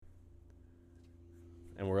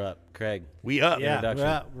And we're up. Craig. We up. Yeah, Introduction.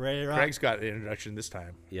 we're up, ready to rock. Craig's got an introduction this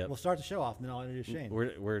time. Yep. We'll start the show off, and then I'll introduce Shane.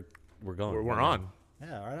 We're going. We're right now. on.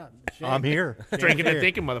 Yeah, right on. Shane. I'm here. Shane's Drinking and here.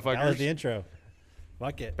 thinking, That was motherfuckers. the intro.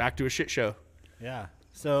 Fuck it. Back to a shit show. Yeah.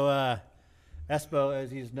 So, Espo,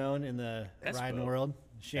 as he's known in the Espo. riding world,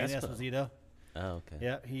 Shane Espo. Esposito. Oh, okay.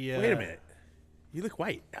 Yeah, he. Wait a minute. You look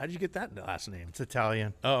white. How did you get that last name? It's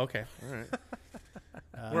Italian. Oh, okay. All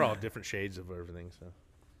right. We're all different shades of everything, so.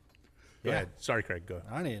 Go Yeah. ahead. Sorry, Craig. Go.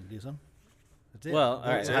 I need to do some. That's it. Well, all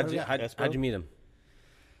right. That's it. How'd you, Yeah. how'd you meet him?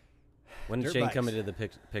 When did Dirt Shane bikes. come into the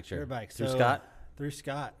picture? Dirt bikes. Through So, Scott? Through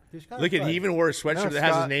Scott. Through Scott. Look at, he even wore a sweatshirt No, that has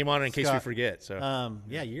his Scott- name on it in case we Scott. forget. So.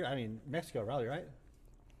 Yeah, Mexico, probably, right?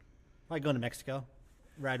 Like going to Mexico,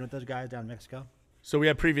 riding with those guys down in Mexico. So we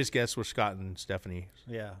had previous guests with Scott and Stephanie.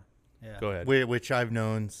 Yeah, yeah. Go ahead. Which I've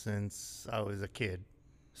known since I was a kid.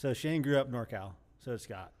 So Shane grew up in NorCal. So did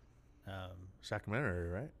Scott. Sacramento,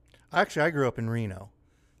 right? Actually, I grew up in Reno.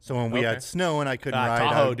 So when we Okay. had snow and I couldn't ride,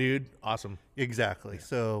 Tahoe, dude. Awesome. Exactly.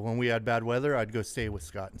 So when we had bad weather, I'd go stay with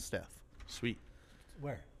Scott and Steph. Sweet.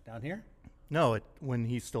 Where? Down here? No, when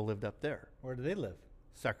he still lived up there, Where do they live?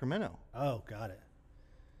 Sacramento. Oh, got it.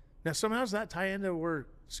 Now, somehow does that tie into where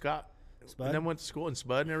Scott Spud? and then went to school and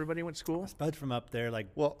Spud and everybody went to school? Spud's from up there, like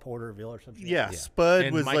Well, Porterville or something. Yeah, Spud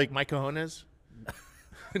And was Mike, like Mike Cajones?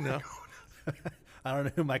 No. I don't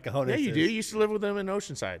know who Mike Cajones Yeah, is. you do. You used to live with them in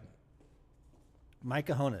Oceanside. Mike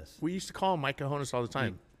Cajones. We used to call him Mike Cajones all the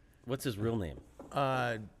time. What's his real name?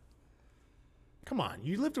 Come on.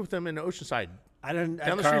 You lived with them in Oceanside. I don't.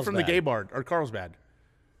 Down the street from the Carlsbad. gay bar, or Carlsbad.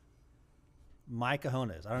 Mike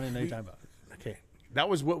Cajones. I don't even know who you're talking about. Okay. That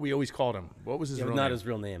was what we always called him. What was his Yeah, real not name? his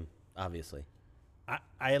real name, obviously.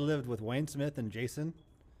 I lived with Wayne Smith and Jason.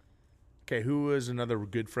 Okay, who was another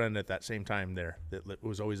good friend at that same time there that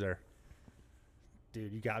was always there?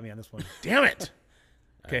 Dude, you got me on this one. Damn it.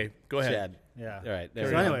 Okay, go ahead. Chad. Yeah. All right. There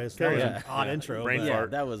So we go. anyways, that was on. an odd intro. Brain but- Yeah,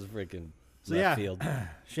 fart. that was freaking So left yeah, field.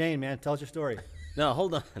 Shane, man, tell us your story. No,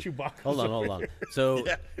 hold on. Chewbacca. Hold on. So,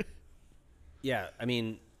 yeah, I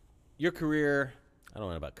mean, your career, I don't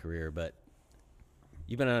know about career, but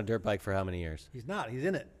you've been on a dirt bike for how many years? He's not. He's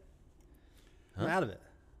in it. I'm out of it.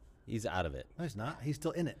 He's out of it. No, he's not. He's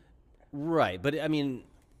still in it. Right, but I mean,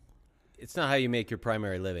 it's not how you make your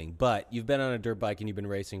primary living, but you've been on a dirt bike and you've been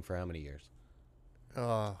racing for how many years?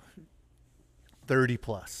 30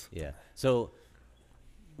 plus. Yeah. So,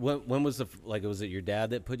 when was was it your dad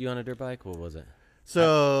that put you on a dirt bike? What was it?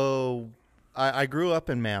 So I grew up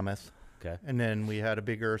in Mammoth. Okay. And then we had a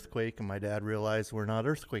big earthquake, and my dad realized we're not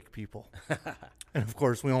earthquake people. And, of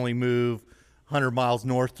course, we only move 100 miles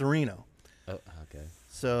north to Reno. Oh, okay. Remember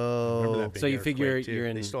So that big So you figure earthquake, too. you're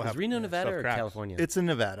in They still is have Reno, Nevada, stuff or cracks. California? it's in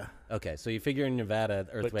Nevada. Okay, so you figure in Nevada,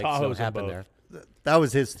 earthquakes Tahoe's don't in happen both. there. That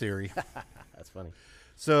was his theory. That's funny.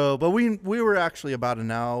 So, but we were actually about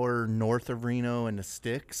an hour north of Reno in the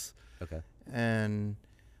sticks. Okay. And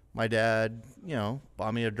my dad,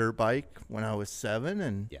 bought me a dirt bike when I was 7,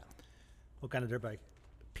 and Yeah. What kind of dirt bike?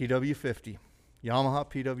 PW50, Yamaha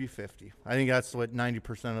PW50. I think that's what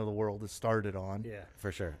 90% of the world has started on. Yeah.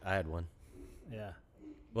 For sure. I had one. Yeah.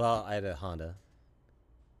 Well, I had a Honda.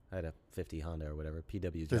 I had a 50 Honda or whatever.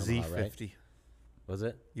 PW's The Yamaha, Z50. right? Was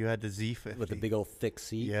it? You had the Z50. With the big old thick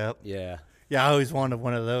seat? Yep. Yeah. Yeah, I always wanted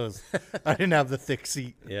one of those. I didn't have the thick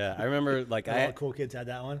seat. Yeah. I remember All the cool kids had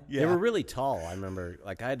that one. Yeah. they were really tall. I remember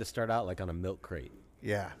I had to start out on a milk crate.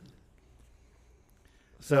 Yeah.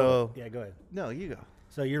 So, Yeah, go ahead. no, you go.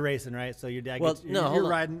 So you're racing, right? So your dad Well, gets no, you're hold on.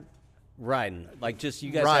 riding. Riding. Just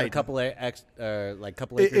you guys had a Riding. couple of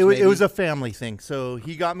couple It, acres it, wa- it maybe? was a family thing. So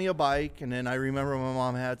he got me a bike, and then I remember my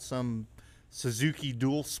mom had some Suzuki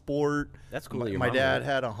Dual Sport. That's cool My, that your my mom dad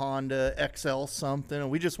had had a Honda XL something,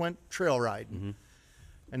 and we just went trail riding. Mm-hmm.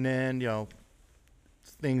 And then,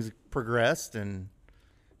 things progressed, and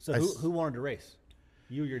So I who s- who wanted to race?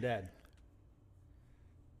 You or your dad?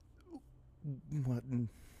 what,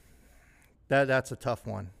 that's a tough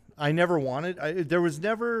one. I never wanted. I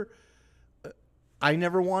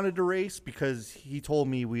never wanted to race because he told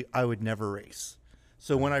me I would never race.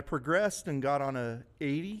 So when I progressed and got on a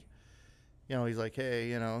 80, he's like, hey,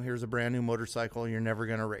 here's a brand new motorcycle. You're never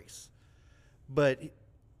going to race. But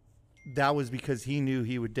that was because he knew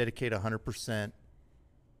he would dedicate 100%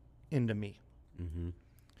 into me. Mm-hmm.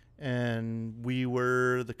 And we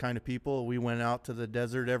were the kind of people, we went out to the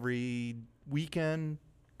desert every weekend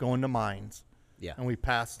going to mines. Yeah. And we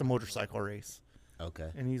passed the motorcycle race. Okay.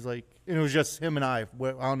 And he's like, and it was just him and I.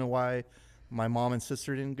 I don't know why my mom and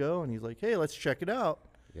sister didn't go. And he's like, hey, let's check it out.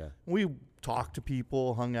 Yeah. We talked to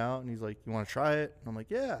people, hung out, and he's like, you want to try it? And I'm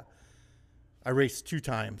like, yeah. I raced 2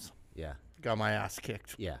 times. Yeah. got my ass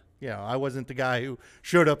kicked. Yeah. You know, I wasn't the guy who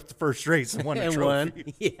showed up at the first race and won a And trophy.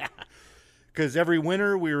 won. Yeah. Because every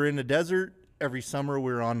winter we were in the desert, every summer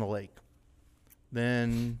we were on the lake.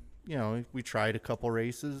 Then, you know, we tried a couple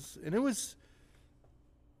races, and it was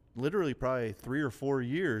literally probably 3 or 4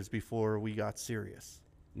 years before we got serious.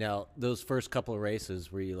 Now, those first couple of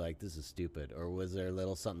races, were you like, this is stupid? Or was there a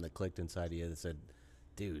little something that clicked inside of you that said,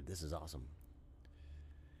 dude, this is awesome?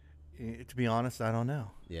 To be honest, I don't know.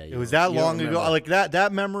 Yeah, it was that you don't long ago. remember. Like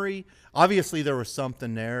that memory, obviously there was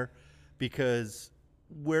something there because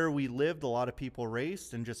where we lived, a lot of people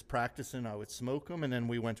raced, and just practicing, I would smoke them, and then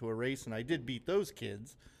we went to a race, and I did beat those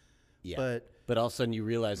kids. Yeah. But all of a sudden you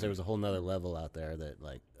realize there was a whole nother level out there that,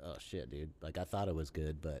 like, oh, shit, dude. Like, I thought it was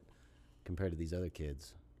good, but compared to these other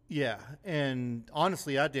kids. Yeah, and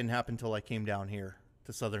honestly, that didn't happen until I came down here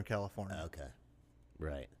to Southern California. Okay.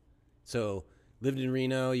 Right. So, lived in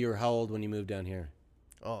Reno. You were how old when you moved down here?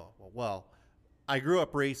 Oh, well, I grew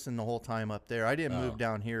up racing the whole time up there. I didn't Oh. move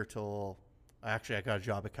down here till actually I got a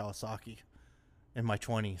job at Kawasaki in my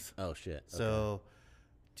 20s. Oh, shit. Okay. So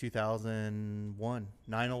 2001,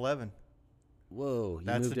 9/11. Whoa. You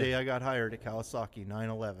That's the moved day in- I got hired at Kawasaki,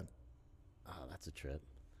 9/11. Oh, that's a trip.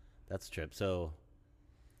 That's a trip. So,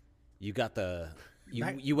 you got the... You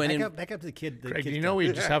back went in... Back up to the kid. The Craig, kid do you know stuff.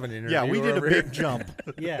 we just have an interview? Yeah, we did a over big here? jump.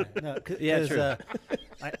 Yeah, no, Yeah, because true.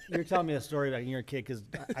 you were telling me a story about when you were a kid. Because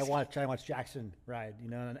I watched Jackson ride, you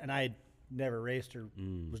know, and I had never raced or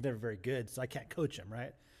was never very good, so I can't coach him,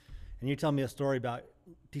 right? And you tell me a story about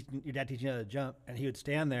your dad teaching you how to jump, and he would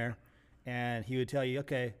stand there, and he would tell you,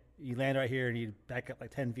 okay, you land right here, and you back up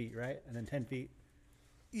like 10 feet, right, and then 10 feet.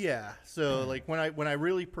 Yeah. So like when I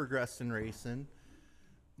really progressed in racing,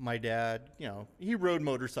 my dad, you know, he rode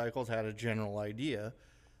motorcycles, had a general idea,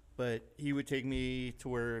 but he would take me to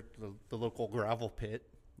where the local gravel pit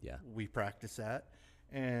Yeah. we practice at,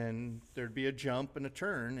 and there'd be a jump and a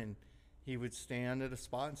turn, and he would stand at a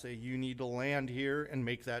spot and say, you need to land here and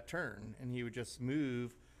make that turn. And he would just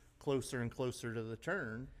move closer and closer to the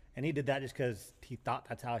turn. And he did that just because he thought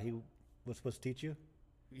that's how he was supposed to teach you.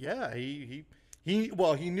 Yeah, he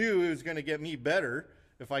knew it was going to get me better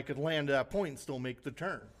if I could land at that point and still make the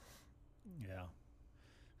turn. Yeah.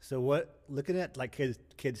 So looking at like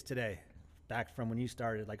kids today, back from when you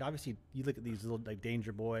started, like obviously you look at these little like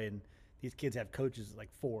Danger Boy, and these kids have coaches at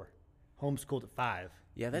like 4, homeschooled at 5.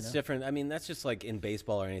 Yeah, that's you know? different. I mean, that's just like in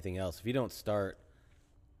baseball or anything else. If you don't start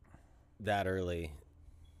that early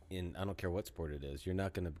in, I don't care what sport it is, you're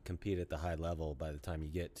not going to compete at the high level by the time you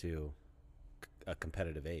get to a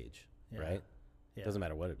competitive age, Yeah. right? Yeah. Doesn't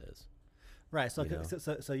matter what it is. Right. So you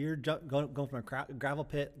know? so you're going from a gravel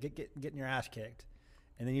pit, getting your ass kicked,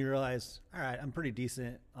 and then you realize, all right, I'm pretty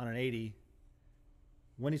decent on an 80.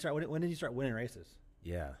 When did you start winning races?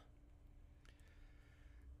 Yeah.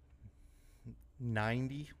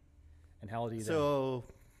 90. And how old are you then? So,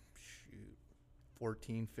 shoot,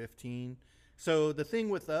 14, 15. So the thing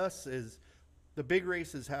with us is the big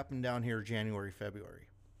races happen down here January, February.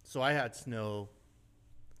 So I had snow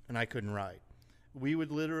and I couldn't ride. We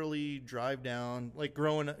would literally drive down, like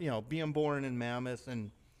growing up, you know, being born in Mammoth,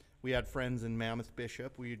 and we had friends in Mammoth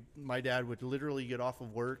Bishop. My dad would literally get off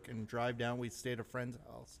of work and drive down. We'd stay at a friend's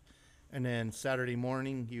house. And then Saturday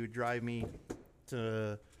morning, he would drive me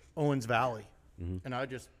to Owens Valley. And I would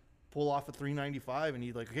just pull off at 395, and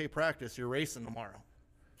he'd like, okay, practice, you're racing tomorrow.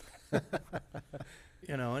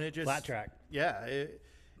 You know, and it just Flat track. Yeah.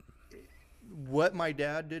 What my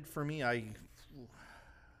dad did for me,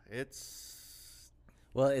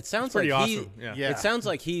 Well, it sounds pretty like awesome. Yeah. Yeah. It sounds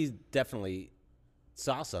like he definitely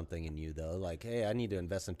saw something in you, though. Like, hey, I need to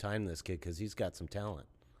invest some time in this kid because he's got some talent.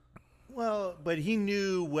 well, but he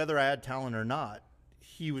knew whether I had talent or not.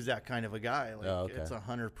 He was that kind of a guy. Like, Oh, okay. it's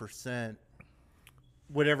 100%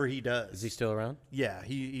 whatever he does. Is he still around? Yeah,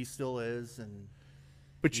 he still is. And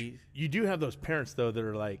But you do have those parents, though, that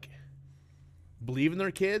are like, believe in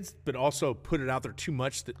their kids, but also put it out there too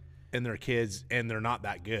much in their kids, and they're not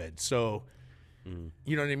that good. So,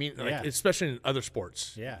 you know what I mean? Like, Yeah. especially in other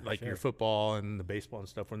sports, Yeah, like sure. your football and the baseball and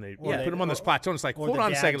stuff, when they Or put they- them on this or- plateau. And it's like, or hold the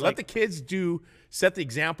on a second, dad's let like- the kids set the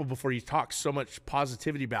example before you talk so much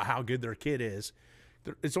positivity about how good their kid is.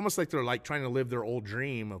 It's almost like they're like trying to live their old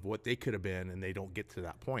dream of what they could have been, and they don't get to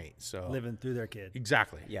that point. So Living through their kid.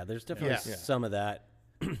 exactly, Yeah, there's definitely Yeah. some of that.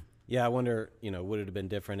 Yeah, I wonder, would it have been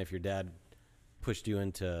different if your dad pushed you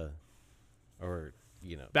into, or,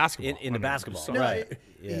 Basketball. into I mean, basketball, so- right?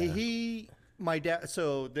 Yeah. My dad,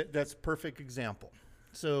 so that's a perfect example.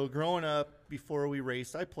 So growing up, before we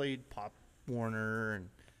raced, I played Pop Warner and,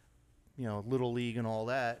 Little League and all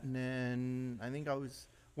that. And then I think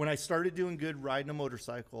when I started doing good riding a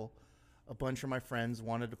motorcycle, a bunch of my friends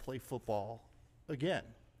wanted to play football again.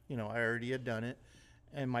 You know, I already had done it.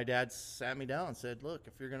 And my dad sat me down and said, look,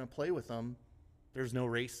 if you're going to play with them, there's no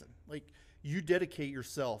racing. Like, you dedicate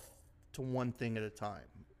yourself to one thing at a time.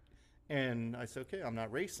 And I said, okay, I'm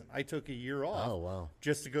not racing. I took a year off. Oh, wow.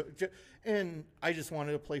 Just to go. And I just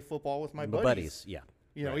wanted to play football with my The buddies. buddies, yeah.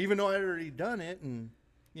 You know, Right. even though I had already done it. And,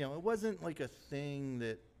 you know, it wasn't like a thing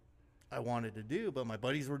that I wanted to do. But my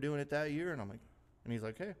buddies were doing it that year. And I'm like, and he's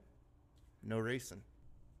like, hey, no racing.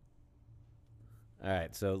 All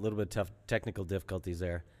right, so a little bit tough technical difficulties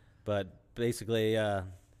there, but basically,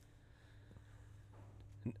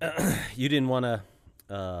 you didn't want to.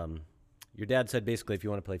 Your dad said basically, if you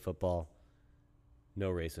want to play football, no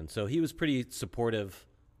racing. So he was pretty supportive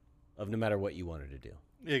of no matter what you wanted to do.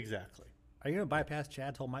 Exactly. Are you going to bypass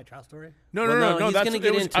Chad's whole Mike Trout story? No, Well, no, no. he's That's gonna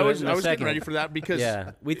get into I it was in a getting second. ready for that because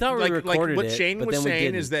Yeah, we thought we like recorded what it, Shane but was then we saying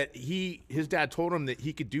didn't. is that his dad told him that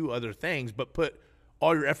he could do other things, but put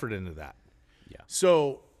all your effort into that. Yeah.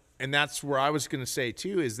 So, and that's where I was going to say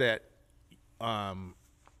too is that,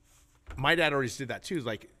 my dad already did that too. Is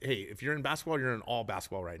like, hey, if you're in basketball, you're in all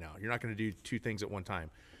basketball right now. You're not going to do two things at one time.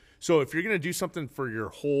 So if you're going to do something for your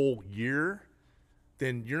whole year,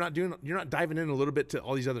 then you're not diving in a little bit to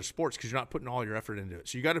all these other sports because you're not putting all your effort into it.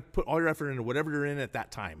 So you got to put all your effort into whatever you're in at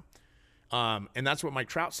that time. And that's what Mike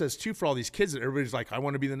Trout says too for all these kids that everybody's like, I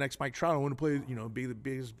want to be the next Mike Trout. I want to play, be the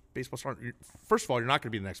biggest baseball star. First of all, you're not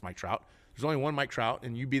going to be the next Mike Trout. There's only one Mike Trout,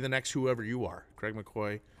 and you be the next whoever you are. Craig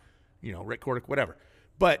McCoy, Rick Cordick, whatever.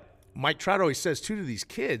 But Mike Trout always says too to these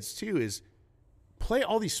kids too is play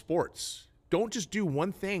all these sports. Don't just do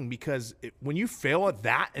one thing because when you fail at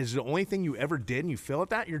that is the only thing you ever did and you fail at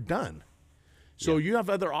that, you're done. So you have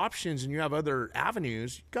other options and you have other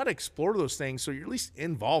avenues. You got to explore those things so you're at least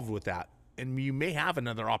involved with that. And you may have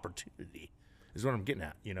another opportunity is what I'm getting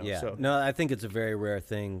at, Yeah. So. No, I think it's a very rare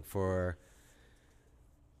thing for,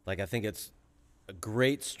 I think it's a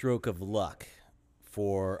great stroke of luck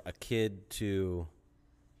for a kid to,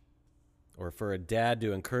 or for a dad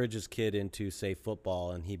to encourage his kid into, say,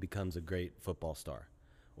 football, and he becomes a great football star.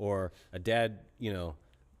 Or a dad,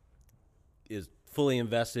 is fully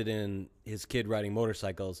invested in his kid riding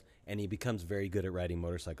motorcycles, and he becomes very good at riding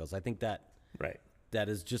motorcycles. I think that Right. that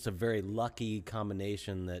is just a very lucky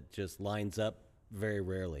combination that just lines up very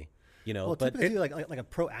rarely. Well, but typically, like a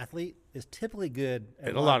pro athlete is typically good at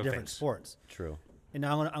In a lot of different things. sports. true. And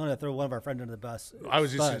now I'm gonna throw one of our friends under the bus. I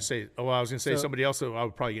was just Spud. going to say, I was going to say So- somebody else that I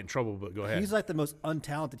would probably get in trouble, but go ahead. He's like the most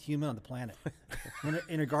untalented human on the planet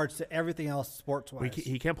in regards to everything else sports wise.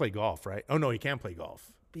 He can't play golf, right? Oh, no, he can play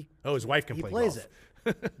golf. Oh, his wife can He play plays golf.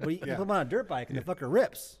 it, but you put him on a dirt bike and the fucker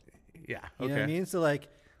rips. Yeah. You Okay. know what I mean? So it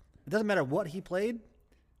doesn't matter what he played,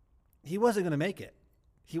 he wasn't going to make it.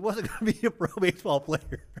 He wasn't going to be a pro baseball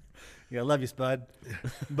player. I love you, Spud.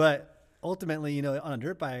 But ultimately, on a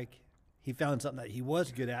dirt bike, he found something that he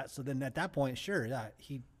was good at. So then at that point, sure, yeah,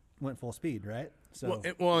 he went full speed, right? So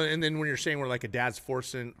And then when you're saying where like a dad's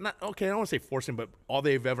forcing, I don't want to say forcing, but all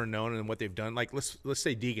they've ever known and what they've done, like let's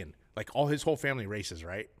say Deegan, like all his whole family races,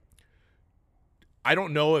 right? I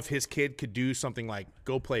don't know if his kid could do something like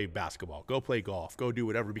go play basketball, go play golf, go do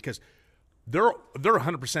whatever, because they're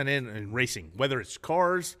 100% in racing, whether it's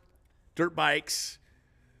cars, dirt bikes,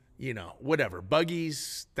 whatever,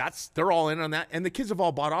 buggies. They're all in on that, and the kids have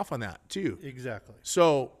all bought off on that too. Exactly.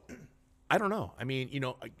 So I don't know. I mean,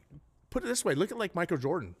 put it this way: look at like Michael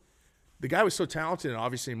Jordan. The guy was so talented, and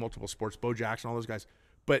obviously in multiple sports, Bo Jackson, all those guys,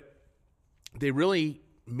 but they really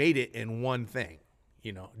made it in one thing.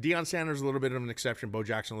 Deion Sanders a little bit of an exception, Bo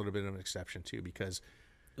Jackson a little bit of an exception too, because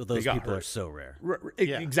Well, those got people are hurt. so rare.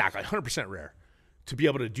 Exactly, 100% rare to be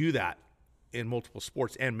able to do that in multiple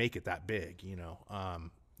sports and make it that big. yeah,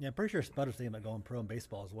 I'm pretty sure Spud was thinking about going pro in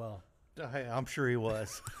baseball as well. I'm sure he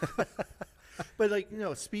was.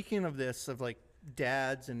 But speaking of this, of like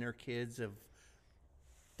dads and their kids, of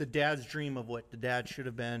the dad's dream of what the dad should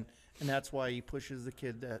have been, and that's why he pushes the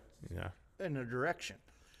kid in a direction.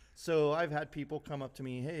 So I've had people come up to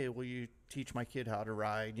me, hey, will you teach my kid how to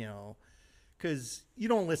ride? Because you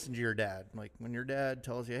don't listen to your dad. Like when your dad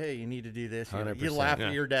tells you, hey, you need to do this, you 100%, laugh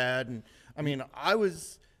at your dad. And I mean, I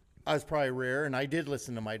was probably rare, and I did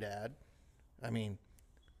listen to my dad. I mean,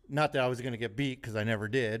 not that I was going to get beat because I never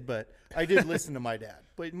did, but I did listen to my dad.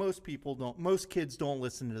 But most people don't. Most kids don't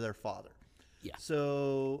listen to their father. Yeah.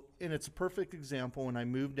 So, and it's a perfect example when I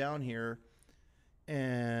moved down here,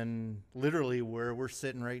 and literally where we're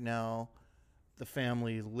sitting right now, the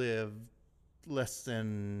family lived less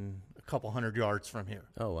than a couple 100 yards from here.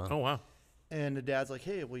 Oh, wow. Oh wow. And the dad's like,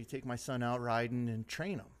 hey, will you take my son out riding and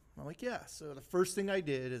train him? I'm like, yeah. So the first thing I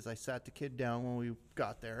did is I sat the kid down when we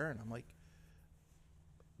got there, and I'm like,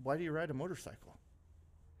 why do you ride a motorcycle?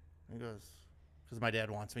 He goes, because my dad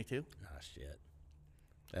wants me to. Oh, shit.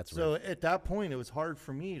 That's So rough. at that point, it was hard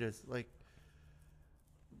for me to like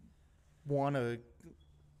want to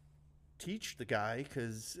teach the guy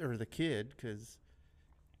or the kid because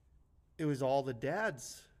it was all the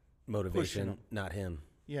dad's, Motivation, him. not him.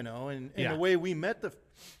 you know, and Yeah. the way we met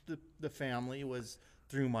the family was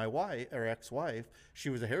through my wife or ex-wife. She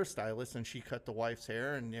was a hairstylist and she cut the wife's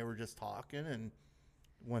hair and they were just talking. And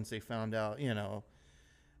once they found out, you know,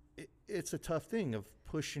 it's a tough thing of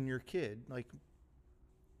pushing your kid. Like,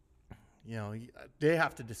 you know, they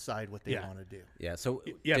have to decide what they Yeah. want to do. Yeah. So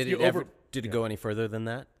Yeah, if did you it ever, over- did it go any further than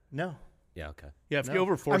that? No, Yeah. Okay. Yeah, if No. you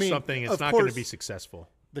overforce I mean, something, it's of not going to course- be successful.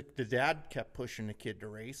 the dad kept pushing the kid to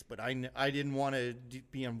race, but I didn't want to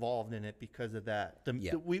be involved in it because of that.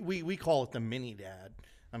 Yeah. We call it the mini dad.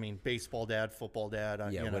 I mean, baseball dad, football dad. Yeah.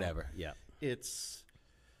 you know. Whatever. Yeah. It's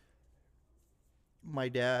my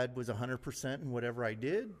dad was 100% in whatever I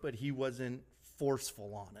did, but he wasn't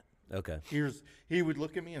forceful on it. Okay. He would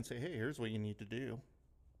look at me and say, "Hey, here's what you need to do."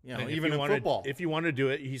 You know, And if even you in wanted- football. If you want to do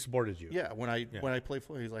it, he supported you. Yeah, when I play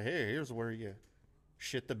football, he's like, "Hey, here's where you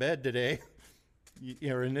shit the bed today."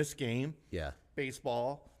 You're in this game, Yeah.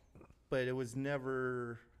 baseball, but it was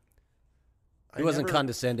never. He wasn't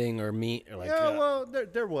condescending or mean or like. Yeah, well,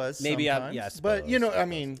 there was maybe sometimes, yeah, I but you suppose, know, I I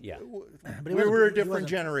mean, suppose. Yeah. But he we wasn't- were a he different wasn't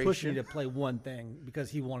Pushing generation. you to play one thing because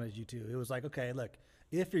he wanted you to. It was like, okay, look,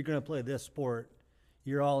 if you're going to play this sport,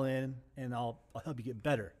 you're all in, and I'll help you get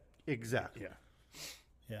better. Exactly. Yeah.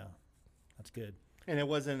 Yeah, that's good. And it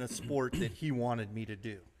wasn't a sport that he wanted me to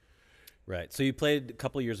do. Right. So you played a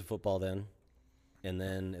couple years of football then, and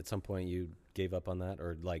then at some point you gave up on that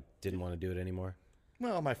or like didn't want to do it anymore.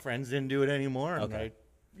 Well, my friends didn't do it anymore. And Okay.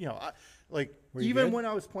 Were you even good? when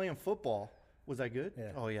I was playing football, was I good?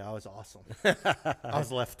 Yeah. Oh yeah, I was awesome. I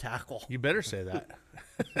was left tackle. You better say that.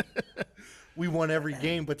 We won every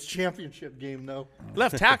game, but the championship game, no.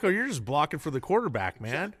 Left tackle, you're just blocking for the quarterback,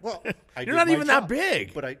 man. Well, I You're did not my even that job,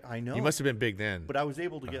 big. But I know. You must have been big then. But I was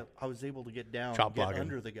able to get down, Chop and get blocking.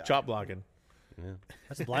 under the guy. Chop blocking.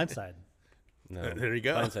 That's a blind side. No. There you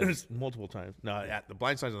go. Blindside. There's multiple times. No, at the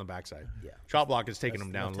blind side's on the backside. Yeah. Chop block is taking That's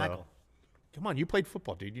them down left low. tackle. Come on, you played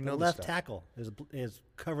football, dude. You The know this left stuff. tackle is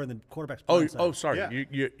covering the quarterback's Oh, blind side. oh, sorry.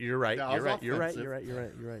 Yeah. You're right. Yeah, I You're was right. You're right. offensive.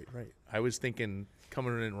 You're right. I was thinking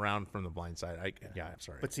coming in around from the blind side. I'm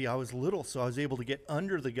sorry. But see, I was little, so I was able to get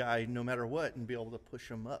under the guy no matter what and be able to push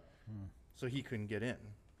him up, so he couldn't get in.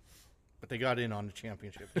 But they got in on the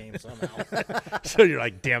championship game somehow. So you're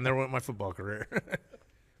like, damn, there went my football career.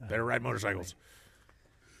 Better ride motorcycles.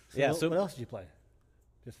 Yeah. what, So what else did you play?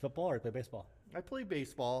 Just football or you play baseball? I played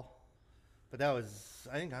baseball, but that was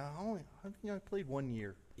I think I played 1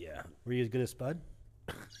 year. yeah. Were you as good as Spud?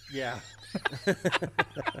 Yeah.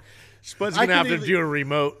 Spud's I gonna have could to either- do a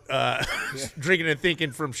remote drinking and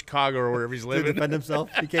thinking from Chicago or wherever he's To living. defend himself?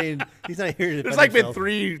 He's not here to defend There's like been himself.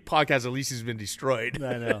 3 podcasts at least he's been destroyed.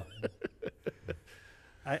 I know.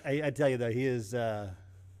 I tell you though, he is.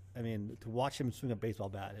 I mean, to watch him swing a baseball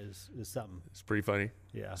bat is something. It's pretty funny.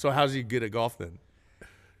 Yeah. So how's he good at golf then?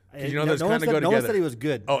 You know no, those no one kinda said, go no one together. said he was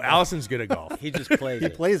good. Oh, Allison's good at golf. He just plays. he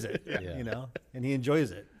it. plays it. Yeah. You know, and he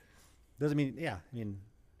enjoys it. Doesn't mean I mean,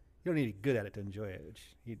 you don't need to be good at it to enjoy it, which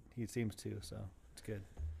he seems to. So it's good.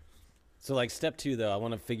 So like step 2 though, I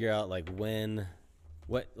want to figure out like when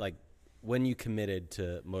you committed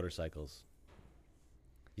to motorcycles.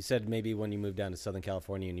 You said maybe when you moved down to Southern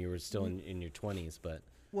California and you were still in your 20s, but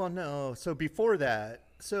Well, no. So before that,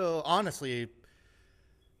 so honestly,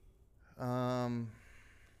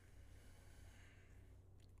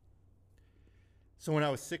 so when I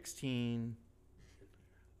was 16,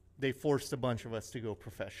 they forced a bunch of us to go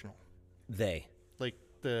professional, like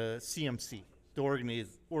the CMC,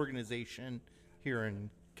 the organization here in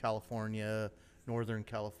California, Northern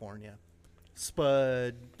California.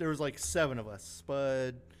 Spud, there was like 7 of us.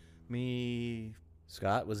 Spud, me.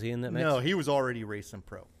 Scott, was he in that mix? No, he was already racing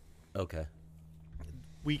pro. Okay.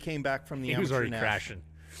 We came back from the He amateur was already national. crashing.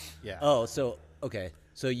 Yeah. Oh, so okay.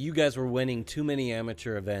 So you guys were winning too many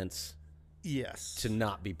amateur events Yes. to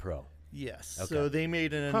not be pro. Yes. Okay. So they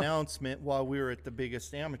made an announcement while we were at the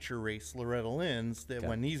biggest amateur race, Loretta Lynn's, that Okay.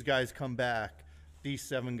 when these guys come back, these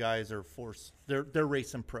 7 guys are forced. They're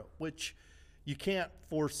racing pro, which you can't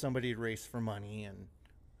force somebody to race for money. And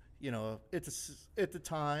you know, at the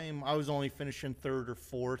time, I was only finishing 3rd or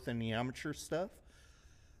 4th in the amateur stuff.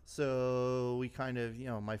 So we kind of, you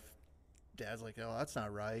know, my dad's like, "Oh, that's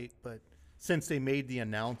not right." But since they made the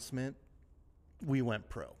announcement, we went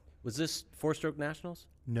pro. Was this 4-stroke nationals?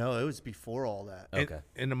 No, it was before all that. Okay.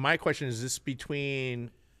 And my question is this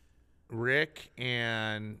between Rick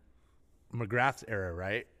and McGrath's era,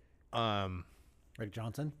 right? Rick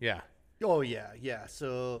Johnson. Yeah. Oh yeah.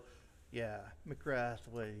 So yeah, McGrath.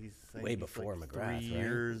 What he's I Way think he's before like McGrath, 3 right?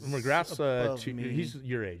 years. McGrath's above me. he's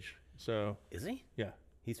your age. So Is he? yeah,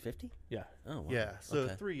 He's 50? yeah. Oh, wow. Yeah, so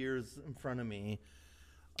Okay. 3 years in front of me.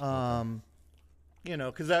 You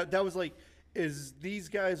know, because that was like, is these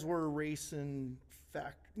guys were racing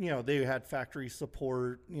they had factory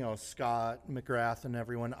support, Scott, McGrath, and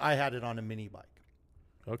everyone. I had it on a mini bike.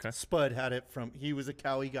 Okay. Spud had it he was a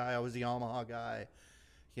Cowie guy, I was a Yamaha guy,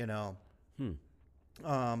 The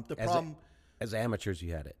problem, As amateurs,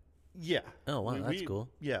 you had it. yeah. Oh, wow, that's cool.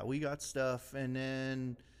 Yeah, we got stuff, and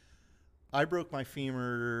then I broke my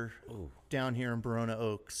femur down here in Verona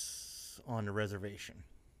Oaks on the reservation.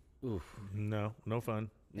 Oof. No fun.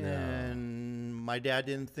 No. And my dad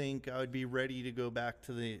didn't think I would be ready to go back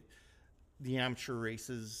to the amateur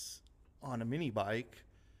races on a mini bike.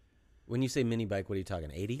 When you say mini bike, what are you talking?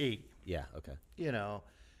 80? 80, Yeah, okay.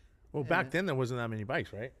 Well, back then there wasn't that many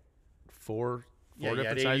bikes, right? Four Yeah, you different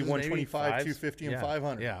had 80, sizes, maybe? 125, Fives? 250, and Yeah.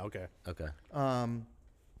 500. Yeah. Okay. Okay.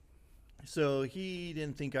 So he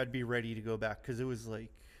didn't think I'd be ready to go back because it was I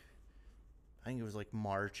think it was like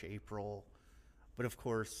March, April. But of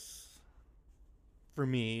course, for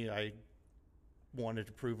me, I wanted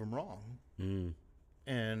to prove him wrong. Mm.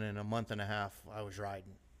 And in a month and a half, I was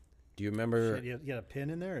riding. Do you remember, Shit, you had a pin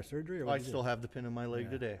in there or surgery? Or I what still have the pin in my leg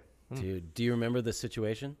today. dude, do you remember the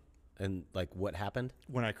situation and like what happened?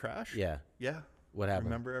 When I crashed? Yeah. Yeah. What I happened?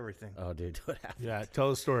 remember everything. Oh, dude, what happened? Yeah. Tell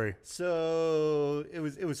the story. So it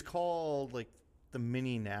was called like the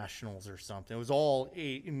Mini Nationals or something. It was all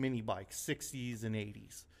mini bikes, 60s and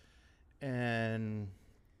 80s. And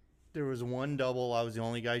there was one double. I was the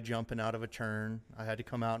only guy jumping out of a turn. I had to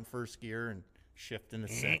come out in first gear and shift in the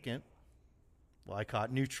second. Well, I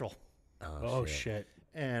caught neutral. Oh shit.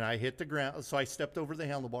 And I hit the ground. So I stepped over the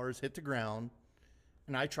handlebars, hit the ground,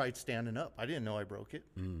 and I tried standing up. I didn't know I broke it.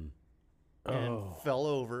 And fell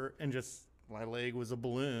over, and just my leg was a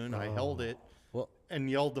balloon. I held it Well, and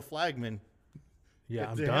yelled the flagman. Yeah,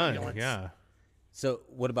 I'm The done. ambulance. Yeah. so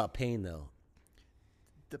what about pain though?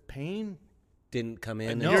 The pain. Didn't come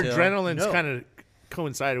in No. Your until adrenaline's No. kind of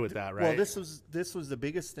coincided with that, right? Well, this was the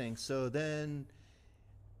biggest thing. So then,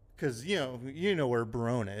 because you know where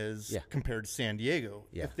Verona is Yeah. compared to San Diego.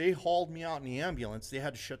 Yeah. If they hauled me out in the ambulance, they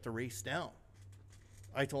had to shut the race down.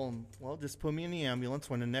 I told them, well, just put me in the ambulance.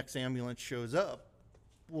 When the next ambulance shows up,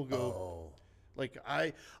 we'll go. Oh, Like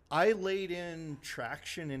I laid in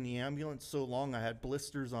traction in the ambulance so long, I had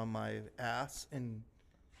blisters on my ass and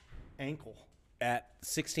ankle. at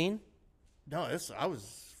 16? No, I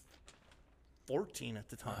was 14 at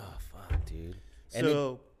the time. Oh, fuck, dude. And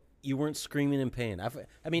So you weren't screaming in pain.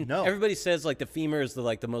 I mean, No. everybody says like the femur is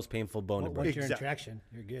the most painful bone to Once break. you're in Exact- traction,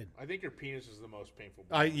 you're good. I think your penis is the most painful.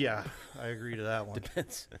 I agree to that one.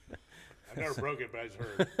 Depends. I've never broke it, but I just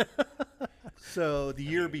heard. So the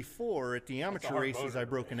year before at the amateur hard races, boner. I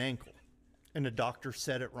broke an ankle, and the doctor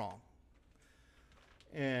said it wrong.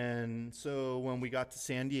 And so when we got to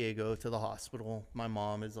San Diego to the hospital, my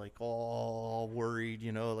mom is like all worried,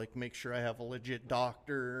 like make sure I have a legit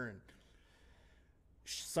doctor. And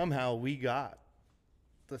somehow we got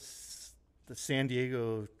the San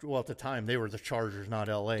Diego. Well, at the time they were the Chargers, not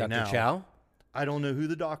LA. Dr. Now Chow? I don't know who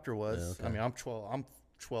the doctor was. Okay. I mean, I'm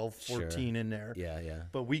 12, 14 in there. Yeah, yeah.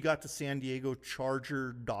 But we got the San Diego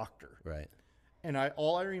Charger doctor. Right. And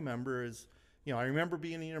all I remember is, I remember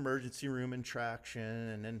being in the emergency room in traction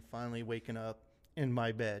and then finally waking up in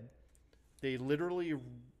my bed. They literally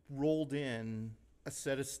rolled in a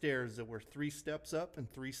set of stairs that were 3 steps up and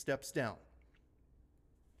 3 steps down.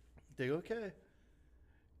 They go, okay,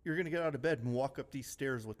 you're going to get out of bed and walk up these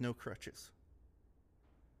stairs with no crutches.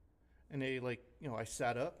 And they I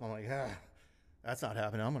sat up. I'm like, that's not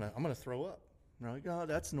happening. I'm gonna throw up. And they're like, oh,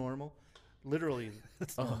 that's normal. Literally,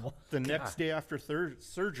 the next day after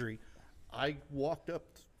surgery, I walked up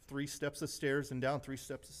 3 steps of stairs and down 3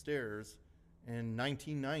 steps of stairs in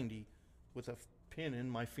 1990 with a pin in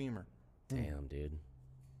my femur. Damn, dude.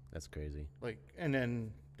 That's crazy. And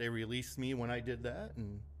then they released me when I did that.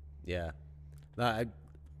 And Yeah. No,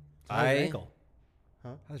 How's your ankle?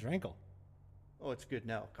 Huh? How's your ankle? oh, it's good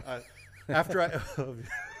now.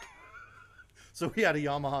 So we had a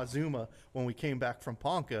Yamaha Zuma when we came back from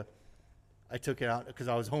Ponca. I took it out because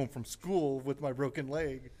I was home from school with my broken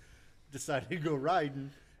leg. Decided to go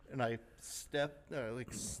riding, and I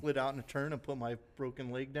slid out in a turn and put my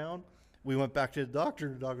broken leg down. We went back to the doctor,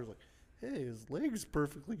 and the doctor's like, "Hey, his leg's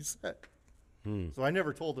perfectly set." So I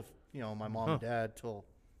never told my mom and dad till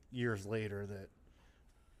years later that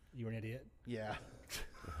You were an idiot. yeah,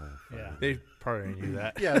 Yeah. They probably knew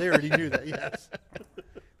that. yeah, they already knew that. Yes.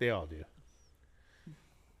 They all do.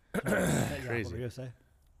 Yeah, what Crazy. were you gonna say?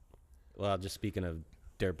 Well, just speaking of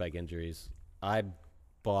dirt bike injuries, I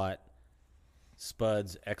bought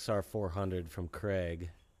Spud's XR400 from Craig.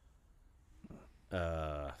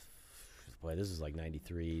 Boy, this is like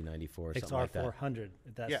 93, 94, something like that. XR400.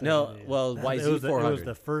 if that's Yeah. the- No, well, it was the- It was YZ400.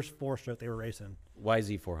 the first 4-stroke they were racing.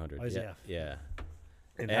 YZ400. YZ, Yeah. yeah. Yeah.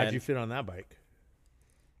 And how'd And- you fit on that bike?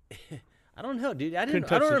 I don't know, dude. I Couldn't don't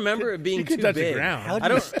touch the- remember it being you too couldn't touch the big. ground. How I did you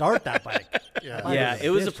don't. start that bike? Yeah. Yeah, It it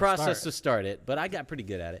was was a a bitch to process start. to start it, but I got pretty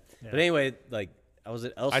good at it. Yeah. But anyway, like I was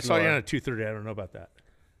at Elsinore. I saw you on a 230. I don't know about that.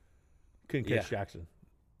 Couldn't catch Yeah. Jackson.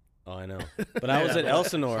 Oh, I know. But I was at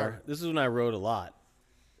Elsinore. This is when I rode a lot.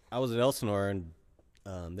 I was at Elsinore,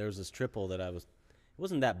 and there was this triple that I was. It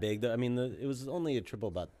wasn't that big. I mean, it was only a triple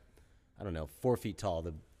about, I don't know, 4 feet tall.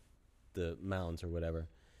 The mounds or whatever,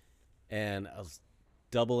 and I was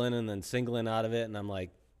doubling and then singling out of it, and I'm like,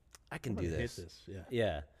 I can do Hit this. this. Yeah.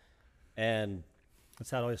 Yeah, and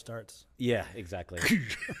That's how it always starts. yeah, exactly.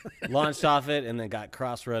 Launched off it and then got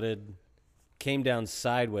cross-rutted, came down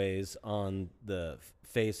sideways on the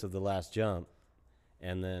face of the last jump,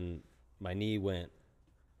 and then my knee went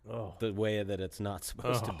Oh. the way that it's not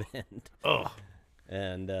supposed to bend. Oh.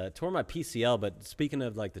 And tore my PCL. But speaking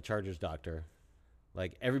of like the Chargers doctor,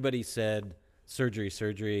 like everybody said, surgery.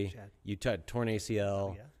 Chad. You torn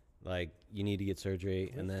ACL. yeah. Like you need to get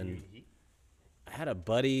surgery. And then I had a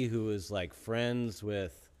buddy who was like friends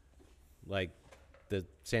with like the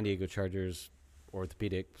San Diego Chargers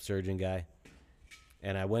orthopedic surgeon guy.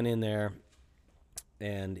 And I went in there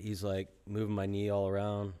and he's like moving my knee all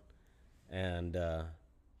around. And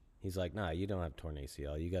he's like, nah, you don't have torn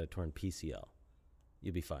ACL. You got a torn PCL.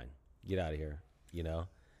 You'll be fine. Get out of here, you know?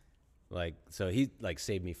 Like, so he like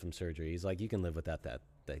saved me from surgery. He's like, you can live without that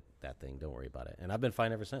thing. Don't worry about it. And I've been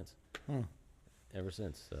fine ever since. Ever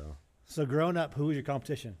since, so. So growing up, who was your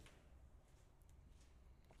competition?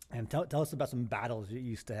 And tell us about some battles you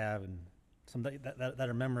used to have and some that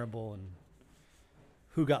are memorable and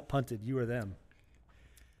who got punted, you or them.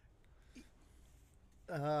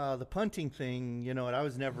 The punting thing, you know what? I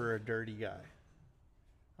was never a dirty guy.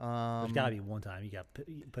 There's got to be one time you got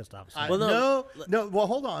pissed off. I, Well, no. no. Well,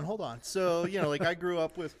 hold on. So, you know, like I grew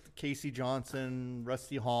up with Casey Johnson,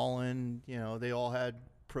 Rusty Holland. You know, they all had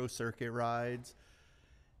pro circuit rides.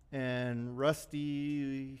 And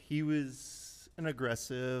Rusty, he was an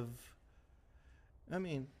aggressive, I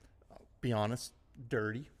mean, I'll be honest,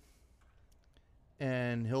 dirty.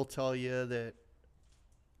 And he'll tell you that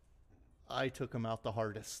I took him out the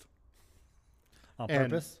hardest. On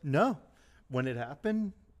And purpose? no. When it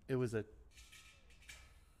happened, it was a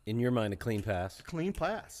In your mind, a clean pass. clean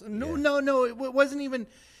pass. Yeah. No. It wasn't even.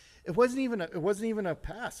 It wasn't even a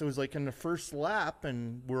pass. It was like in the first lap,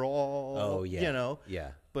 and we're all. Oh, yeah. You know. Yeah.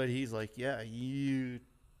 But he's like, yeah, you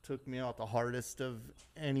took me out the hardest of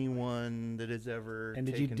anyone that has ever. And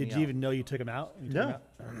did taken you me out. even know you took him out? You took No. him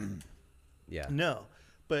out? Yeah. No,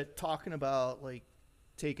 but talking about like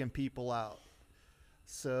taking people out.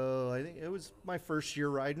 So I think it was my first year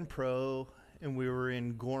riding pro, and we were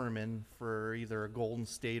in Gorman for either a Golden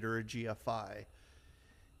State or a GFI.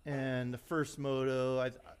 And the first moto,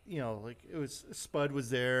 like it was Spud was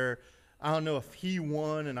there. I don't know if he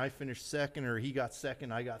won and I finished second, or he got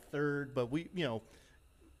second, I got third. But we,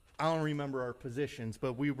 I don't remember our positions,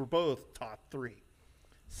 but we were both top three.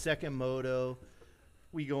 Second moto,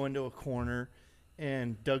 we go into a corner,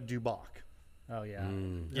 and Doug Dubach. Oh, yeah.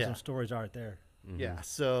 Mm. There's Yeah. some stories aren't there. Yeah,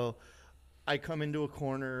 so I come into a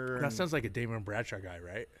corner. That and- sounds like a Damon Bradshaw guy,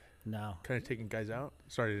 right? No. Kind of taking guys out.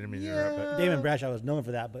 Sorry, I didn't mean to interrupt. But Damon Bradshaw was known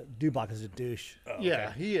for that, but Dubach is a douche.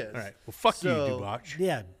 Yeah, he is. all right. Well, fuck So, you, Dubach.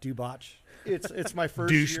 Yeah, Dubach. It's my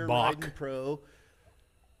first Douche year Bach. riding pro.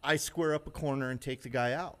 I square up a corner and take the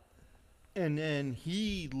guy out, and then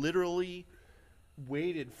he literally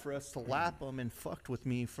waited for us to lap him and fucked with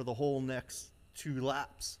me for the whole next 2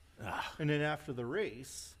 laps. And then after the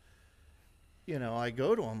race, I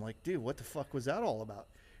go to him like, dude, what the fuck was that all about?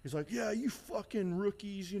 He's like, yeah, you fucking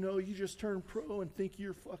rookies, you just turned pro and think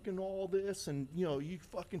you're fucking all this, and you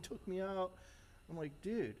fucking took me out. I'm like,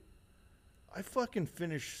 dude, I fucking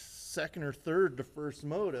finished second or third the first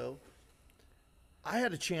moto. I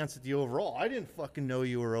had a chance at the overall. I didn't fucking know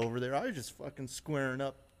you were over there. I was just fucking squaring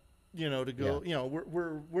up, to go. Yeah.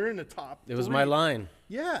 We're in the top. It was 3. my line.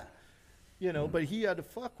 Yeah, but he had to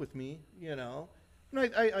fuck with me, And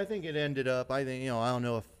I think it ended up. I think I don't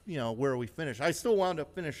know if where we finished. I still wound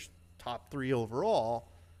up finish top 3 overall,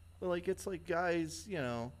 but like it's like guys,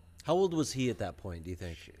 How old was he at that point, do you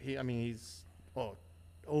think? he's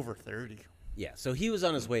over 30. Yeah, so he was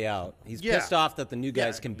on his way out. He's Yeah. pissed off that the new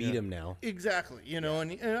guys Yeah. can beat him now. Exactly, and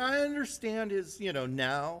I understand his,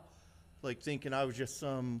 now like thinking I was just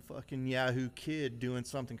some fucking Yahoo kid doing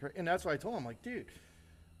something crazy. And that's why I told him, like, dude,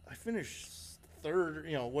 I finished third,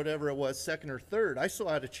 whatever it was, second or third. I still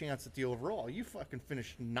had a chance at the overall. You fucking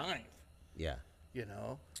finished ninth, Yeah.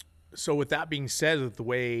 So with that being said, with the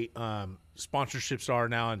way sponsorships are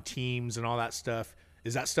now and teams and all that stuff,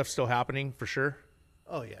 is that stuff still happening for sure?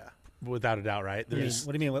 Oh, yeah. Without a doubt, right? What do you mean? There's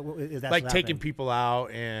What do you mean? What is that like happening? taking people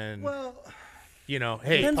out and, Well, hey,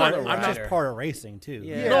 Depends on the I'm rider. not. Just part of racing too.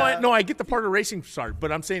 Yeah. No, I get the part of racing start,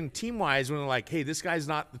 but I'm saying team-wise, when they're like, hey, this guy's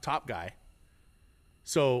not the top guy.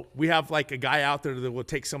 So we have like a guy out there that will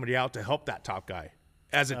take somebody out to help that top guy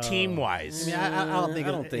as a team-wise. I mean, I don't think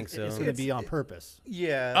I don't think so. It's going to be on purpose.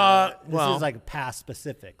 yeah. This Well, is like past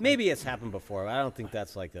specific. Maybe it's happened before. But I don't think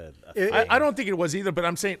that's like a It- thing. I don't think it was either, but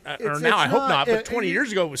I'm saying, or It's- now it's I hope not- not, but it- 20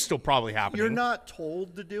 years ago it was still probably happening. You're not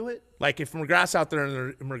told to do it. Like if McGrath's out there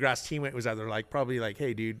and McGrath's teammate was out there, like probably like,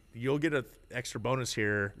 hey, dude, you'll get an extra bonus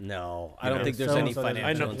here. No, I don't know, think there's any so-and-so doesn't-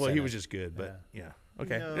 financial I know. Well, he incentive. was just good, but yeah.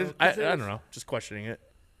 Okay. No, I 'cause it don't was- know. Just questioning it.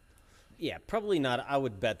 Yeah, probably not. I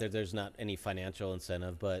would bet that there's not any financial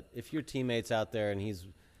incentive, but if your teammate's out there and he's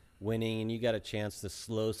winning and you got a chance to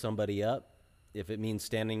slow somebody up, if it means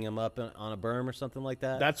standing him up on a berm or something like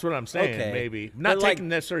that. That's what I'm saying. Okay. Maybe not But, like- taking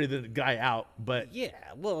necessarily the guy out, but yeah,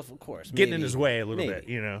 well, of course. getting in maybe, his way a little maybe. bit.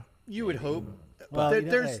 You know. You would hope. Well, But you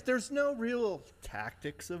know, there's hey. there's no real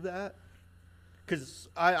tactics of that. Because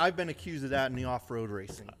I've been accused of that in the off-road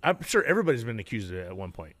racing. I'm sure everybody's been accused of it at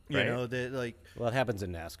one point, right? You know, that like Well, it happens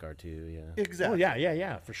in NASCAR too, yeah. exactly. Oh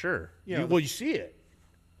yeah, for sure. You know, Well, you see it.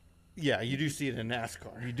 Yeah, you do see it in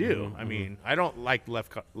NASCAR. You do. I mean, I don't like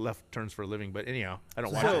left turns for a living, but anyhow, I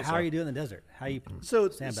don't watch How, it. how are you doing in the desert? How you So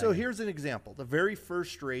sandbagging? here's an example. The very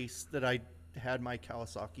first race that I had my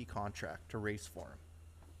Kawasaki contract to race for him.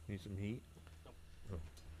 Need some heat?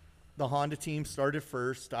 The Honda team started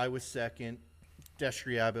first. I was second.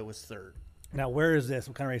 Destry Abbott was third. Now, where is this?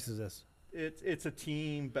 What kind of race is this? It's a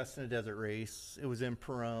team best in the desert race. It was in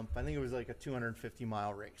Pahrump. I think it was like a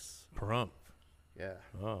 250-mile race. Pahrump. Yeah,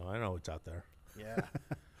 Oh, I know what's out there. yeah,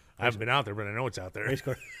 I haven't been out there, but I know it's out there. Race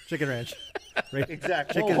course, Chicken Ranch. Race,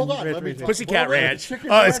 exactly. Chicken Well, hold on. ranch Let me racing. talk- Pussycat well, Ranch.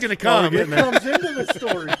 Chicken Oh, it's Ranch- gonna come. It comes into the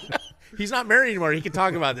story. He's not married anymore. He can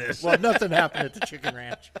talk about this. Well, nothing happened at the Chicken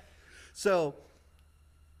Ranch. So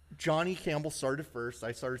Johnny Campbell started first.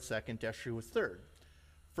 I started second. Destry was third.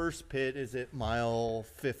 First pit is at mile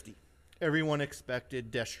 50. Everyone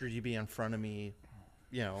expected Destry to be in front of me.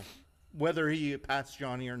 You know, whether he passed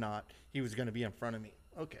Johnny or not, he was going to be in front of me.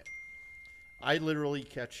 Okay. I literally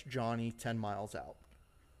catch Johnny 10 miles out.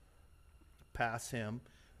 Pass him.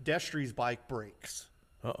 Destry's bike breaks.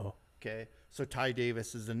 Uh-oh. Okay. So Ty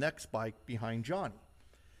Davis is the next bike behind Johnny.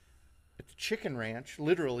 At the Chicken Ranch,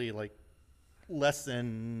 literally like less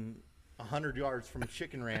than 100 yards from the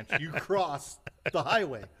Chicken Ranch, you cross the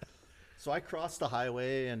highway. So I crossed the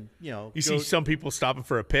highway and, You see some people stopping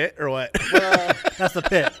for a pit or what? That's the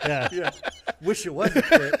pit. Yeah. yeah, wish it was a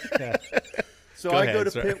pit. Yeah. So Go I ahead, go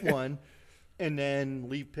to sorry. pit one and then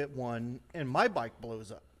leave pit one and my bike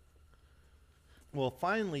blows up. Well,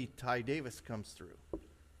 finally Ty Davis comes through.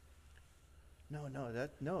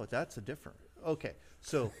 No, that's a different. Okay.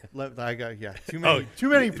 So I got too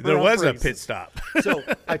many There was a races. pit stop. So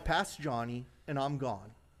I pass Johnny and I'm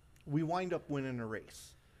gone. We wind up winning a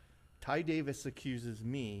race. Ty Davis accuses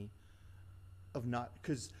me of not,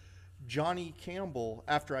 because Johnny Campbell,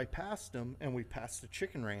 after I passed him and we passed the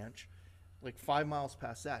Chicken Ranch, like 5 miles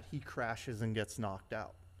past that, he crashes and gets knocked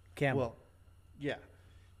out. Campbell. Well, yeah.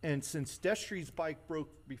 And since Destry's bike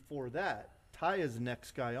broke before that, Ty is the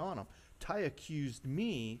next guy on him. Ty accused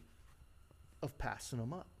me of passing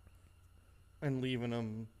him up and leaving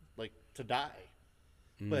him like to die.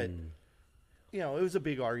 But it was a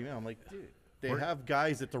big argument. I'm like, dude, they have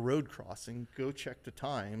guys at the road crossing. Go check the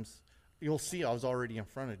times. You'll see I was already in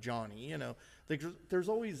front of Johnny. Like there's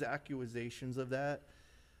always accusations of that.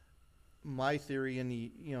 My theory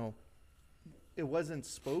it wasn't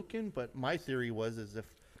spoken, but my theory was as if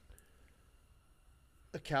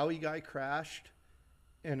a Cowie guy crashed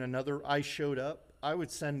and I showed up, I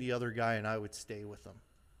would send the other guy and I would stay with him.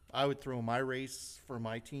 I would throw my race for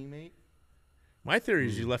my teammate. My theory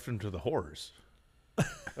is you left him to the whores.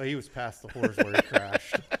 Well, he was past the horse where he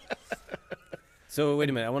crashed. So wait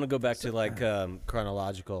a minute. I want to go back to like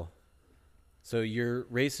chronological. So you're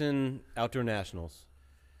racing outdoor nationals,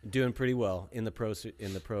 doing pretty well in the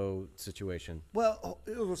pro situation. Well,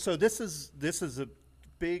 so this is a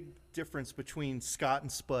big difference between Scott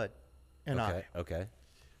and Spud and Okay. I. Okay.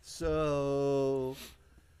 So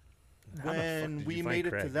How the fuck when did we you find made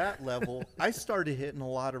it to Craig? that level, I started hitting a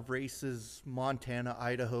lot of races, Montana,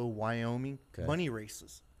 Idaho, Wyoming, Okay. money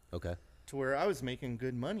races, Okay. to where I was making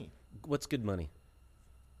good money. What's good money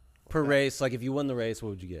per race? Like if you won the race, what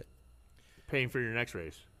would you get? Paying for your next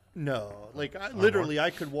race. No, like I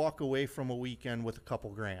could walk away from a weekend with a couple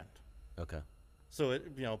grand. Okay. So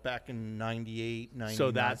back in 98, 99,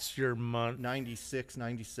 So that's your month. 96,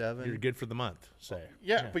 97. You're good for the month, say.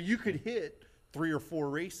 Yeah, but you could hit 3 or 4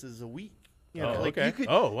 races a week. You know, Oh, like okay. You could,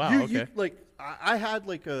 Oh, wow, okay. Like I had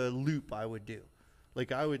like a loop I would do.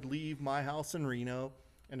 Like I would leave my house in Reno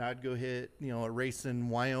and I'd go hit, a race in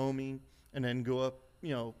Wyoming and then go up,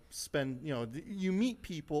 spend, you meet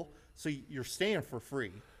people. So you're staying for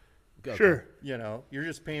free. Okay. Sure. You're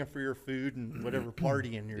just paying for your food and whatever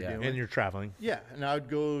partying you're Yeah. doing. And you're traveling. Yeah, and I would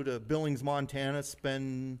go to Billings, Montana,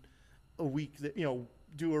 spend a week,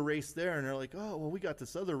 do a race there, and they're like, "Oh, well, we got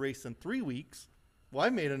this other race in 3 weeks. Well, I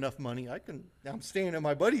made enough money. I'm staying at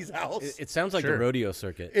my buddy's house." It sounds like Sure. the rodeo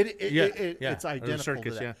circuit. It's Or identical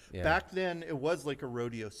circus, to that. yeah. Yeah. Back then, it was like a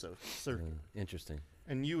rodeo circuit, Interesting.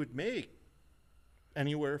 and you would make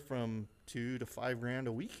anywhere from $2 to $5 grand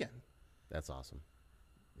a weekend. That's awesome.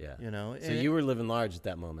 Yeah. And So you were living large at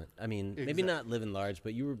that moment. I mean, maybe Exact- not living large,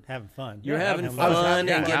 but you were Having fun. You're having having fun fun. and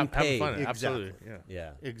Yeah, getting having paid. fun. Exactly. Absolutely. Yeah.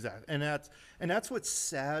 Yeah. Exactly, and that's what's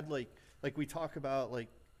sad. Like we talk about like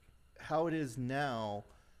how it is now.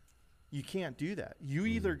 You can't do that. You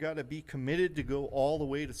either got to be committed to go all the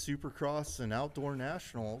way to Supercross and outdoor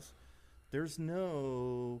nationals. There's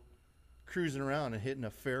no cruising around and hitting a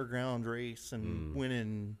fairground race and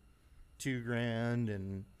winning $2 grand.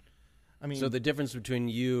 And I mean, So the difference between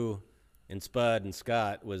you and Spud and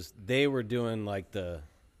Scott was they were doing like the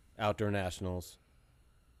outdoor nationals,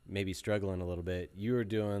 maybe struggling a little bit. You were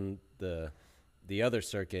doing the other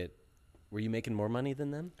circuit. Were you making more money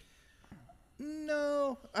than them?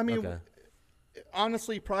 no, I mean, Okay.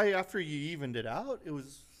 honestly, probably after you evened it out, it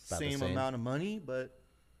was About the same same. amount of money, but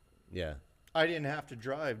Yeah. I didn't have to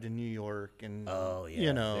drive to New York and Oh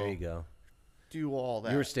yeah. There you go. do all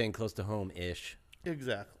that. You were staying close to home ish.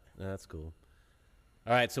 Exactly. That's cool.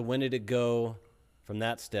 All right. So when did it go from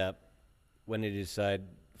that step? When did you decide,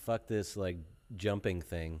 fuck this like jumping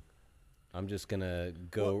thing? I'm just gonna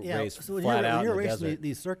go Well, yeah, race so when flat out you're in the racing desert.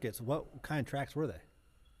 these circuits, what kind of tracks were they?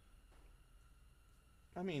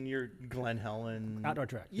 I mean, you're Glen Helen. Outdoor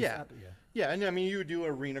track. Just Yeah. outdoor, yeah. Yeah, and I mean, you would do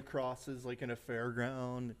arena crosses like in a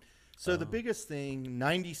fairground. So the biggest thing,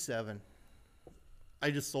 97,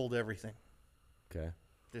 I just sold everything. Okay.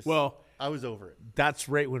 Just- Well, I was over it. that's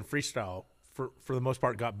right when freestyle, for the most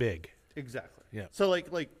part, got big. Exactly. Yeah. So like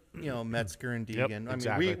Metzger and Yep, Deegan.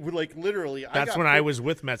 exactly. I mean, we like literally. That's got when I picked- was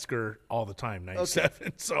with Metzger all the time,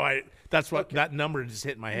 97. So that's what that number just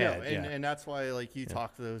hit my head. and that's why like you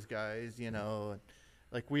talk to those guys, and,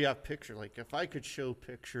 like we have pictures. Like if I could show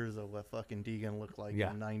pictures of what fucking Deegan looked like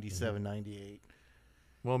Yeah. in 97, 98,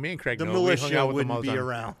 Well, me and Craig the know. We hung militia out with them all wouldn't the be time.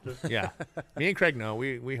 around. Yeah. Me and Craig know.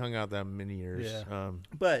 We hung out them many years. Yeah.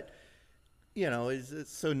 But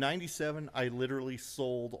so 97, I literally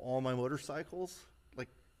sold all my motorcycles. Like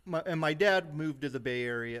my dad moved to the Bay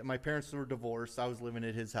Area. My parents were divorced. I was living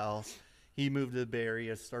at his house. He moved to the Bay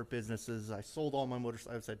Area to start businesses. I sold all my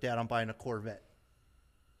motorcycles. I said, "Dad, I'm buying a Corvette."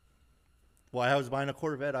 Why I was buying a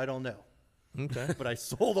Corvette, I don't know. Okay. But I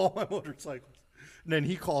sold all my motorcycles. And then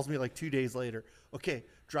he calls me like 2 days later. "Okay,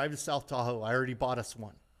 drive to South Tahoe. I already bought us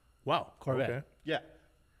one." Wow. Corvette. Okay. Yeah.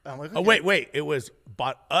 I'm like, Oh, "Okay." wait. It was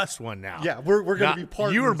bought us one now. Yeah, we're going to Not- be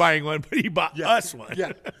partners. You were buying one, but he bought us one.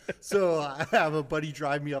 Yeah. So I have a buddy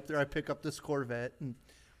drive me up there. I pick up this Corvette and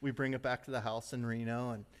we bring it back to the house in Reno.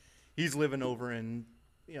 And he's living over in,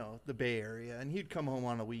 the Bay Area. And he'd come home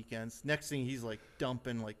on the weekends. Next thing he's like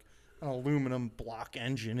dumping like an aluminum block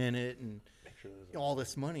engine in it and all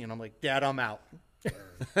this money. And I'm like, "Dad, I'm out."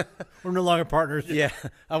 We're no longer partners. Yeah.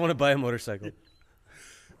 I want to buy a motorcycle.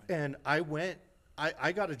 And I went,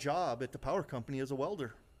 I got a job at the power company as a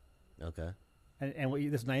welder. Okay. And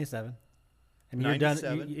this is 97. And you're done.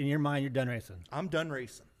 97. In your mind, you're done racing. I'm done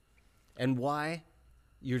racing. And why?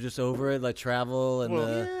 You're just over it, like travel and the.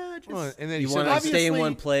 Yeah, just, Well, and then You he want said, to stay in obviously,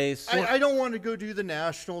 one place. I don't want to go do the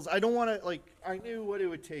nationals. I don't want to I knew what it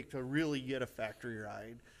would take to really get a factory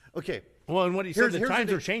ride. Okay, well, and what he said, Here's the the times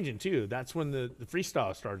thing. were changing too. That's when the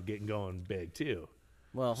freestyle started getting going big too.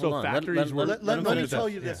 Well, So hold on. factories were- let him me finish tell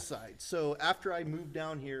that. you this Yeah. side. So after I moved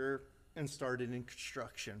down here and started in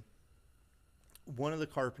construction, one of the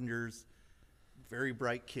carpenters, very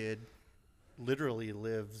bright kid, literally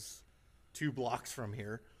lives 2 blocks from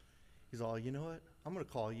here. He's all, "You know what? I'm going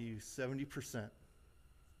to call you 70%.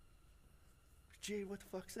 Gee, what the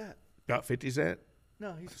fuck's that? Got 50 cent?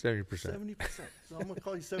 No, he's 70%. 70%. So I'm going to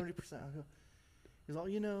call you 70%. I go, he's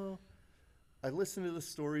all, I listen to the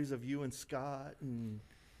stories of you and Scott, and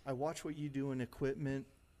I watch what you do in equipment.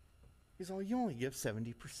 He's all, you only give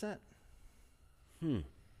 70%. And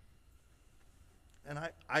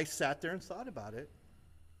I sat there and thought about it.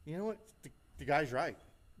 You know what? The guy's right.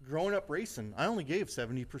 Growing up racing, I only gave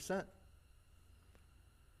 70%.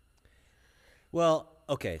 Well,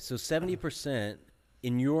 okay, so 70%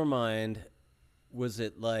 in your mind, was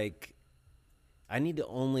it like I need to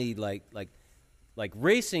only like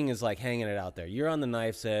racing is like hanging it out there. You're on the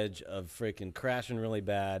knife's edge of freaking crashing really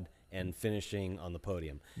bad and finishing on the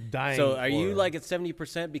podium. Dying. So are you like at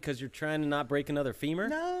 70% because you're trying to not break another femur?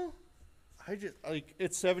 No. I just, like,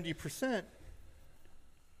 it's 70%.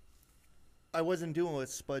 I wasn't doing what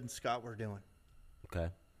Spud and Scott were doing. Okay.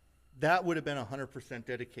 That would have been 100%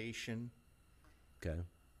 dedication. Okay.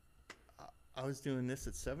 I was doing this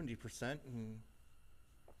at 70%, and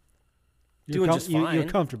Doing just You're fine.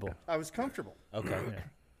 comfortable. I was comfortable, Okay.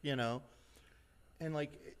 you know. And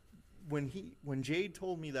like when Jade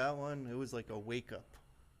told me that one, it was like a wake up.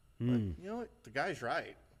 Like, you know what? The guy's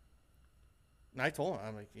right. And I told him,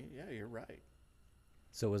 I'm like, yeah, you're right.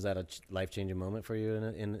 So was that a life-changing moment for you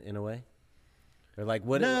in a way? Or like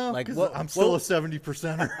what? No, like 'cause what? I'm still a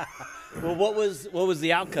 70%er. Well, what was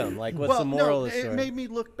the outcome? Like, what's the moral of the story? It made me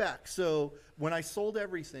look back. So when I sold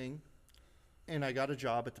everything, and I got a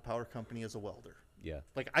job at the power company as a welder, Yeah.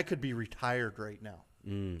 like I could be retired right now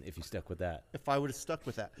If you stuck with that. if I would have stuck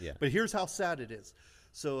with that. Yeah. But here's how sad it is.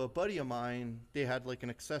 So a buddy of mine, they had like an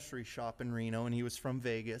accessory shop in Reno, and he was from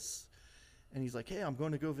Vegas, and he's like, "Hey, I'm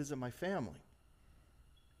going to go visit my family."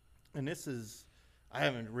 And I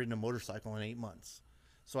haven't ridden a motorcycle in 8 months.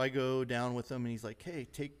 So I go down with him, and he's like, "Hey,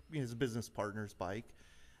 take his business partner's bike.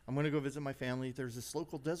 I'm going to go visit my family. There's this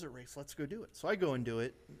local desert race. Let's go do it." So I go and do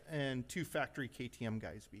it, and 2 factory KTM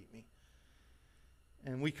guys beat me.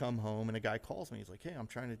 And we come home, and a guy calls me. He's like, "Hey, I'm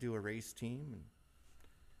trying to do a race team." And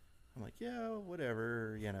I'm like, "Yeah,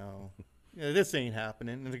 whatever, you know. Yeah, this ain't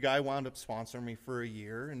happening." And the guy wound up sponsoring me for a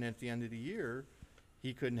year, and at the end of the year,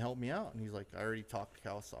 he couldn't help me out. And he's like, "I already talked to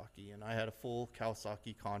Kawasaki," and I had a full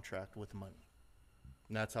Kawasaki contract with money.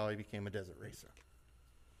 And that's how I became a desert racer.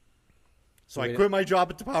 So I Wait. quit my job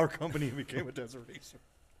at the power company and became a desert racer.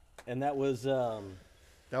 And that was That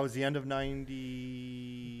was the end of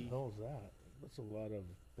 90. What the hell is that? That's a lot of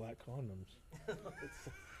black condoms.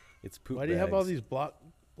 it's poop. Why do you have all bags. these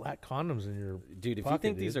black condoms in your Dude, if you pocket,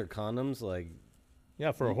 think these dude? are condoms, like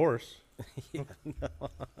Yeah, for a horse.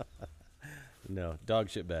 no dog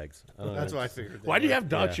shit bags. That's what I figured. Why do you have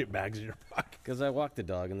dog Yeah. shit bags in your pocket? Because I walk the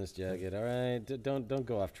dog in this jacket. All right, don't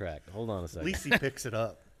go off track. Hold on a At second. least he picks it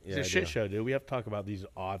up. Yeah, It's a I shit do. show, dude. We have to talk about these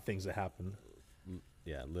odd things that happen.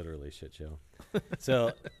 Yeah, literally shit show.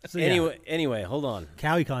 So, yeah. anyway, hold on.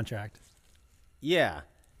 Cowie contract. Yeah.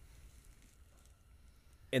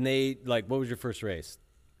 And they like, what was your first race?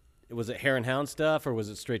 Was it Hare and Hound stuff or was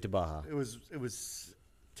it straight to Baja? It was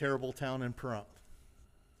Terrible Town in Pahrump.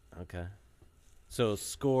 Okay. So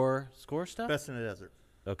score stuff. Best in the desert.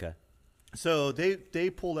 Okay. So they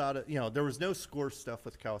pulled out, there was no score stuff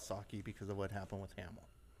with Kawasaki because of what happened with Hamill.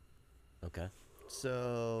 Okay.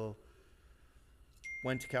 So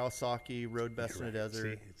went to Kawasaki, rode Best in the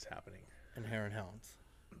Desert, See, it's happening. and Hare and Hounds,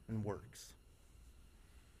 and Works.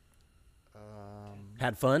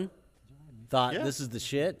 Had fun. Thought Yeah. this is the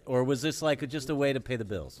shit, or was this like just a way to pay the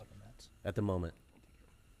bills at the moment?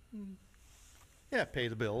 Yeah, pay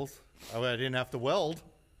the bills. I didn't have to weld.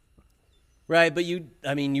 Right, but you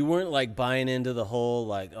weren't like buying into the whole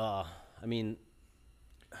like,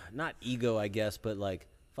 not ego, I guess, but like,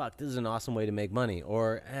 fuck, this is an awesome way to make money.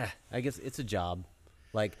 Or, I guess it's a job.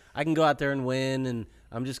 Like, I can go out there and win, and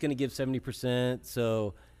I'm just gonna give 70%.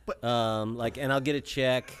 So, But- and I'll get a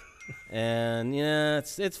check, and yeah,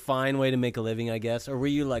 it's fine way to make a living, I guess. Or were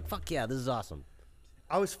you like, fuck yeah, this is awesome?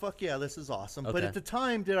 I was, fuck yeah, this is awesome. But Okay. at the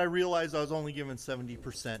time, did I realize I was only given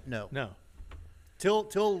 70%? No. No.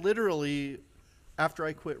 Till literally after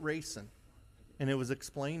I quit racing, and it was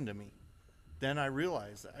explained to me. Then I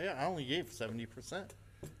realized, I only gave 70%.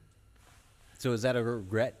 So is that a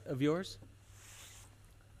regret of yours?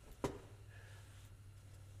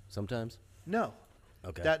 Sometimes. No.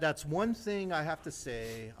 Okay. That's one thing I have to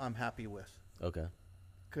say I'm happy with. Okay.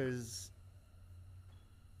 Because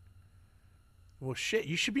Well, shit,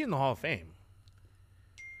 you should be in the Hall of Fame.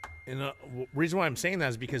 And the reason why I'm saying that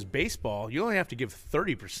is because baseball, you only have to give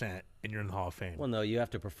 30% and you're in the Hall of Fame. Well, no, you have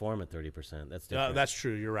to perform at 30%. That's different. That's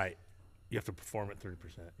true. You're right. You have to perform at 30%.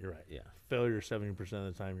 You're right. Yeah. Failure 70% of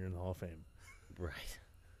the time, you're in the Hall of Fame. Right.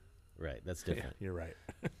 Right. That's Yeah, different. you're right.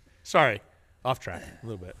 Sorry. Off track a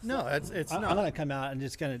little bit. no, it's I'm not. gonna come out and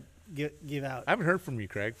just kind of give out. I haven't heard from you,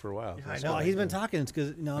 Craig, for a while. I No, know. he's been talking. It's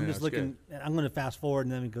because I'm Yeah, just it's looking. I'm going to fast forward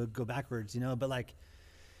and then go backwards. But like,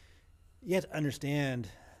 you have to understand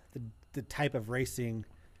the type of racing.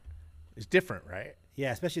 It's different, right?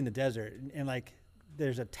 Yeah, especially in the desert, and like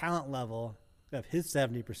there's a talent level of his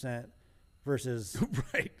 70% versus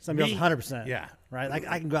Right. somebody Me- else 100%. Yeah. right. Like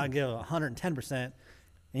I can go out and give 100%, and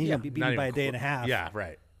he's Yeah, gonna be Not beaten by a even day clo- and a half. Yeah,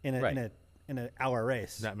 right. in a Right. in an hour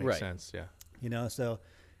race. That makes Right. sense. Yeah. You know, so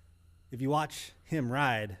if you watch him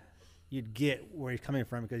ride, you'd get where he's coming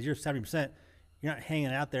from because you're 70%. You're not hanging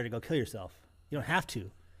out there to go kill yourself. You don't have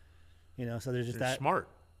to. You know, so there's just They're that. smart.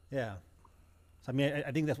 Yeah. So I mean,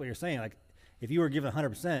 I think that's what you're saying. Like, if you were given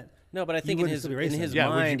 100%, No, but I you think in wouldn't his still be in racing. his Yeah,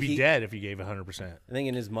 would you mind, be dead if you gave 100%? I think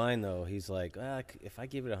in his mind though, he's like, if I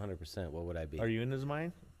gave it 100%, what would I be? Are you in his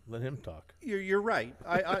mind? Let him talk. You're right.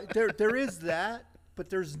 There is that, but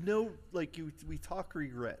there's no like we talk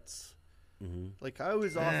regrets. Like I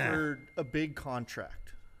was offered a big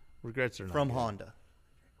contract Regrets or not? from Honda,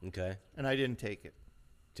 Okay, and I didn't take it.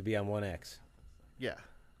 to be on 1X, Yeah,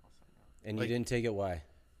 and Like- you didn't take it. Why?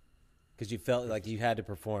 Because you felt like you had to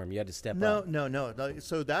perform. You had to step no, up. no, no, no.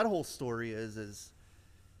 So that whole story is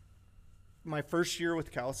my first year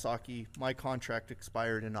with Kawasaki. My contract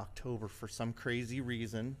expired in October for some crazy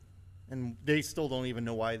reason, and they still don't even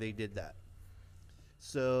know why they did that.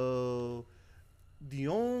 So the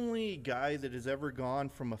only guy that has ever gone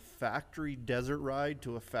from a factory desert ride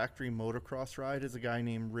to a factory motocross ride is a guy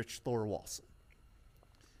named Rich Thorwaldsen.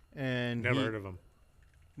 And Never heard of him.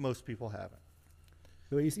 most people haven't.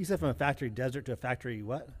 so you said from a factory desert to a factory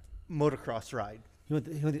what? Motocross ride. He went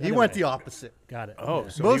the He other went way. the opposite. Got it. Oh, Yeah.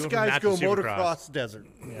 so he Most went from guys that go to Supercross. motocross desert.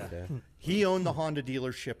 Yeah. Okay. He owned the Honda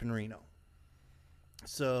dealership in Reno.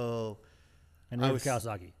 So, And I then with was-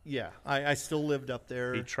 Kawasaki. yeah, I still lived up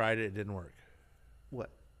there. He tried it. It didn't work. What?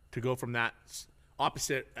 To go from that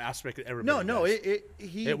opposite aspect that No, everybody no, does. it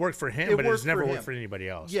It worked for him, it but it's worked never for worked him. for anybody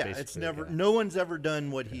else. Yeah, it's basically. never. Yeah. No one's ever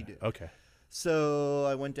done what he did. Okay. So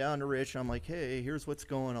I went down to Rich. I'm like, hey, here's what's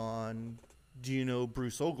going on. Do you know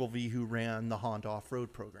Bruce Ogilvie, who ran the Honda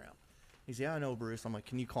off-road program? He's, yeah, I know Bruce. I'm like,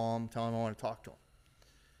 can you call him? Tell him I want to talk to him.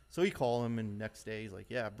 So he called him, and next day he's like,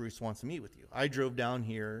 yeah, Bruce wants to meet with you. I drove down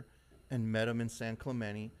here and met him in San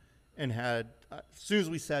Clemente, and had as soon as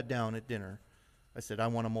we sat down at dinner, I said, I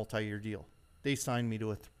want a multi-year deal. They signed me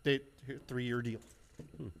to a 3-year deal.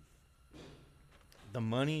 The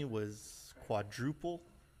money was quadruple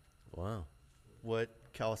Wow. what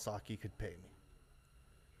Kawasaki could pay me.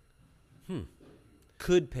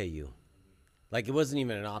 Could pay you. Like it wasn't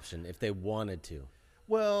even an option if they wanted to,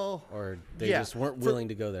 Well, or they Yeah, just weren't for- willing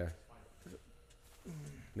to go there.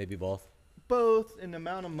 Maybe both. both in the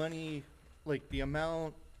amount of money, like the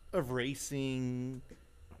amount of racing.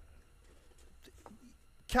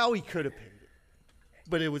 Cowie could have paid it,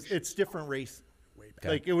 but it's different racing. Okay.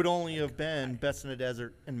 Like it would only have been Best in the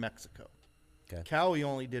Desert in Mexico. Okay. Cowie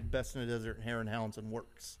only did Best in the Desert, Hare and Hounds, and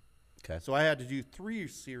Works. Okay. So I had to do 3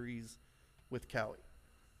 series with Cowie.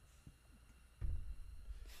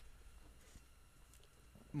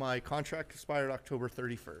 My contract expired October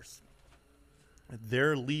 31st.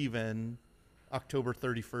 They're leaving October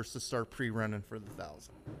 31st to start pre-running for the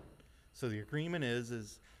 1,000. So the agreement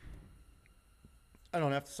is I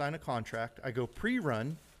don't have to sign a contract. I go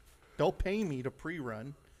pre-run. They'll pay me to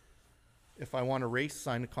pre-run. If I want to race,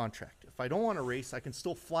 sign a contract. If I don't want to race, I can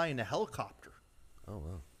still fly in a helicopter Oh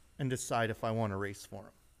wow. and decide if I want to race for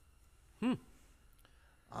him.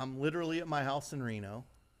 I'm literally at my house in Reno,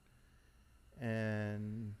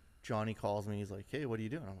 and Johnny calls me. He's like, "Hey, what are you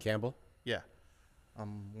doing?" I'm like, Campbell. "Yeah,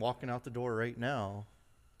 I'm walking out the door right now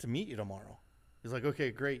to meet you tomorrow." He's like,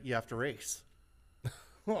 "Okay, great. You have to race."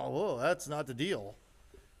 Whoa, that's not the deal,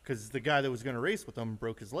 because the guy that was going to race with him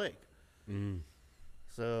broke his leg.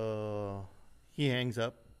 So he hangs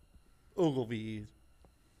up. Ogilvie,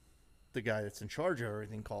 the guy that's in charge of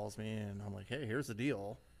everything, calls me, and I'm like, "Hey, here's the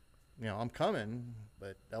deal. You know, I'm coming,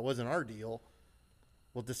 but that wasn't our deal.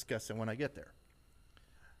 We'll discuss it when I get there."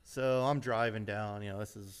 So I'm driving down. You know,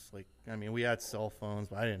 this is like, I mean, we had cell phones,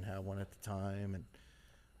 but I didn't have one at the time. And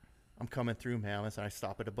I'm coming through Mammoth, and I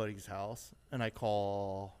stop at a buddy's house, and I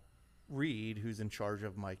call Reed, who's in charge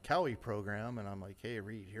of my Cowie program, and I'm like, "Hey,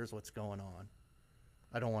 Reed, here's what's going on.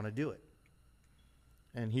 I don't want to do it."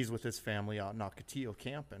 And he's with his family out in Ocotillo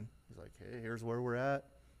camping. He's like, "Hey, here's where we're at.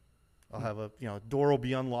 I'll have a, you know, door will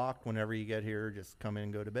be unlocked whenever you get here. Just come in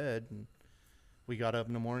and go to bed." And we got up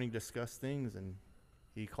in the morning, discussed things, and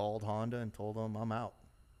he called Honda and told them I'm out.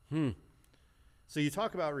 So you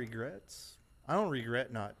talk about regrets. I don't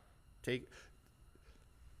regret not take.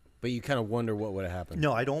 But you kind of wonder what would have happened.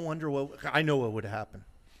 No, I don't wonder what. I know what would happen.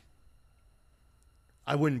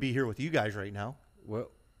 I wouldn't be here with you guys right now.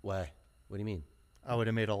 What? Why? What do you mean? I would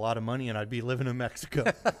have made a lot of money, and I'd be living in Mexico.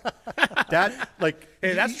 that like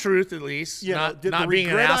Hey, that's truth at least. You know, Not, the not being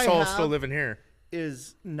an regret I asshole have- still living here.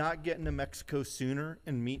 is not getting to Mexico sooner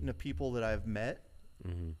and meeting the people that I've met.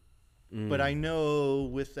 Mm-hmm. But I know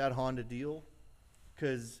with that Honda deal,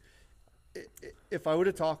 because if I would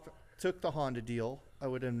have took the Honda deal, I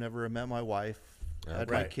would have never met my wife, had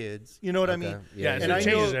my Right. kids. You know what I mean? Yeah, so and it I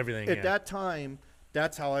changes know everything, At yeah. that time,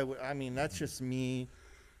 that's how I would. I mean, that's just me.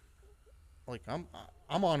 Like I'm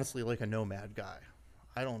honestly like a nomad guy.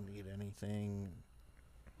 I don't need anything.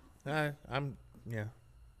 I'm Yeah,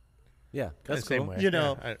 the that's same cool. way. You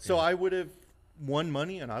know, Yeah, so I would have won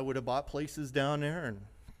money and I would have bought places down there and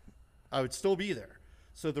I would still be there.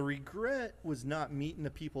 So the regret was not meeting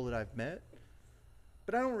the people that I've met,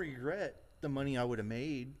 but I don't regret the money I would have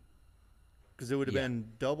made because it would have Yeah.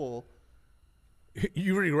 been double.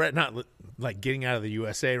 You regret not like getting out of the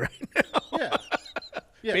USA right now, Yeah.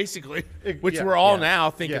 Yeah. basically, It- which yeah, we're all yeah,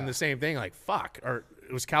 now thinking yeah. the same thing. Like fuck, or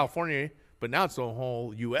it was California, but now it's the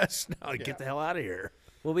whole U.S. now. Like, Yeah. Get the hell out of here.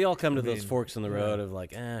 Well, we all come to those mean, forks in the road of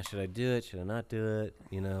like, should I do it? Should I not do it?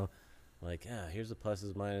 You know, like, here's the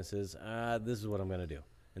pluses, minuses. This is what I'm gonna do,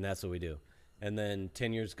 and that's what we do. And then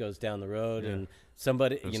 10 years goes down the road, and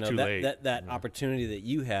somebody, It's you know, too late. that opportunity that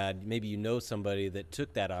you had, maybe you know somebody that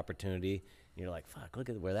took that opportunity. And you're like, fuck, look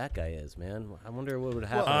at where that guy is, man. I wonder what would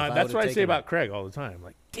happen. if I That's would've what I say taken about Craig all the time.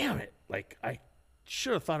 Like, damn it! Like I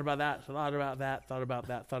should have thought about that, thought about that, thought about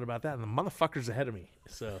that, thought about that, and the motherfucker's ahead of me.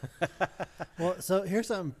 So Well, so here's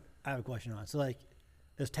something I have a question on. So, like,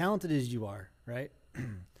 as talented as you are, right?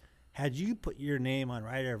 Had you put your name on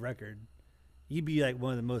Rider of Record, you'd be like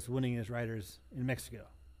one of the most winningest riders in Mexico.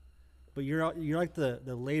 But you're like the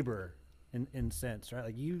laborer in sense, right?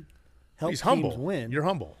 Like you help he's teams humble. win, You're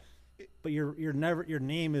humble. but you're never, your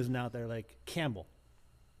name isn't out there like Campbell.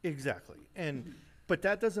 Exactly. But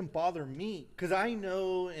that doesn't bother me because I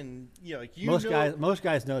know, and you know, like you Most know, most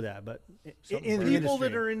guys know that, but in the people that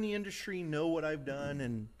industry, are in the industry know what I've done,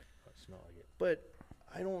 and but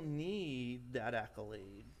I don't need that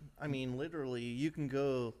accolade. I mean, literally, you can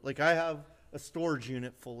go like I have a storage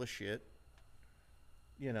unit full of shit.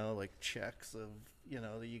 You know, like checks of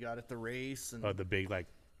that you got at the race, and The big like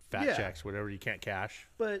fat Yeah. checks, whatever you can't cash.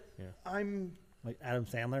 but Yeah. I'm like Adam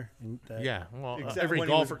Sandler. And Yeah, well, Exactly. every When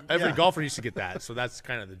he was- golfer, yeah. golfer used to get that, so that's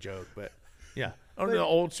kind of the joke. But yeah, the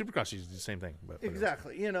old Supercross used to do the same thing. But whatever.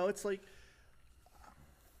 exactly. You know, it's like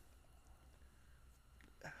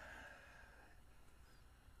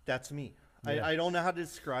that's me. Yeah. I don't know how to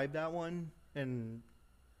describe that one, and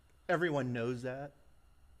everyone knows that.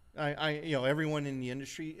 I everyone in the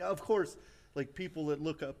industry, of course, like people that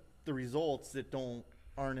look up the results that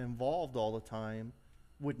aren't involved all the time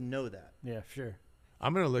would know that. yeah, sure.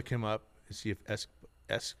 I'm gonna look him up and see if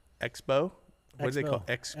Expo. What do they call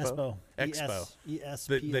Expo? Expo.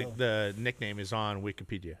 ESPO. The nickname is on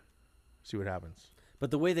Wikipedia. See what happens.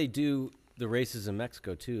 But the way they do the races in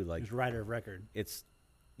Mexico too, like He's Rider of Record. it's,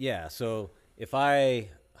 yeah. So if I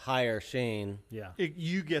hire Shane, Yeah.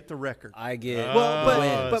 You get the record. I get Well, the but-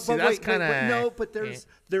 win. but- See, that's kinda- no, but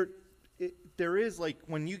there is like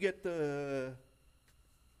when you get the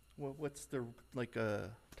what's the like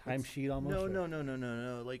a Timesheet almost. no or-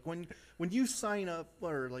 no like when you sign up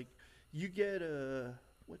or like you get a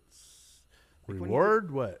what's like when you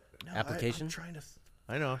Reward? What? get- no, Application? I'm trying to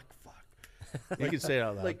I know. fuck You can say it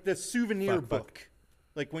out loud. like the souvenir Fuck. book.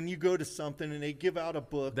 Like when you go to something and they give out a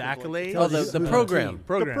book. The of, like, accolade? Oh, Tells the you who's on program. team.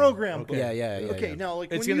 The program Okay. book. Yeah, yeah, yeah. Okay, yeah. now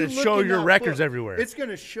like It's when gonna you look show in your that records book, everywhere. It's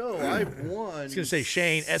gonna show I've won. It's gonna say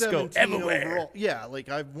Shane Esco 17 everywhere. Overall. Yeah, like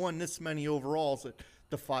I've won this many overalls at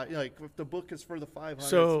the five. Like if the book is for the 500.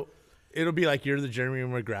 So it'll be like you're the Jeremy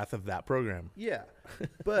McGrath of that program yeah,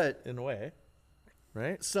 but in a way,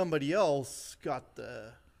 right? somebody else got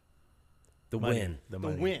the Money. win. The the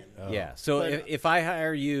money. win. Oh. Yeah. So But- if I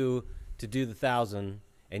hire you to do the 1,000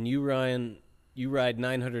 and you ride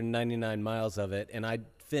 999 miles of it, and I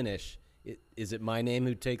finish, is it my name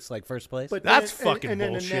who takes like first place? But That's then, fucking and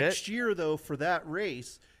then bullshit. the next year though, for that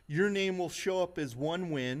race, your name will show up as 1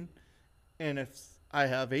 win, and if I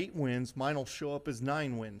have 8 wins, mine will show up as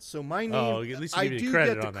 9 wins. So my name, Oh, at least you I give you do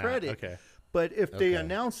credit get the on that. credit. Okay. But if they Okay.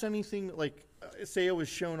 announce anything like, say it was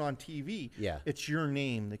shown on TV, Yeah. it's your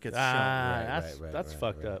name that gets Ah, shown. that's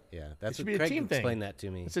fucked up. Yeah, It that's should what be a Craig team thing. explained that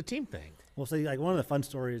to me. It's a team thing. Well, see, like one of the fun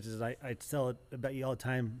stories is I tell it about you all the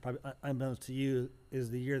time. Probably unbeknownst to you, is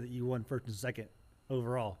the year that you won first and second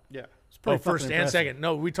overall. Yeah, It's Oh, pretty first fucking and impressive. second.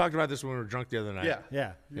 No, we talked about this when we were drunk the other night. yeah,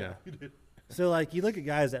 Yeah. Yeah. So like you look at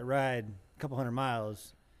guys that ride a couple hundred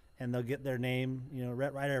miles, and they'll get their name,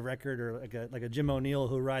 Rider of Record, or like a Jim O'Neill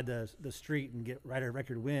who ride the street and get Rider of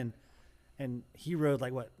Record win, and he rode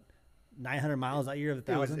like what 900 miles that year of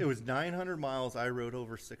the It was 1,000? it was 900 miles. I rode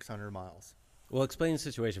over 600 miles. Well, explain the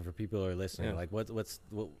situation for people who are listening. Yeah.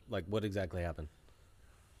 Like, what exactly happened?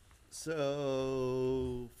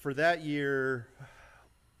 So for that year,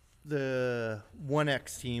 the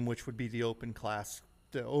 1X team, which would be the open class,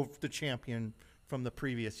 the champion from the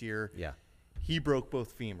previous year, Yeah. he broke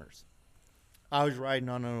both femurs. I was riding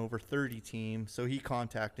on an over 30 team, so he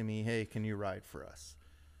contacted me, hey, can you ride for us?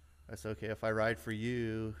 I said, okay, if I ride for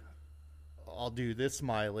you, I'll do this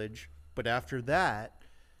mileage. But after that,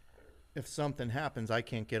 if something happens, I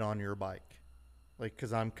can't get on your bike. Like,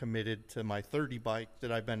 because I'm committed to my 30 bike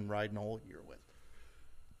that I've been riding a whole year with.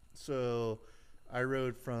 So I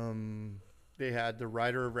rode from, they had the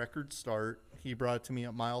rider of record start. He brought it to me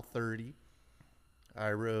at mile 30.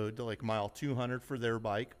 I rode to like mile 200 for their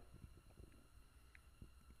bike.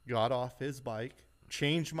 Got off his bike,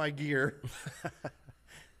 changed my gear,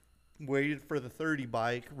 waited for the 30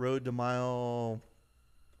 bike, rode to mile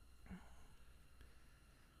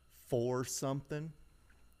 4 something,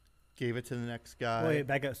 gave it to the next guy. Wait,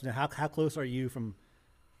 back up. So now how close are you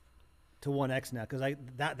to 1X now? Because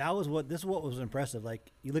this is what was impressive.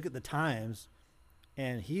 Like, you look at the times,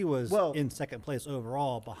 and he was in second place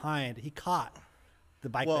overall behind. He caught the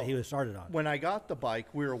bike that he was started on. When I got the bike,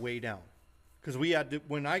 we were way down. Because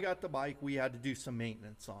when I got the bike, we had to do some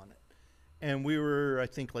maintenance on it. And we were, I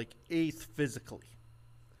think, like 8th physically.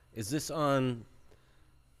 Is this on?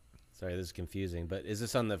 Sorry, this is confusing. But is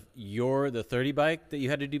this on the 30 bike that you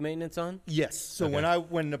had to do maintenance on? Yes. So Okay.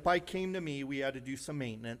 when the bike came to me, we had to do some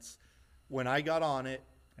maintenance. When I got on it,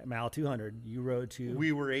 At mile 200, you rode to.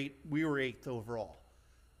 we were 8th overall.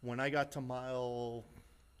 When I got to mile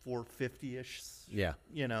 450-ish, Yeah.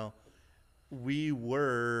 you know, we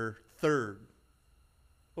were 3rd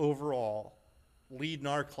overall, leading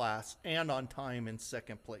our class, and on time in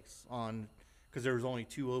 2nd place because there was only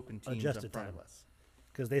 2 open teams in Adjusted front time. of us.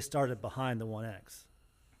 Because they started behind the 1X.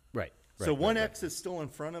 Right. So right, 1X is still in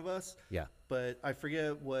front of us. Yeah. But I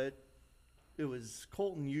forget what it was.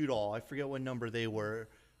 Colton Udall. I forget what number they were,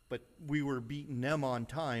 but we were beating them on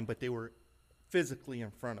time, but they were physically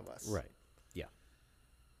in front of us. Right. Yeah.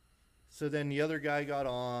 So then the other guy got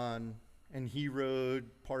on, and he rode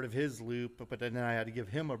part of his loop, but then I had to give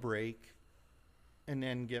him a break and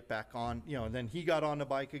then get back on. You know, and then he got on the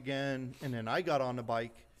bike again, and then I got on the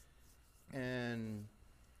bike. And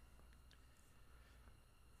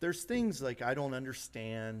there's things like I don't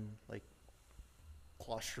understand, like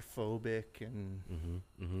claustrophobic and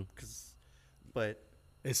but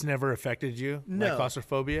It's never affected you? No. Like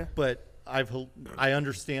claustrophobia? but I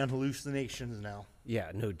understand hallucinations now.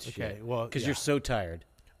 Yeah. No Okay, shit. well, because yeah. you're so tired.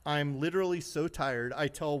 I'm literally so tired. I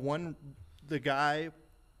tell the guy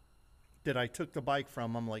that I took the bike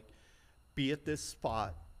from, I'm like, be at this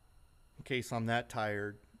spot in case I'm that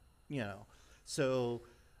tired, you know. So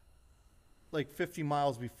like 50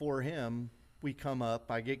 miles before him, we come up,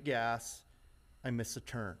 I get gas, I miss a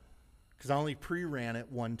turn because I only pre-ran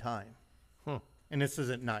it one time. Huh. And this is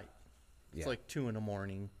at night. It's Yeah. like 2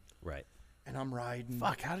 a.m. Right. and I'm riding.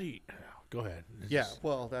 Fuck, how do you... Go ahead. It's Yeah, just-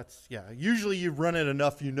 well, usually you run it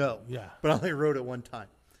enough, you know. Yeah. But I only rode it one time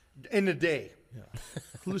in the day. yeah.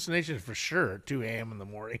 Hallucinations for sure at 2 a.m. in the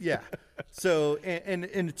morning. Yeah. So, and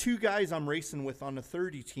the 2 guys I'm racing with on the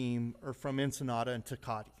 30 team are from Ensenada and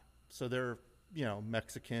Tecate. So they're, you know,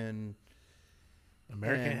 Mexican.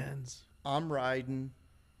 Americans. I'm riding,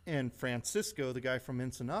 and Francisco, the guy from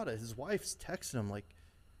Ensenada, his wife's texting him like,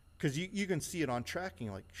 because you can see it on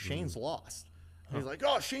tracking, like Shane's lost. And he's like,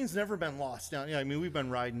 oh, Shane's never been lost down. Yeah, I mean, we've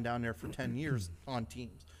been riding down there for 10 years on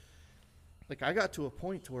teams. Like, I got to a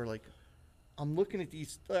point to where, like, I'm looking at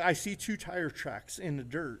these, I see 2 tire tracks in the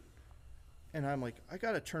dirt, and I'm like, I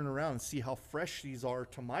got to turn around and see how fresh these are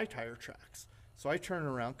to my tire tracks. So I turn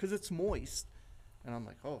around because it's moist, and I'm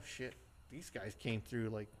like, oh, shit, these guys came through,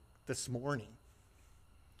 like, this morning.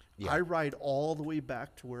 Yeah. I ride all the way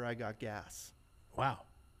back to where I got gas. Wow.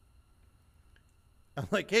 I'm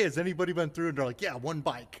like, hey, has anybody been through? And they're like, yeah, 1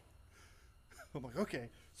 bike. I'm like, okay.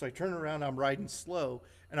 So I turn around, I'm riding slow,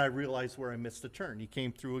 and I realize where I missed a turn. You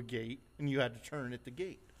came through a gate, and you had to turn at the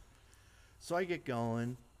gate. So I get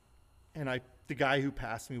going, and the guy who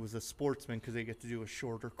passed me was a sportsman because they get to do a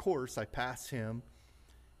shorter course. I pass him,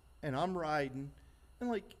 and I'm riding, and,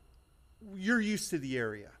 like, you're used to the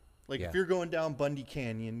area. Like, Yeah. if you're going down Bundy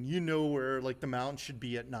Canyon, you know where, like, the mountain should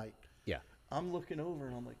be at night. Yeah. I'm looking over,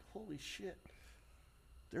 and I'm like, holy shit.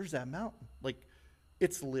 There's that mountain. Like,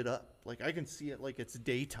 it's lit up. Like, I can see it like it's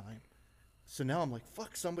daytime. So now I'm like,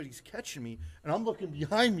 fuck, somebody's catching me. And I'm looking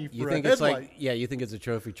behind me You for think a it's headlight. like you think it's a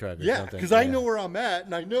trophy truck or Yeah, something. because I know where I'm at,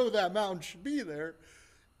 and I know that mountain should be there.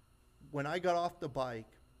 When I got off the bike,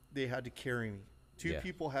 they had to carry me. Two Yeah.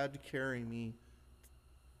 people had to carry me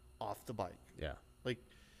off the bike. Yeah. Like,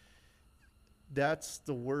 that's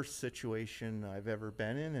the worst situation I've ever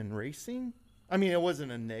been in racing. I mean, it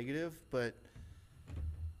wasn't a negative, but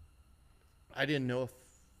I didn't know if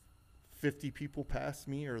 50 people passed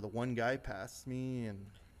me or the one guy passed me. And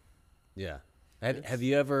Yeah. Have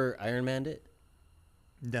you ever Ironmanned it?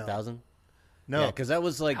 no, 1,000? no. Yeah, because that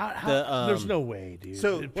was like there's no way, dude.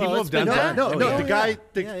 So- People Well, have it's been done done. that. No, Oh, no, yeah. the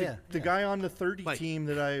guy, Yeah, the guy on the 30 Like- team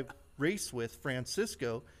that I race with,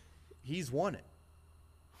 Francisco, he's won it.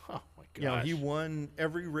 Oh my gosh. You know, he won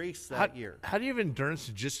every race that year. How do you have endurance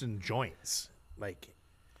just in joints? Like,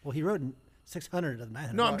 Well, he rode 600 of the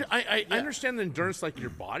 900. no, I understand the endurance like your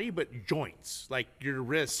body, but joints, like your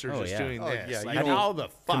wrists are Oh, just yeah. doing Oh, this. yeah, Like, you don't- how the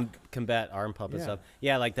fuck? combat arm pump and Yeah. stuff.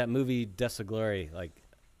 Yeah, like that movie Deaths of Glory, like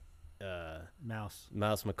Mouse.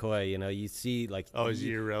 Mouse McCoy. You know, you see like Oh, is he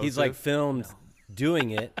your he's like relative? filmed doing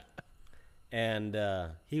it, and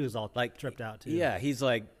He was all like tripped out too. Yeah, he's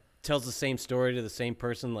like tells the same story to the same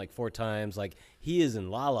person like 4 times. Like he is in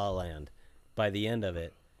La La Land by the end of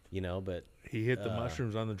it. You know, but He hit the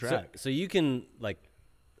mushrooms on the so, track. so you can like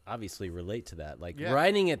obviously relate to that. Like Yeah.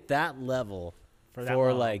 riding at that level For for, that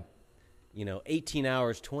long. like 18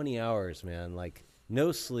 hours, 20 hours, man. Like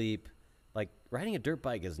no sleep. Like riding a dirt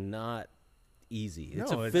bike is not easy.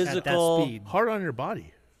 It's No, a it's at that physical. speed. Hard on your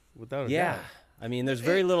body, without a Yeah, doubt. I mean, there's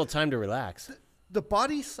very little time to relax. The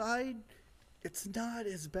body side, it's not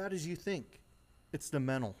as bad as you think. It's the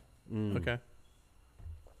mental. Okay.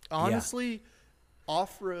 Honestly,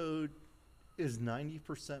 off-road is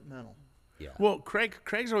 90% mental. Yeah. Well,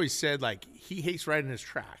 Craig's always said like he hates riding his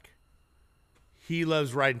track. He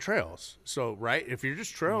loves riding trails. So, right, if you're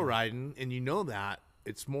just trail riding and you know that,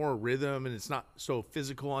 it's more rhythm and it's not so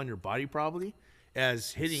physical on your body probably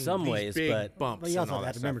as hitting some these ways, big but- bumps. But you and also all have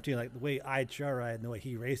that to remember stuff. too, like the way I trail ride and the way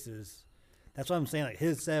he races. That's what I'm saying. Like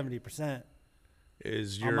his 70%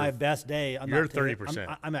 Is on your my best day. I'm you're not to his-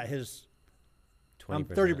 30%. I'm at his. 20%. I'm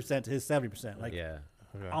 30% to his 70%. Like Yeah.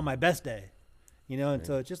 on my best day, and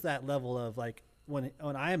so it's just that level of like when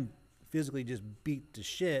I'm physically just beat to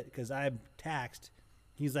shit because I'm taxed.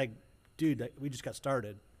 He's like, dude, like, we just got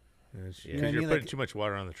started. Because You know what I you're mean? putting Like- too much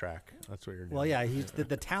water on the track. That's what you're doing. Well, yeah, he's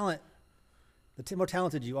the talent. The more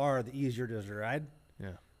talented you are, the easier it is to ride.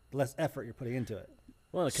 Yeah. The less effort you're putting into it.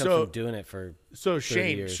 Well, it comes So- from doing it for So 30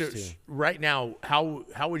 Shane, years, so, too. right now, how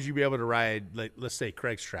would you be able to ride? Like, let's say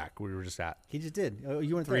Craig's track we were just at. He just did. Oh,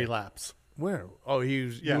 you weren't 3 there. laps. Where? Oh, you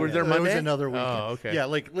was Yeah, you were there It Monday. was another weekend. Oh, okay. Yeah,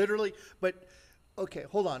 like literally. But okay,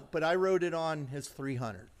 hold on. But I rode it on his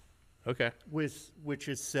 300, Okay. which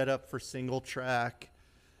is set up for single track.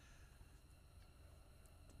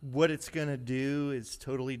 What it's gonna do is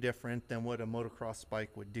totally different than what a motocross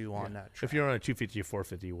bike would do on that track. If you're on a 250 or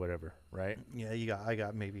 450, whatever, right? Yeah, I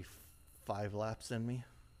got maybe 5 laps in me.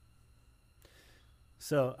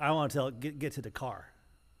 So I want to get to the car.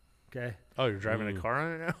 Okay, Oh, you're driving a car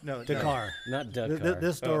on it now? No, the no. car. not Doug Th- car.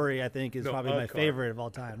 this story, I think, is No, probably a my car. favorite of all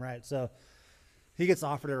time. Right. So he gets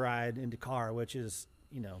offered a ride into car, which is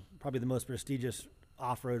probably the most prestigious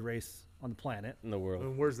off-road race on the planet. in the world.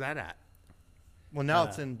 And where's that at? Well, now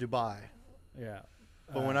it's in Dubai. Yeah.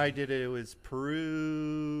 But when I did it, it was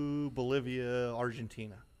Peru, Bolivia,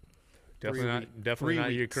 Argentina. Definitely not. week- Definitely 3 not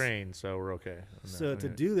weeks. Ukraine. So we're okay. on So that. to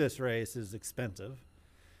do this race is expensive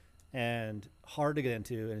and hard to get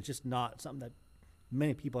into, and it's just not something that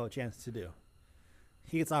many people have a chance to do.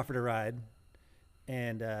 He gets offered a ride,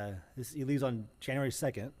 and he leaves on January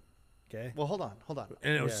 2nd. Okay. Well, hold on.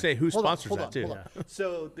 and it would Yeah. say who Hold on, sponsors hold that on, too. hold on.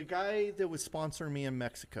 So the guy that was sponsoring me in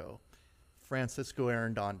Mexico, Francisco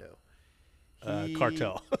Arredondo.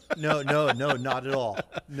 Cartel. No, not at all.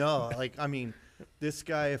 No, like I mean, this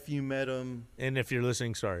guy. If you met him, And if you're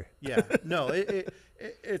listening, sorry. yeah, no,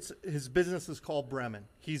 it's his business is called Bremen.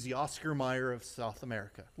 He's the Oscar Mayer of South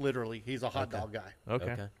America. Literally, he's a hot dog guy.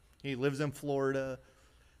 Okay. Okay. He lives in Florida,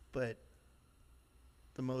 but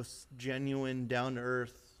the most genuine, down to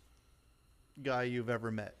earth guy you've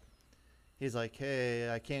ever met. He's like,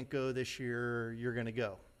 hey, I can't go this year. You're going to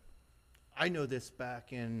go. I know this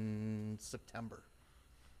back in September.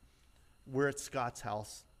 We're at Scott's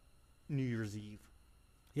house, New Year's Eve.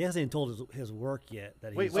 He hasn't even told his work yet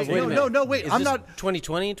that Wait, he's. wait, wait a no, minute. no, wait. Is I'm this not.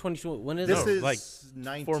 2020, 2020. When is This No, it? is like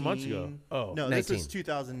 19, 4 months ago. Oh. no, 19. this is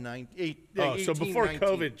 2009. Oh, so 18, before 19.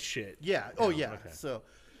 COVID shit. Yeah. Oh, yeah. okay. So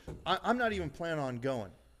I'm not even planning on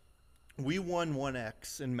going. We won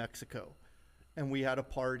 1X in Mexico, and we had a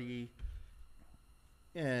party.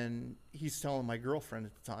 And he's telling my girlfriend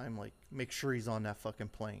at the time, like, make sure he's on that fucking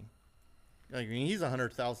plane. Like, I mean, he's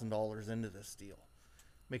 $100,000 into this deal.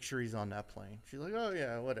 Make sure he's on that plane. She's like, oh,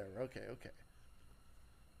 yeah, whatever. Okay.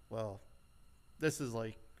 well, this is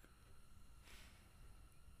like,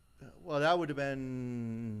 well, that would have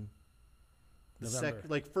been November.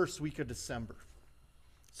 like first week of December.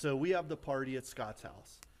 So we have the party at Scott's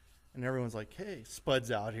house, and everyone's like, "Hey,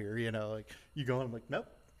 Spud's out here," you know, like you going? I'm like, "Nope."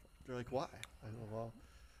 They're like, "Why?" I go, "Well,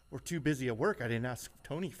 we're too busy at work. I didn't ask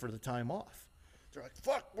Tony for the time off." They're like,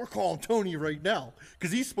 "Fuck, we're calling Tony right now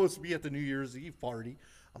because he's supposed to be at the New Year's Eve party."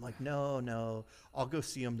 I'm like, "No, I'll go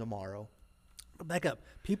see him tomorrow." Back up.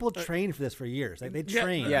 People train for this for years. Like they Yeah,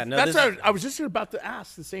 train. Yeah, no, that's this- what I was just about to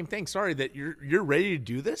ask the same thing. Sorry that you're ready to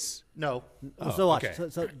do this. No. So watch. okay.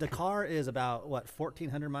 So the car is about what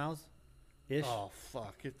 1,400 miles, ish. Oh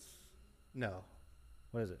fuck, it's no,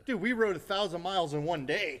 What is it? dude. We rode 1,000 miles in one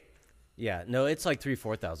day. Yeah, no, it's like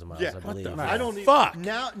 4,000 miles, Yeah, I believe. the- I don't even, Fuck.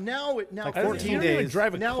 now. Like I 14 don't even days.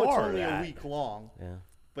 drive a Now car it's only that. a week long. Yeah.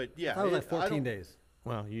 But yeah, That was like I 14 don't- days.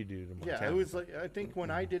 Well, you do to Yeah, Montana. it was like I think when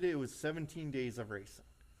I did it, it was 17 days of racing.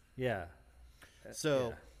 Yeah.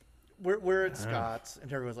 So we're at Scott's,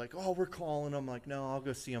 and everyone's like, "Oh, we're calling him." Like, "No, I'll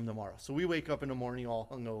go see him tomorrow." So we wake up in the morning all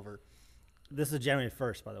hungover. This is January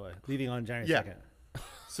 1st, by the way. Leaving on January Yeah. 2nd.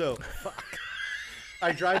 So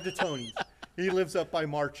I drive to Tony's. He lives up by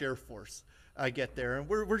March Air Force. I get there, and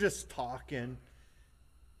we're just talking.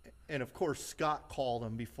 And of course, Scott called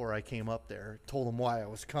him before I came up there. Told him why I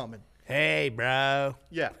was coming. Hey, bro.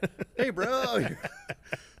 Yeah. Hey, bro.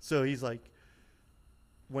 So he's like,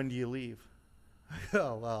 "When do you leave?"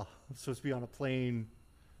 Oh, well, I'm supposed to be on a plane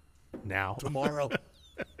Now. tomorrow.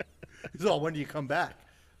 He's all, "When do you come back?"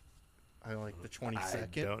 I'm like, "The I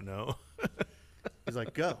 22nd. don't know. He's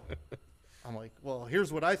like, "Go." I'm like, "Well,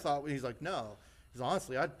 here's what I thought." He's like, "No." He's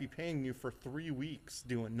honestly, I'd be paying you for 3 weeks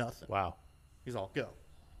doing nothing. Wow. He's all, "Go."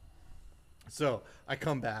 So I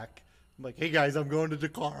come back. I'm like, "Hey, guys, I'm going to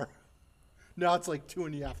Dakar." Now it's like 2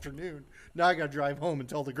 in the afternoon. Now I got to drive home and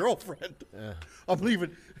tell the girlfriend I'm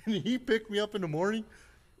leaving. And he picked me up in the morning,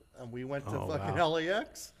 and we went to Oh, fucking wow.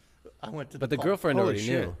 LAX. I went to But the Dakar. girlfriend Holy already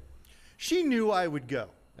shit. knew. She knew I would go.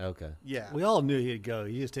 Okay. Yeah. We all knew he'd go.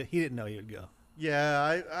 He didn't know he would go.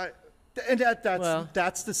 Yeah, and Well-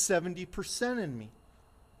 that's the 70% in me.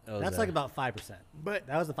 Oh, That's that- like about 5%. But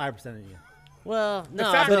That was the 5% of you. Well,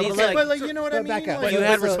 no, fact- but but he's like- But you know what I but mean? back up. Like, you so-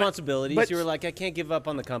 had so- responsibilities. but- You were like, I can't give up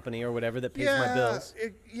on the company or whatever that pays yeah, my bills.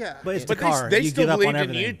 yeah. But it's But Dakar. they You still give up on believed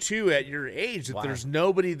in you everything. too at your age that Wow. there's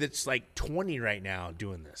nobody that's like 20 right now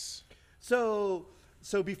doing this so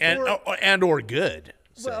before and or good.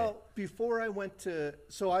 say. well, before I went to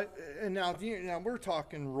now we're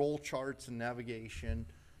talking roll charts and navigation.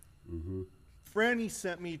 Franny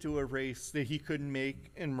sent me to a race that he couldn't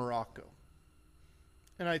make in Morocco,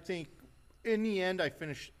 and I think in the end I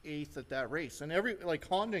finished 8th at that race. And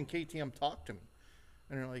Honda and KTM talked to me,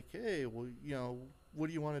 and they're like, "Hey, well, you know, what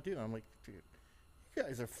do you want to do?" I'm like, "Dude, you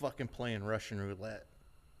guys are fucking playing Russian roulette."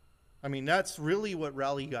 I mean, that's really what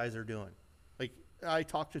rally guys are doing. Like, I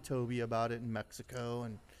talked to Toby about it in Mexico,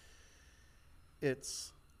 and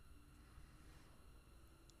it's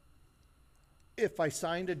if I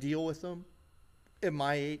signed a deal with them at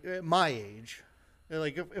my age,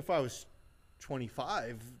 like if I was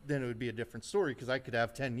 25, then it would be a different story because I could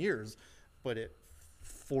have 10 years, but at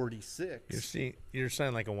 46, You're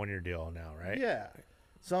signing like a 1-year deal now, right? yeah.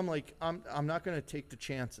 So I'm like, I'm not going to take the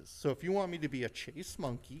chances. So if you want me to be a chase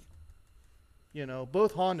monkey, you know,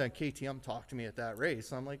 both Honda and KTM talked to me at that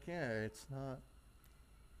race. I'm like, yeah, it's not.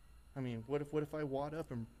 I mean, what if I wad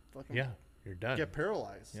up and fucking Yeah, you're done. get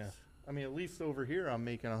paralyzed? Yeah. I mean, at least over here, I'm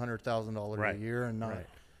making $100,000 Right, a year, and not, right.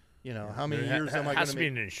 you know, how many There years am I has going to to be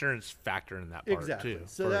make? an insurance factor in that part Exactly. too.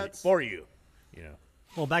 So for, that's- for you, you know.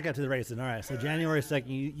 Well, back up to the racing. All right. So January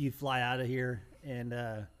 2nd, you fly out of here and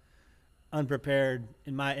unprepared.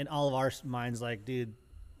 In all of our minds, like, dude,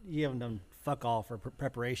 you haven't done fuck all for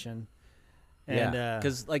preparation. And Yeah,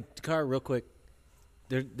 because like Dakar, real quick,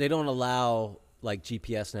 they don't allow like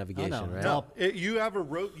GPS navigation, no. right? No. You have a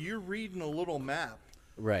road. You're reading a little map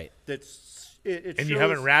Right. that's it And you shows-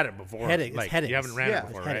 haven't ran it before. Heading- it's like, headings. You haven't ran Yeah. it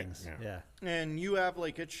before, headings. right? Yeah. And you have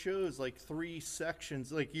like it shows like 3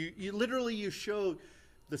 sections. Like you literally you show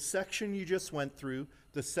the section you just went through,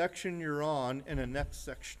 the section you're on, and the next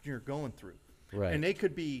section you're going through. Right. And they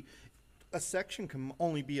could be a section can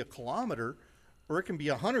only be a kilometer, or it can be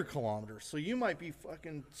 100 kilometers. So you might be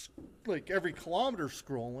fucking like every kilometer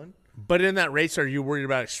scrolling. But in that race, are you worried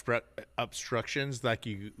about obstructions like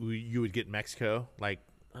you would get in Mexico? Like,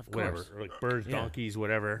 Of whatever. course. Like birds, Yeah. donkeys,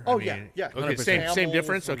 whatever. Oh I yeah, mean, yeah. Okay, 100%. same Camels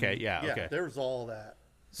difference? and- Okay, yeah, okay. There's all that.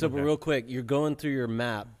 So, but Okay. real quick, you're going through your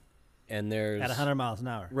map, and there's At 100 miles an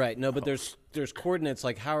hour. Right. No, but there's coordinates.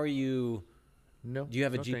 Like, how are you? No. Do you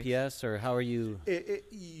have a no thanks. GPS or how are you?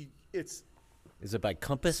 It's Is it by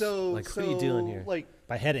compass? So, like, what are you doing here? Like,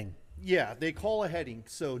 By heading. yeah, they call a heading.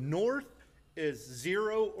 So north is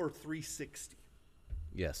 0 or 360.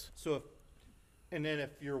 Yes. So and then if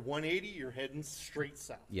you're 180, you're heading straight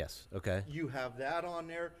south. Yes. Okay. You have that on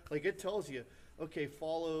there. Like it tells you, okay,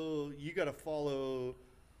 you got to follow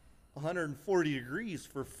 140 degrees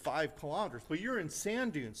for 5 kilometers. But you're in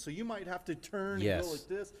sand dunes, so you might have to turn and go like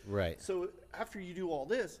this. Right. So after you do all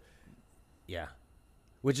this, Yeah.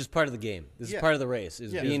 Which is part of the game. This is Yeah. part of the race,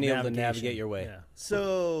 is Yeah. being There's able to navigation. navigate your way. Yeah.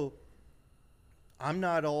 so I'm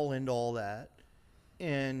not all into all that.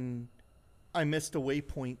 And I missed a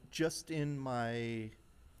waypoint just in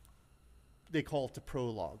they call it the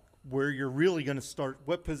prologue, where you're really going to start,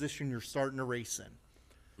 what position you're starting to race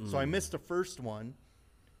in. So I missed the first one,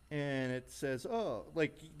 and it says, oh,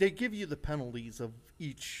 like they give you the penalties of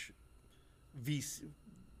each VC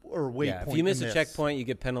or waypoint. Yeah. If you miss a miss. checkpoint, you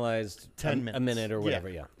get penalized 10 a minutes. minute or Yeah. whatever.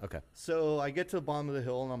 Yeah. Okay. So I get to the bottom of the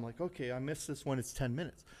hill, and I'm like, okay, I missed this one. It's 10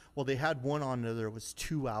 minutes. Well, they had one on there that was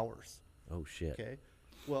 2 hours. Oh shit. Okay.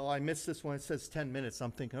 Well, I missed this one. It says 10 minutes.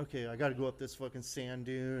 I'm thinking, okay, I got to go up this fucking sand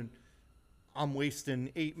dune. I'm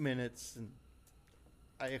wasting 8 minutes, and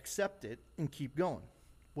I accept it and keep going.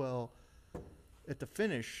 Well, at the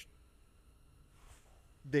finish,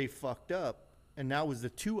 they fucked up, and that was the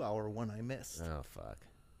 2-hour one I missed. Oh fuck.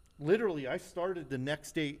 Literally, I started the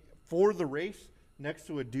next day for the race next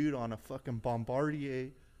to a dude on a fucking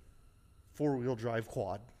Bombardier 4-wheel drive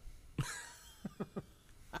quad.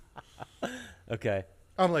 Okay.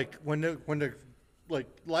 I'm like, when the like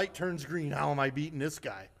light turns green, how am I beating this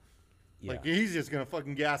guy? Yeah. Like he's just gonna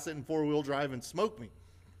fucking gas it in 4-wheel drive and smoke me.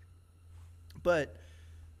 But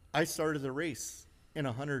I started the race in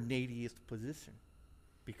 180th position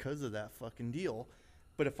because of that fucking deal.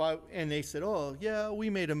 But and they said, oh yeah, we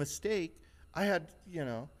made a mistake. I had,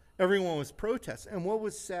 everyone was protesting. And what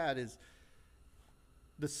was sad is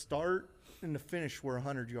the start and the finish were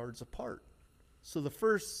 100 yards apart. So the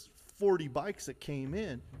first 40 bikes that came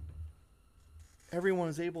in, everyone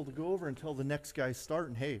was able to go over and tell the next guy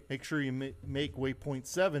starting, hey, make sure you make waypoint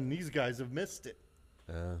 7. These guys have missed it.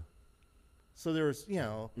 So there was,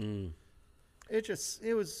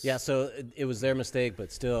 it was. Yeah. So it was their mistake,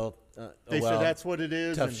 but still. They said that's what it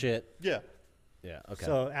is. Tough shit. Yeah. Yeah. Okay.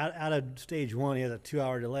 So out of stage 1, he has a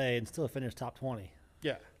 2-hour delay and still finished top 20.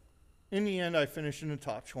 Yeah. In the end, I finished in the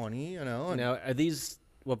top 20, And now, are these?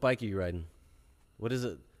 What bike are you riding? What is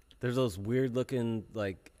it? There's those weird looking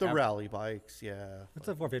like. the rally bikes, yeah. It's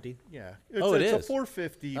a 450. Yeah. It It's a is?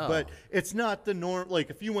 450, Oh. but it's not the norm. Like,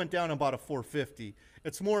 if you went down and bought a 450,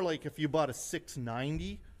 it's more like if you bought a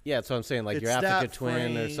 690. Yeah, that's what I'm saying. Like It's your Africa that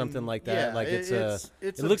Twin or frame. something like that. Yeah, like it's it's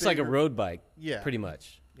it a looks like a bigger- road bike. Yeah. Pretty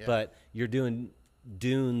much. Yeah. But you're doing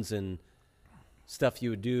dunes and stuff you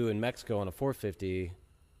would do in Mexico on a 450.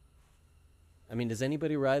 I mean, does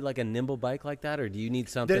anybody ride like a nimble bike like that, or do you need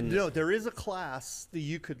something? No, there is a class that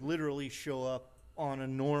you could literally show up on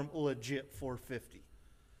a legit 450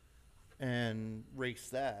 and race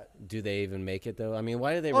that. Do they even make it though? I mean,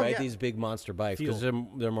 why do they Oh, ride yeah. these big monster bikes? Because Fuel.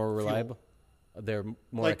 they're more reliable. They're more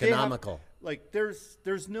Like, they have- economical. Like there's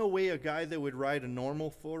no way a guy that would ride a normal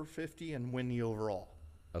 450 and win the overall.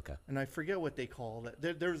 Okay. And I forget what they call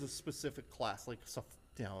that. There's a specific class, like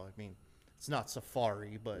I mean, it's not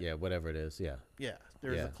safari, but Yeah, whatever it is. Yeah. yeah,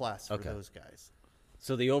 there's Yeah. a class for Okay. those guys.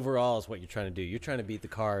 So the overall is what you're trying to do. You're trying to beat the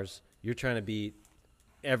cars. You're trying to beat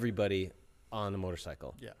everybody on the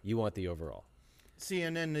motorcycle. Yeah. You want the overall. See,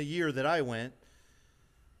 and then the year that I went,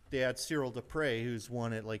 they had Cyril Dupre, who's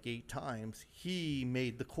won it like 8 times. He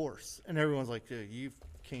made the course, and everyone's like, "Dude, you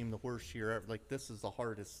came the worst year ever. Like, this is the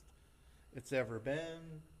hardest it's ever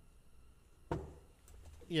been."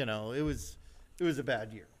 It was a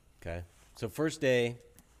bad year. Okay. So first day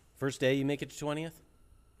you make it to 20th?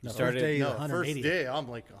 You No, started first day- No, 180. first day I'm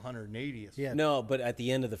like 180th. Yeah. No, but at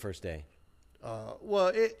the end of the first day.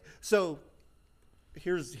 So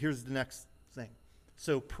here's the next thing.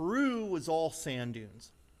 So Peru was all sand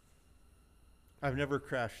dunes. I've never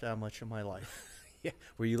crashed that much in my life. Yeah.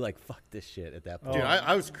 Were you like, fuck this shit at that point? Dude,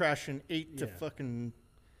 I was crashing 8 to Yeah. fucking,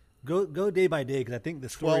 Go day by day because I think the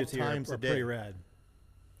 12 stories here times a are day. pretty rad.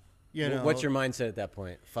 What's your mindset at that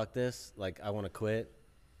point? Fuck this. Like, I want to quit.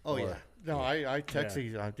 Oh, or- yeah. No, I texted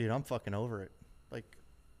you, dude, I'm fucking over it. Like,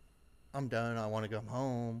 I'm done. I want to go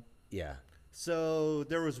home. Yeah. So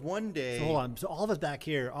there was one day. So hold on. So all of us back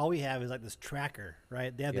here, all we have is like this tracker,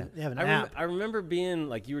 right? They have, Yeah. they have an I app. I remember being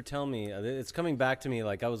like, you were telling me, it's coming back to me.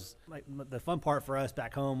 Like I was, Like the fun part for us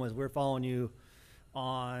back home was we're following you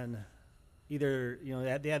on either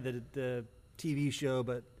they had the TV show,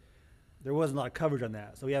 but there wasn't a lot of coverage on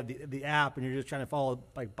that. So we have the app, and you're just trying to follow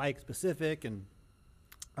like bike specific. And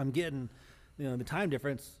I'm getting the time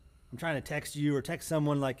difference. I'm trying to text you or text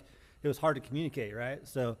someone, like it was hard to communicate, right?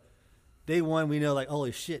 So day one, we know like,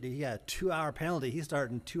 holy shit, dude, he got a 2-hour penalty. He's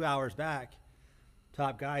starting 2 hours back.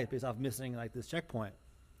 Top guy based off missing like this checkpoint.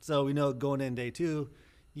 So we know going in day two,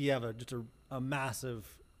 you have just a massive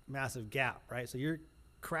gap, right? So you're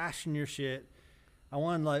crashing your shit. I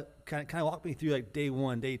want to like kind of walk me through like day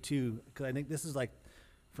one, day two, because I think this is like,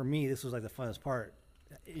 for me, this was like the funnest part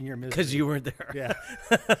in your misery. Because you weren't there. Yeah.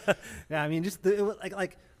 Yeah. I mean, just it was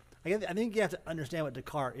like I think you have to understand what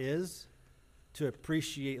Dakar is to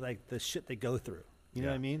appreciate like the shit they go through. You know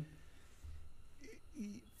what I mean?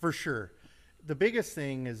 For sure. The biggest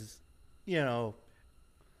thing is,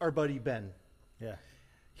 our buddy Ben. Yeah.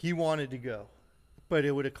 He wanted to go, but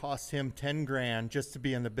it would have cost him 10 grand just to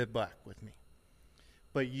be in the bivouac with me.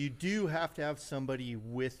 But you do have to have somebody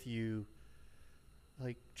with you,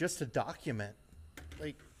 like, just to document.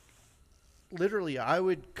 Like, literally, I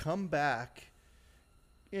would come back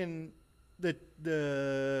in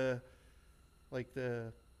the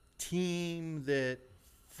team that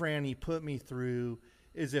Franny put me through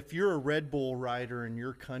is if you're a Red Bull rider in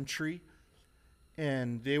your country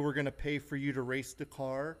and they were going to pay for you to race the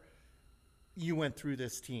car, you went through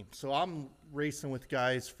this team. So I'm racing with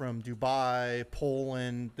guys from Dubai,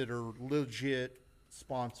 Poland that are legit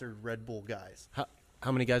sponsored Red Bull guys.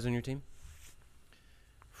 How many guys on your team?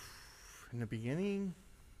 In the beginning,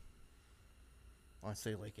 I want to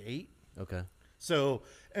say like 8. Okay. So,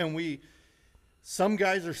 and some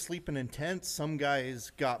guys are sleeping in tents. Some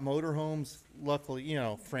guys got motorhomes. Luckily,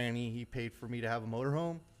 Franny, he paid for me to have a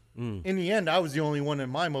motorhome. In the end, I was the only one in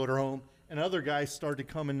my motorhome, and other guys started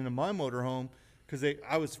coming into my motorhome because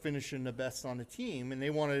I was finishing the best on the team, and they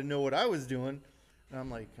wanted to know what I was doing. And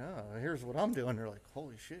I'm like, oh, here's what I'm doing. They're like,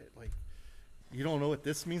 holy shit, like, you don't know what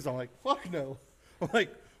this means? I'm like, fuck no. I'm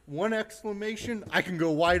like, 1 exclamation, I can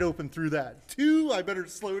go wide open through that. 2, I better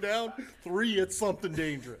slow down. 3, it's something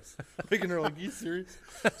dangerous. Like, and they're like, you serious?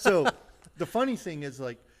 So the funny thing is,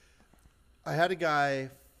 like, I had a guy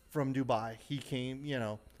from Dubai. He came,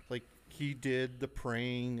 like, he did the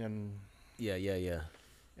praying and Yeah. his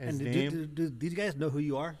And name. do these guys know who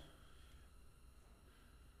you are?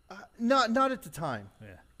 Not at the time.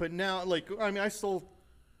 Yeah. But now, like, I mean, I still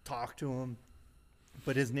talk to him.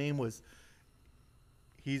 But his name was,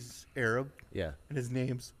 he's Arab, Yeah. and his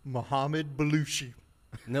name's Mohammed Belushi.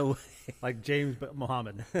 No way. Like James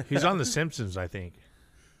Mohammed. That He's on The Simpsons, I think.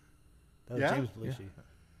 was Yeah? James Belushi.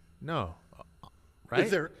 No.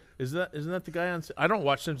 Right? Isn't that the guy on? I don't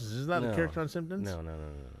watch Simpsons. Isn't that the No. character on Simpsons? No.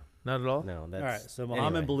 Not at all. No. That's All right. So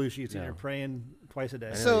Mohammed anyway, Belushi, so no. you're praying twice a day.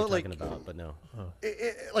 I know So, what you're talking like- about, but no.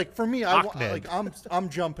 Like, for me, Ahmed. I'm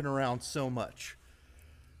jumping around so much.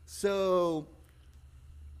 So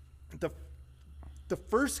the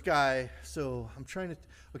first guy, so I'm trying to,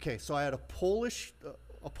 okay, so I had a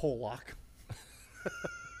Polak,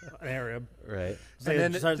 An Arab. Right. Say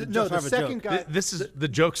and it, then just the have a second joke. guy. This is the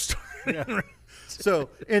joke story. So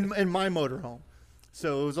in my motorhome,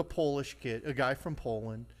 so it was a Polish kid, a guy from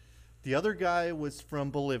Poland. The other guy was from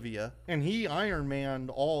Bolivia, and he Ironmanned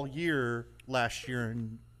all year last year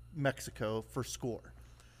in Mexico for Score.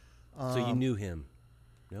 So you knew him?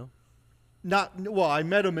 No. I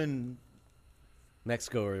met him in.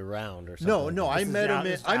 Mexico or around or something. No, like no, that. I This is met out-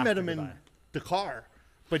 him. this is I met after him in Dubai. Dakar,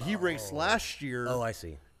 but he raced last year. Oh, I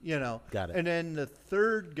see. Got it. And then the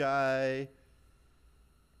third guy.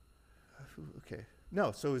 Okay,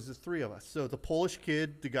 no, so it was the 3 of us. So the Polish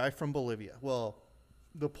kid, the guy from Bolivia. Well,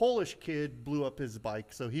 the Polish kid blew up his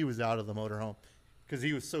bike, so he was out of the motorhome because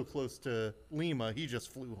he was so close to Lima. He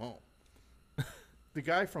just flew home. The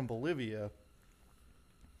guy from Bolivia,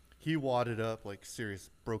 he wadded up like serious,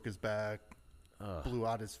 broke his back, blew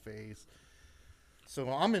out his face. So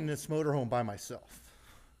I'm in this motorhome by myself.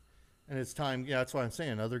 And it's time, yeah, that's what I'm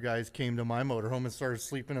saying. Other guys came to my motorhome and started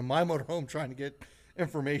sleeping in my motorhome trying to get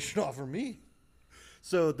information off of me.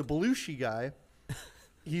 So the Belushi guy,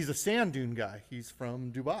 he's a sand dune guy. He's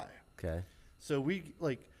from Dubai. Okay. So we,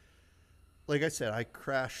 like I said, I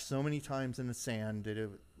crashed so many times in the sand that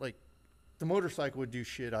the motorcycle would do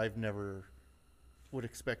shit I've never would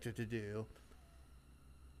expect it to do.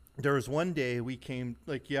 There was one day we came,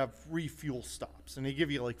 like, you have refuel stops, and they give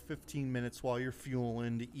you like 15 minutes while you're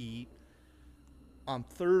fueling to eat. I'm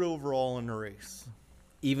 3rd overall in the race.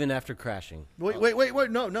 Even after crashing. Wait,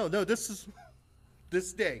 no.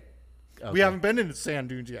 This day. Okay. We haven't been in the sand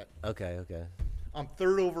dunes yet. Okay. I'm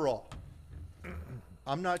 3rd overall.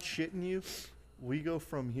 I'm not shitting you. We go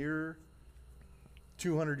from here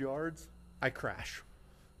 200 yards. I crash.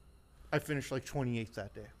 I finished like 28th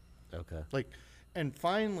that day. Okay. And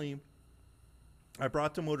finally, I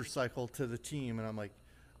brought the motorcycle to the team, and I'm like,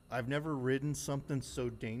 I've never ridden something so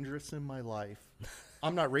dangerous in my life.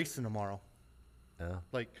 I'm not racing tomorrow. Oh.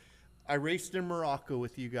 Like, I raced in Morocco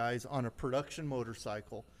with you guys on a production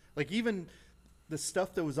motorcycle. Like, even the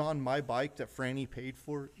stuff that was on my bike that Franny paid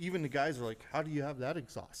for, even the guys are like, how do you have that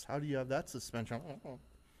exhaust? How do you have that suspension? I'm like, oh.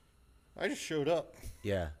 I just showed up.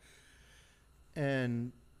 Yeah.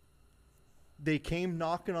 And they came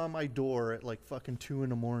knocking on my door at like fucking 2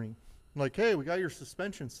 a.m. Like, hey, we got your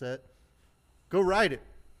suspension set. Go ride it.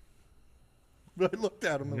 But I looked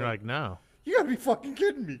at them And and you're like, no. you gotta be fucking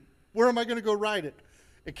kidding me. Where am I gonna go ride it?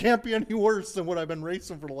 It can't be any worse than what I've been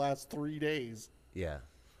racing for the last 3 days. Yeah.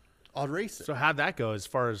 I'll race it. So how'd that go as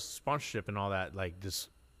far as sponsorship and all that? Like, just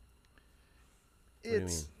do you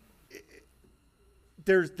It's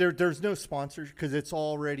there's no sponsors because it's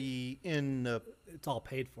already in the It's all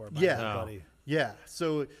paid for by Yeah. everybody. yeah.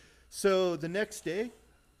 So the next day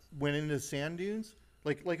went into sand dunes.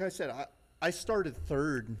 Like I said, I started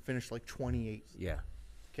third and finished like 28th. Yeah.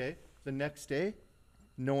 Okay. The next day,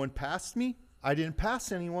 no one passed me. I didn't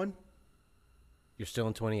pass anyone. You're still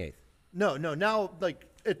in 28th. No. Now, like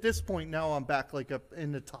at this point, now I'm back like up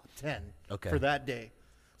in the top 10 Okay. for that day.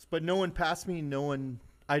 But no one passed me.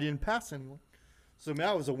 I didn't pass anyone. So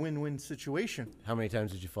that was a win-win situation. How many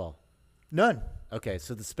times did you fall? None. Okay,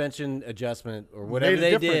 so the suspension adjustment or whatever Made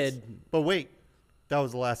a they difference. did. But wait, that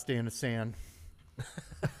was the last day in the sand.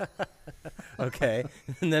 Okay.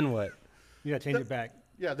 And then what? You gotta change it back.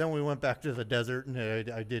 Yeah, then we went back to the desert and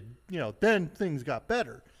I did, then things got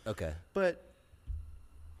better. Okay. But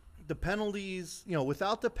the penalties,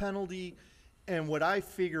 without the penalty and what I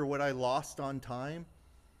lost on time,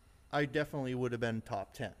 I definitely would have been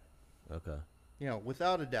top 10. Okay.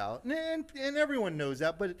 Without a doubt. And everyone knows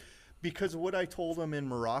that. But because of what I told them in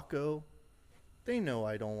Morocco, they know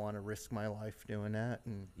I don't want to risk my life doing that.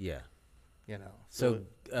 And, Yeah. So,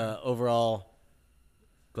 So overall,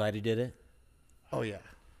 glad you did it. oh, yeah.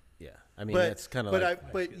 Yeah. I mean, that's kind of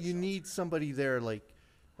like But you need somebody there, like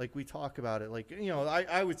we talk about it. Like,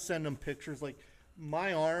 I would send them pictures. Like,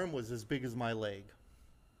 my arm was as big as my leg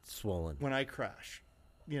swollen. when I crashed.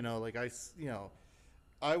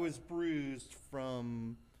 I was bruised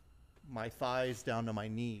from my thighs down to my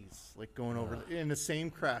knees, like going over in the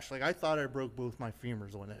same crash. Like, I thought I broke both my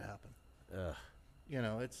femurs when it happened. Ugh.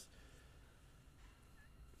 It's.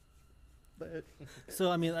 But So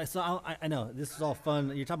I mean, I know this is all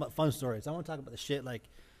fun. You're talking about fun stories. I want to talk about the shit like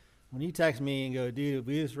when you text me and go, dude,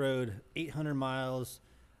 we just rode 800 miles,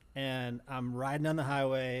 and I'm riding on the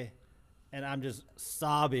highway, and I'm just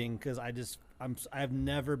sobbing because I've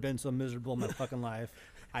never been so miserable in my fucking life.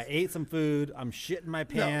 I ate some food. I'm shitting my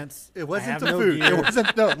pants. it I wasn't have the no food. gear. It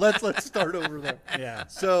wasn't. No, let's start over there. Yeah.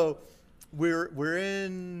 So we're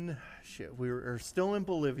in shit. We're still in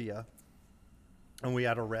Bolivia, and we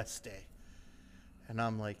had a rest day. And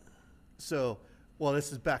I'm like,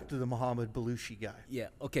 this is back to the Muhammad Belushi guy. Yeah.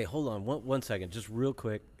 Okay. Hold on. One second. Just real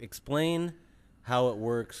quick. Explain how it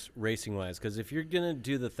works racing wise. Because if you're going to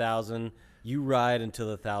do the 1,000, you ride until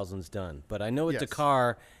the 1,000's done. But I know at Yes.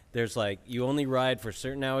 Dakar, there's like, you only ride for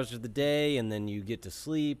certain hours of the day and then you get to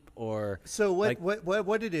sleep or. So like,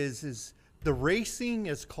 what it is the racing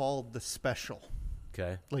is called the special,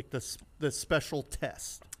 Okay. like the special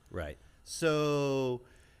test. Right. So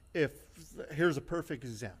here's a perfect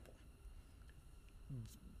example.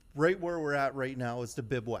 Right where we're at right now is the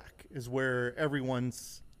bivouac, is where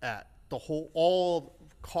everyone's at. All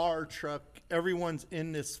car, truck, everyone's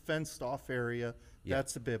in this fenced off area. Yeah.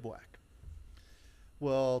 That's the bivouac.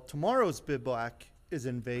 Well, tomorrow's bivouac is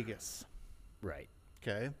in Vegas. Right.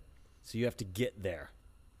 Okay. So you have to get there.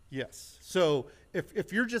 Yes. So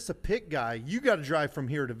if you're just a pit guy, you got to drive from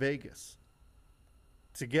here to Vegas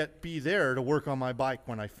to be there to work on my bike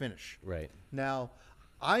when I finish. Right. Now,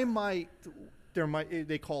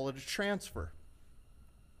 they call it a transfer.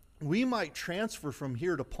 We might transfer from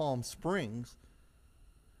here to Palm Springs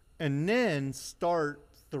and then start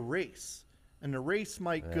the race. And the race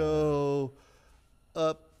might go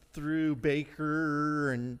up through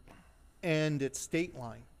Baker and end at State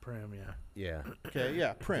Line. Prim, yeah. Yeah. Okay,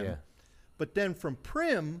 yeah, Prim. Yeah. But then from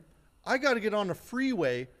Prim, I got to get on the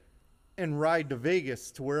freeway and ride to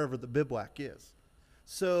Vegas to wherever the bivouac is.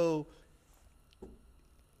 So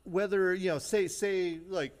whether, say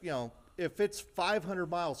like, if it's 500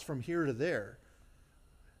 miles from here to there,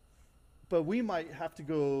 but we might have to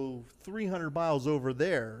go 300 miles over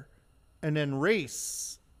there and then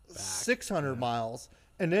race 600 miles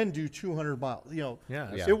and then do 200 miles. Yeah,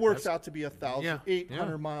 Yeah. It works out to be 1,800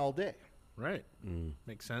 yeah. mile day. Right.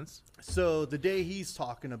 Makes sense. So the day he's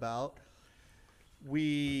talking about,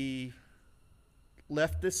 we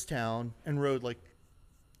left this town and rode like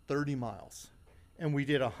 30 miles. and we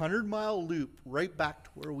did a 100-mile loop right back to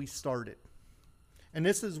where we started. And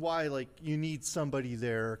this is why, like, you need somebody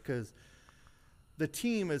there, because the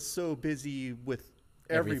team is so busy with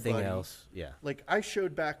everybody. Everything else, yeah. Like, I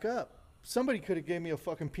showed back up. Somebody could have gave me a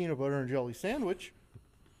fucking peanut butter and jelly sandwich.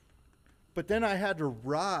 But then I had to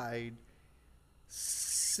ride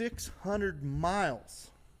 600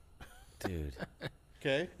 miles. Dude.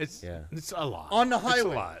 Okay? It's Yeah. it's a lot. On the It's a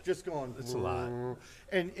highway. lot. Just going. It's a lot.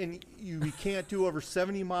 And you can't do over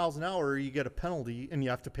 70 miles an hour, or you get a penalty and you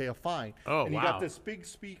have to pay a fine. Oh, and you wow. got this big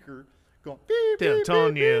speaker going. Beep, They're beep,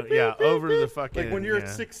 telling beep, you, beep, yeah, beep, over beep. the fucking. Like when you're yeah. at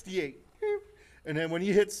 68. And then when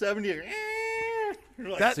you hit 70, you're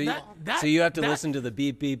like, That- So you have to listen to the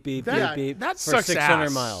beep, beep, beep, that- beep, beep that for sucks 600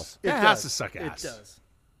 ass. miles. It That has does. to suck ass. It does.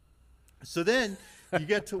 So then you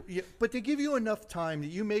get to, but they give you enough time that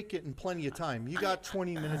you make it in plenty of time. You got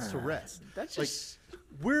 20 minutes to rest. That's like, just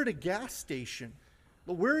we're at a gas station.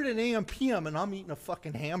 We're at an AM/PM, and I'm eating a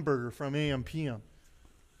fucking hamburger from AM/PM.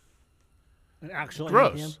 An actual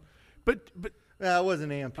gross. ATM? But It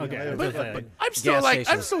wasn't AM/PM. Okay, It was but, Okay. but I'm still Gas like I'm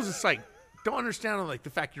stations. still just like don't understand like the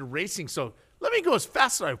fact you're racing. So let me go as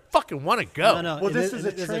fast as I fucking want to go. No, Well, this is a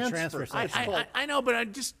it is transfer. station. I know, but I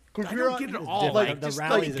just I 'Cause you're don't on- get it it's all. different. Like The just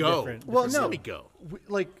rallies let me are go. different. Well, Just no. let me go.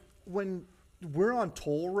 Like when we're on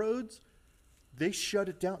toll roads, they shut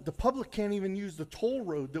it down. The public can't even use the toll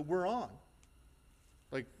road that we're on.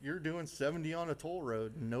 Like you're doing 70 on a toll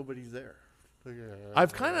road and nobody's there.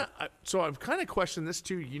 I've kind of questioned this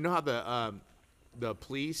too. You know how the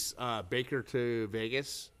police Baker to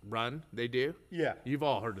Vegas run they do? Yeah. You've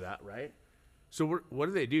all heard of that, right? So what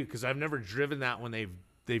do they do? Because I've never driven that when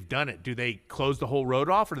they've done it. Do they close the whole road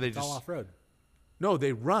off, or do they It's all just off road. no?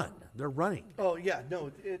 They run. They're running. Oh yeah,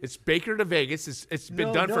 no. It's Baker to Vegas. It's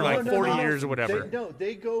been done for like 40 years or whatever.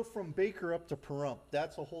 They go from Baker up to Pahrump.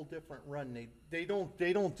 That's a whole different run. They don't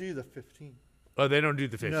do the 15. Oh, they don't do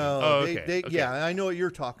the 15. No, oh, they, okay. they okay. yeah, I know what you're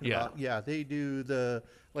talking Yeah. about. Yeah, they do the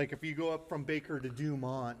like if you go up from Baker to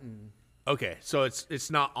Dumont and Okay, so it's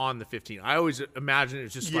not on the 15. I always imagine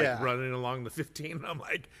it's just Yeah. like running along the 15. I'm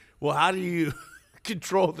like, well, how do you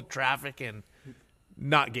control the traffic and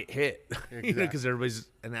not get hit? Because everybody's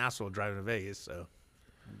an asshole driving to Vegas.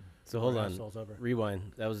 So hold Our on. asshole's over.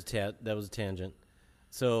 Rewind. That was a tangent.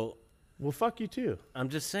 So well, fuck you too. I'm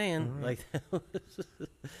just saying, like, that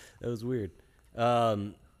was weird.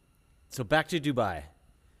 So back to Dubai.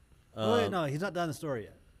 Wait, no, he's not done the story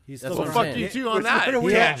yet. He's That's still what Well, I'm fuck saying. you too on that He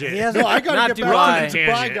tangent. hasn't, no, I got Not to get back to the Dubai.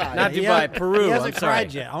 Dubai guy. Not he Dubai, hasn't- Peru. He hasn't I'm sorry.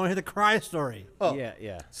 cried yet. I want to hear the cry story. Oh.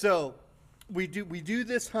 Yeah. So we do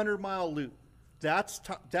this 100-mile loop. That's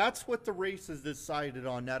what the race is decided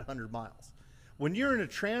on, that 100 miles. When you're in a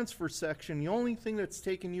transfer section, the only thing that's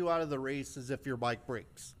taking you out of the race is if your bike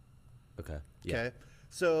breaks. Okay. Yeah. Okay.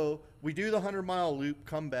 So we do the 100-mile loop,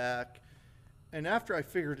 come back, and after I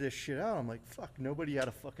figured this shit out, I'm like, fuck, nobody had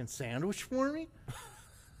a fucking sandwich for me?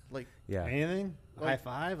 Like, Yeah. Anything? Like- High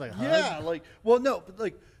five? Like a hug? yeah, like, well, no, but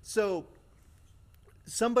like, so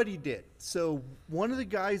somebody did. So one of the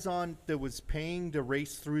guys on that was paying to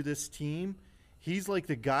race through this team, he's like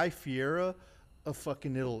the Guy Fieri of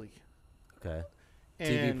fucking Italy. Okay.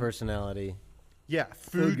 TV And- personality. Yeah,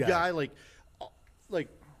 food guy. guy. Like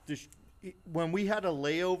when we had a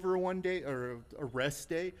layover one day or a rest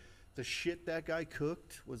day, the shit that guy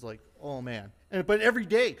cooked was like, oh man. But every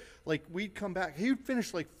day, like we'd come back, he would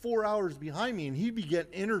finish like 4 hours behind me, and he'd be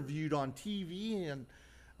getting interviewed on TV, and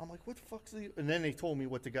I'm like, what the fuck's he? And then they told me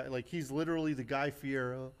what the guy, like he's literally the Guy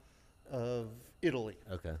Fieri of Italy.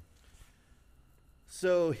 Okay.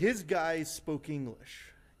 So his guys spoke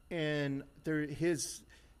English, and his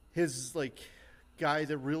like guy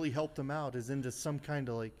that really helped him out is into some kind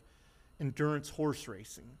of like endurance horse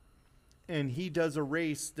racing, and he does a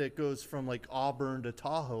race that goes from like Auburn to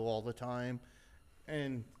Tahoe all the time,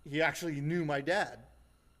 and he actually knew my dad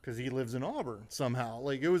because he lives in Auburn somehow.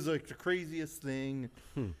 Like it was like the craziest thing,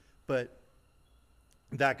 but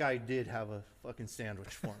that guy did have a fucking sandwich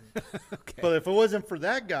for me. But if it wasn't for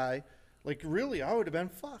that guy, like really, I would have been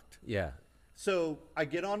fucked. Yeah. So I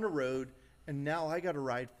get on the road, and now I got to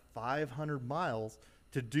ride 500 miles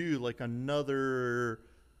to do like another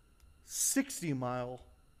 60-mile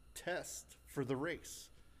test for the race.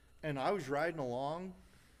 And I was riding along,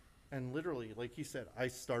 and literally, like he said, I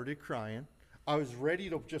started crying. I was ready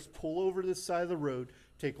to just pull over to the side of the road,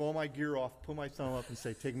 take all my gear off, put my thumb up, and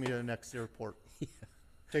say, take me to the next airport.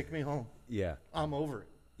 Take me home. Yeah. I'm over it.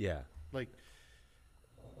 Yeah. Like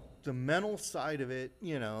the mental side of it,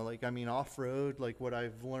 you know, like I mean off road, like what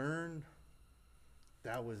I've learned,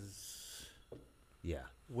 that was Yeah.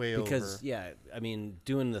 way Because over. yeah, I mean,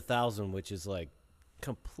 doing the 1,000, which is like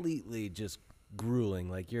completely just grueling.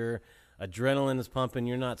 Like adrenaline is pumping.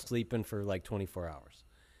 You're not sleeping for like 24 hours.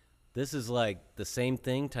 This is like the same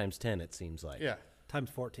thing times 10. It seems like. Yeah. Times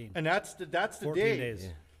 14. And that's the 14 day days.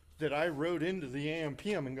 that I rode into the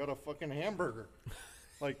AMPM and got a fucking hamburger.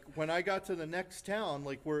 Like when I got to the next town,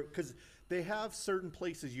 like because they have certain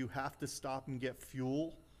places you have to stop and get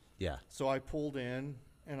fuel. Yeah. So I pulled in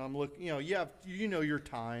and I'm looking, you know your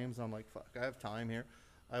times. I'm like, fuck, I have time here.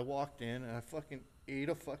 I walked in and I fucking ate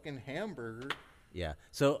a fucking hamburger. Yeah.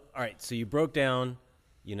 So all right. So you broke down.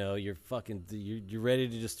 You know, you're you're ready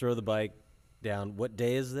to just throw the bike down. What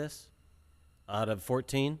day is this? Out of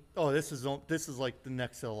 14? Oh, this is like the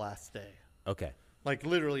next to the last day. Okay. Like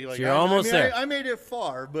literally, like So you're almost there. I made it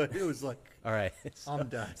far, but it was like All right. I'm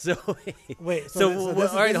done. So Wait. So,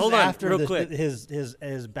 this all right, is hold on, after real the- quick.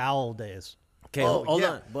 His bowel days. okay, Oh, hold yeah.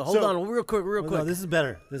 on. But hold So- on, real quick. Well, no, this is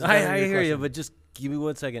better. This is better than I your hear you, question. but just give me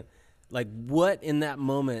 1 second. Like, what in that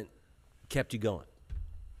moment kept you going?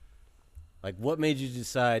 Like, what made you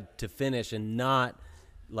decide to finish and not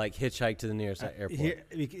like hitchhike to the nearest airport?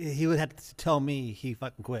 He would have to tell me he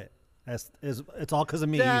fucking quit. It's all because of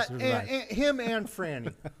me. That He survived. and him and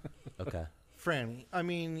Franny. Okay. Franny. I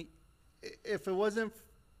mean, if it wasn't,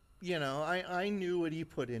 I knew what he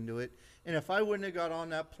put into it, and if I wouldn't have got on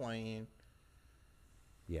that plane,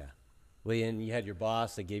 Yeah. Well, and you had your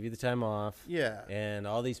boss that gave you the time off. yeah. And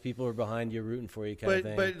all these people were behind you, rooting for you, kind of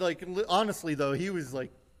thing. But like honestly though, he was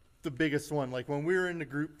like the biggest one. Like when we were in the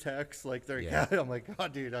group text, like they're Yeah. I'm like, oh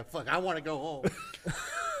dude, I want to go home.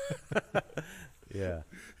 yeah.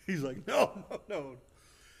 He's like, no.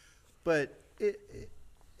 But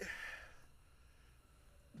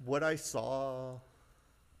what I saw,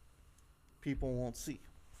 people won't see.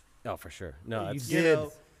 Oh, for sure. No, You it's did.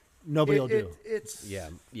 know, Nobody will do. It's yeah,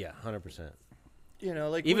 100%.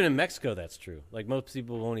 like Even in Mexico, that's true. Like most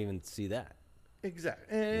people won't even see that. exactly,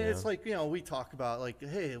 and it's like we talk about like,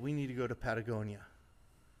 hey, we need to go to Patagonia,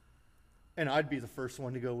 and I'd be the first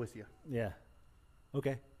one to go with you. Yeah.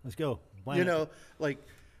 Okay, let's go. Plan You it. know, like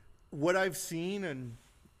what I've seen and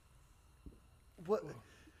what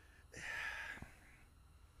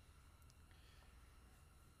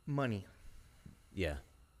money. Yeah.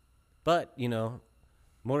 But,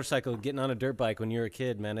 motorcycle, getting on a dirt bike when you're a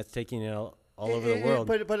kid, man, it's taking you all over the world.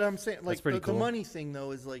 But I'm saying like pretty the cool. money thing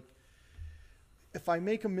though is like, if I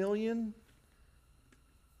make $1 million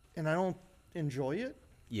and I don't enjoy it,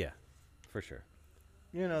 Yeah, for sure.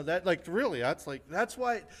 that like really that's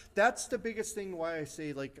why that's the biggest thing why I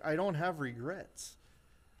say like I don't have regrets.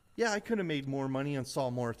 Yeah, I could have made more money and saw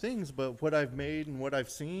more things, but what I've made and what I've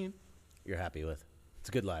seen, You're happy with. It's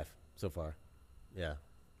a good life so far. Yeah.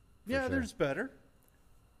 for yeah, sure. there's better.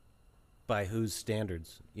 By whose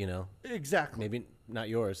standards, Exactly. Maybe not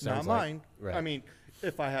yours. Not Sounds like. mine. Right. I mean,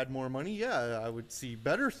 if I had more money, yeah, I would see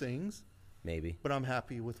better things, Maybe. but I'm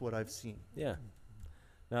happy with what I've seen. Yeah.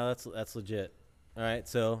 No, that's legit. All right.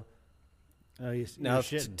 So Oh, now you're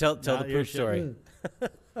shitting. tell Now the you're proof story. shitting.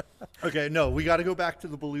 Okay, no, we got to go back to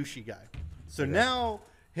the Belushi guy. So now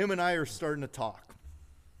him and I are starting to talk.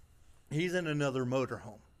 He's in another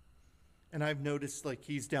motorhome. And I've noticed like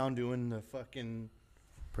he's down doing the fucking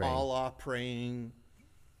Praying. Allah praying.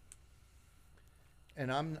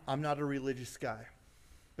 And I'm not a religious guy.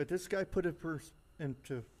 But this guy put it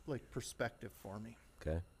into like perspective for me.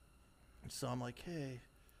 Okay. So I'm like, hey,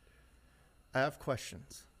 I have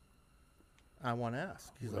questions I want to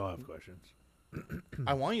ask. He's We all like, have questions.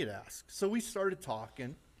 I want you to ask. So we started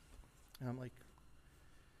talking, and I'm like,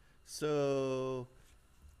 so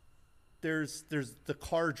there's the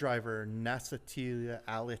car driver, Nasatilia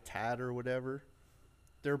Alitat or whatever.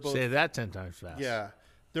 They're both Say that 10 times fast. yeah,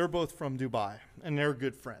 they're both from Dubai, and they're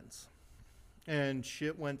good friends. And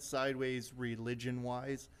shit went sideways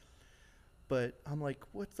religion-wise. But I'm like,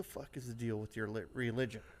 what the fuck is the deal with your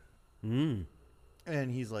religion? Mm.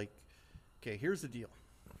 And he's like, okay, here's the deal.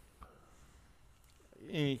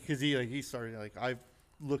 Because he started, like, I've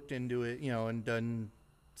looked into it, and done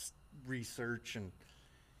research. And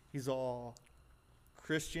he's all,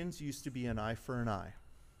 Christians used to be an eye for an eye.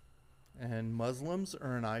 And Muslims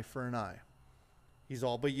are an eye for an eye. He's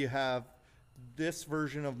all, but you have this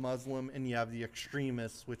version of Muslim and you have the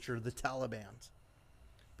extremists, which are the Taliban.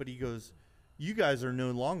 But he goes, you guys are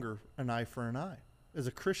no longer an eye for an eye. As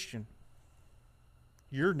a Christian,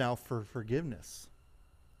 you're now for forgiveness.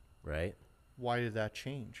 Right. Why did that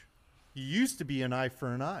change? You used to be an eye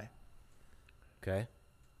for an eye. Okay.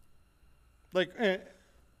 Like,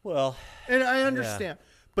 Well, and I understand.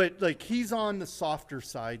 But, like, he's on the softer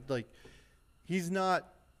side. Like, he's not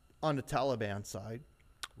on the Taliban side.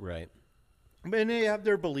 right. And they have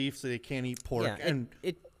their beliefs that they can't eat pork. Yeah, and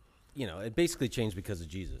it basically changed because of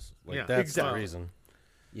Jesus. Like Yeah. that's Exactly. the reason.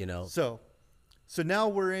 You know. So now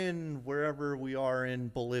we're in wherever we are in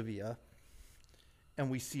Bolivia, and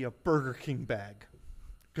we see a Burger King bag,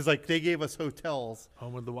 because like they gave us hotels.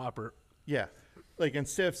 Home of the Whopper. Yeah, like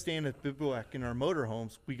instead of staying at bivouac in our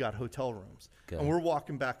motorhomes, we got hotel rooms, Okay. and we're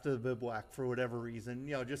walking back to the bivouac for whatever reason.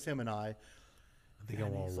 You know, just him and I. I think I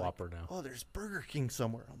And want he's a like, Whopper now. Oh, there's Burger King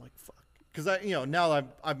somewhere. I'm like, fuck, because now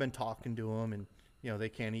I've been talking to them, and they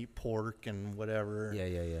can't eat pork and whatever.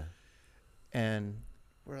 Yeah. And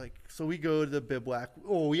we're like, so we go to the bivouac.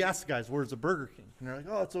 Oh, we asked the guys, where's the Burger King? And they're like,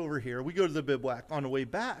 oh, it's over here. We go to the bivouac. On the way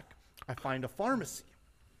back, I find a pharmacy.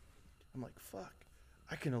 I'm like, fuck,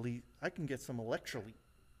 I can get some electrolyte.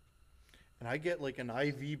 And I get like an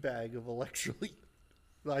IV bag of electrolyte.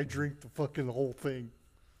 I drink the fucking whole thing.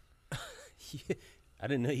 I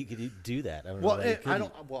didn't know you could do that. I don't know. Well, why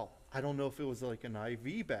you I don't know if it was like an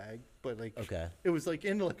IV bag, but like Okay. it was like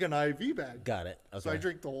in like an IV bag. Got it. Okay. So I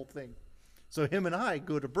drink the whole thing. So him and I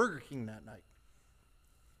go to Burger King that night.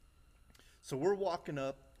 So we're walking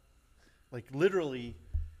up, like literally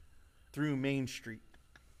through Main Street.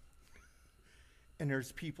 And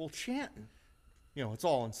there's people chanting. It's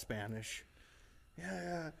all in Spanish.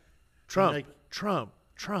 Yeah. Trump, like- Trump.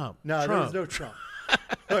 No, Trump. there was no Trump.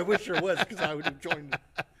 I wish there was, because I would have joined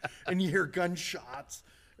it. And you hear gunshots.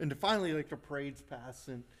 And finally, like, the parade's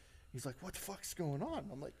passing. He's like, what the fuck's going on?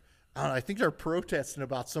 I'm like, I don't know, I think they're protesting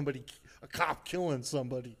about a cop killing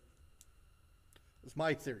somebody. That's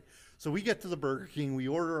my theory. So we get to the Burger King. We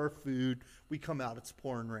order our food. We come out. It's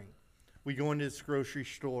pouring rain. We go into this grocery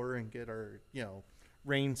store and get our,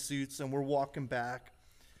 rain suits. And we're walking back.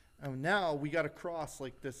 And now we got to cross,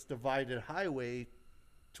 like, this divided highway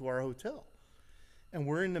to our hotel. And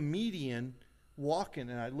we're in the median walking.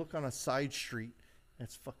 And I look on a side street. And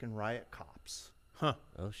it's fucking riot cops. Huh.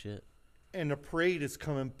 Oh shit. And the parade is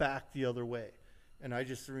coming back the other way. And I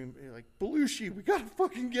just remember, like, Belushi, we gotta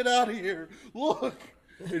fucking get out of here. Look.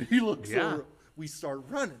 And he looks Yeah. over. We start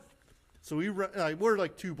running. So we run. We're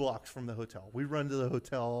like 2 blocks from the hotel. We run to the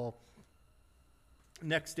hotel.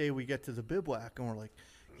 Next day we get to the bivouac and we're like,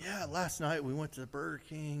 yeah, last night we went to the Burger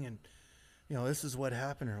King and, this is what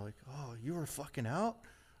happened. And they're like, oh, you were fucking out?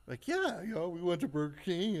 Like, yeah, we went to Burger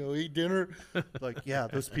King, ate dinner. Like, yeah,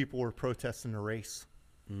 those people were protesting the race.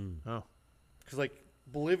 Oh. Because, like,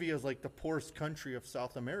 Bolivia is, like, the poorest country of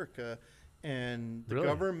South America, and the Really?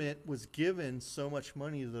 government was given so much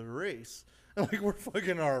money to the race. And, like, we're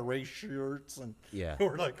fucking our race shirts, and Yeah.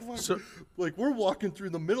 we're like, fuck, So- like, we're walking through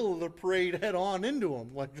the middle of the parade head on into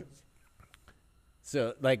them. Like,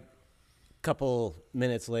 So like, couple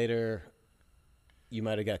minutes later, you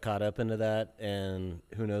might have got caught up into that, and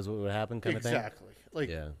who knows what would happen, kind of thing. exactly. Like,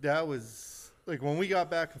 Yeah. that was, like, when we got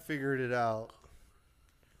back and figured it out.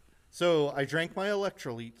 So I drank my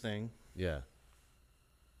electrolyte thing. Yeah.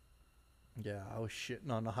 Yeah, I was shitting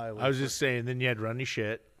on the highway. I was just saying, then you had runny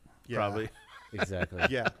shit. Yeah. Probably. Exactly.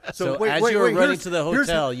 Yeah. So, wait, as wait, you were wait, running here's- to the here's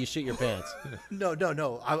hotel, you shit your pants.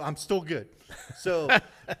 No. I'm still good. So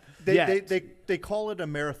Yeah. they call it a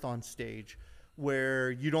marathon stage, where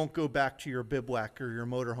you don't go back to your bivouac or your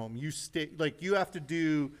motorhome. You stay, like, you have to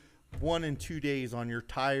do 1 and 2 days on your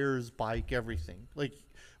tires, bike, everything. Like,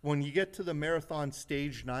 when you get to the marathon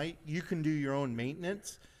stage night, you can do your own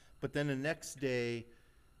maintenance, but then the next day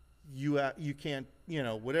you can't,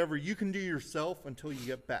 whatever you can do yourself until you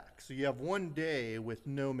get back. So you have 1 day with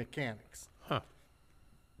no mechanics. Huh.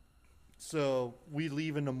 So we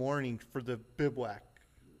leave in the morning for the bivouac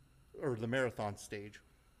or the marathon stage.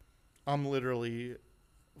 I'm literally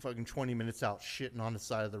fucking 20 minutes out shitting on the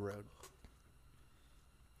side of the road.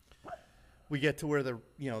 We get to where the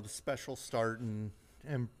special start, and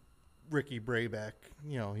Ricky Brayback,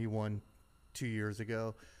 he won 2 years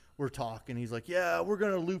ago. We're talking. He's like, yeah, we're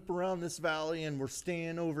going to loop around this valley and we're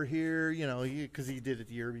staying over here, because he did it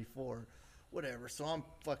the year before. Whatever. So I'm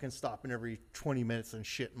fucking stopping every 20 minutes and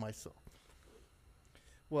shitting myself.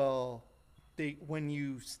 Well,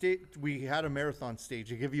 we had a marathon stage.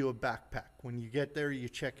 They give you a backpack. When you get there, you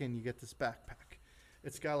check in, you get this backpack.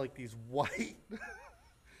 It's got like these white,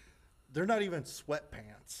 they're not even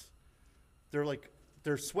sweatpants. They're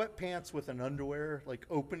sweatpants with an underwear, like,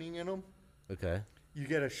 opening in them. Okay. You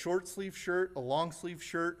get a short sleeve shirt, a long sleeve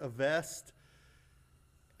shirt, a vest,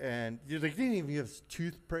 and they didn't even give us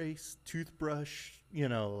toothbrush,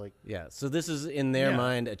 like. Yeah. So this is in their Yeah.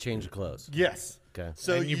 mind a change of clothes. Yes. Okay.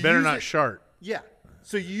 So And you better use not it- shart. Yeah.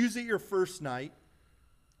 So you use it your first night,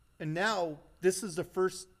 and now this is the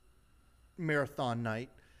first marathon night.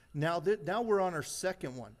 Now we're on our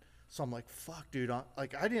second one. So I'm like, fuck, dude. I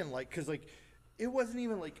didn't like, because, like, it wasn't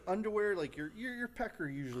even like underwear. Like your pecker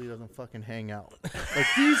usually doesn't fucking hang out. Like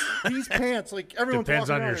these pants, like everyone's Depends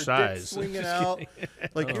walking on your around, their dick size. swinging out.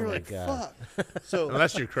 Like you're my like, God. fuck. So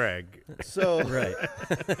Unless you're Craig. so Right.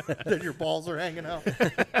 then your balls are hanging out.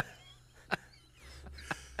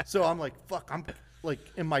 So I'm like, fuck. I'm like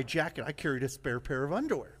in my jacket. I carried a spare pair of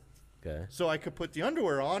underwear, Okay. so I could put the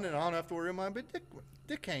underwear on, and I don't have to worry about my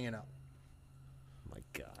dick hanging out. My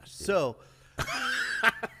gosh. Dude. So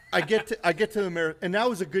I get to the marathon, and that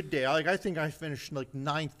was a good day. I think I finished like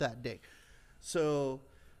 9th that day. So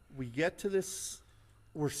we get to this.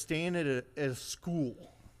 We're staying at a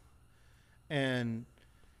school, and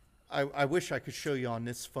I wish I could show you on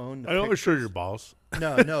this phone. I don't show your balls.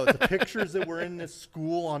 No, the pictures that were in this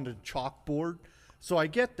school on the chalkboard. So I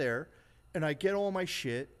get there, and I get all my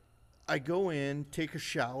shit. I go in, take a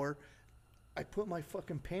shower. I put my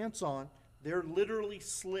fucking pants on. They're literally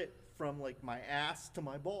slit from like my ass to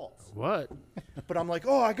my balls. What? But I'm like,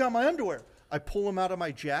 oh, I got my underwear. I pull them out of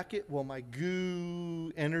my jacket. Well, my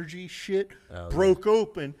goo energy shit broke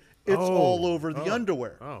open. It's all over the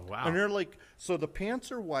underwear. Oh, wow. And they're like, so the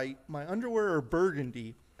pants are white. My underwear are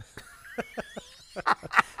burgundy.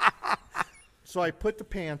 So I put the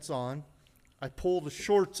pants on. I pull the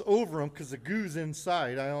shorts over them because the goo's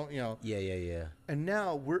inside. I don't, Yeah. And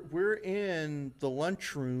now we're in the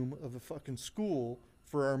lunchroom of the fucking school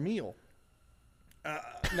for our meal.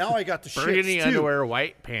 Now I got the shits Burgundy too. underwear,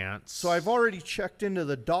 white pants. So I've already checked into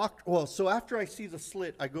the doctor. Well, so after I see the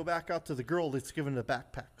slit, I go back out to the girl that's giving the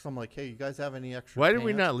backpack. So I'm like, hey, you guys have any extra Why did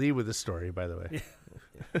we pants? not lead with this story, by the way?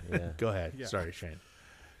 Yeah. Go ahead. Yeah. Sorry, Shane.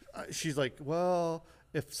 She's like, well,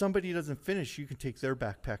 if somebody doesn't finish, you can take their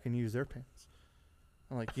backpack and use their pants.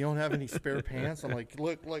 I'm like, you don't have any spare pants? I'm like,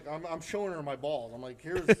 look, I'm showing her my balls. I'm like,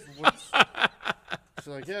 here's what's... She's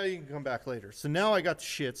like, yeah, you can come back later. So now I got the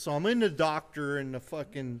shit. So I'm in the doctor in the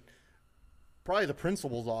fucking, probably the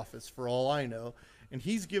principal's office for all I know. And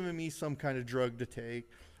he's giving me some kind of drug to take.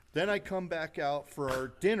 Then I come back out for our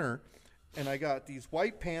dinner, and I got these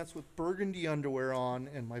white pants with burgundy underwear on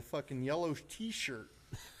and my fucking yellow T-shirt.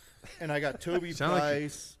 And I got Toby Sound like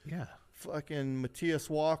Price, Yeah. fucking Matthias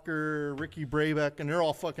Walker, Ricky Braybeck, and they're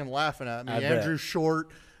all fucking laughing at me. I bet. Andrew Short.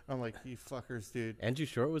 I'm like, you fuckers, dude. Andrew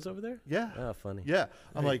Short was over there? Yeah. Oh, funny. Yeah.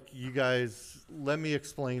 I'm like, you guys, let me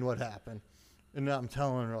explain what happened. And I'm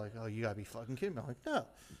telling her, like, oh, you got to be fucking kidding me. I'm like, no. I'm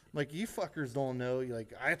like, you fuckers don't know. You're like,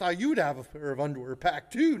 I thought you'd have a pair of underwear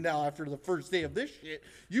packed too now after the first day of this shit.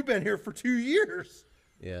 You've been here for 2 years.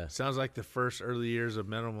 Yeah. Sounds like the first early years of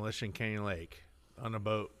Metal Militia in Canyon Lake on a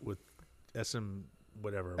boat with wearing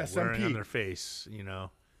on SMP. their face, Yeah,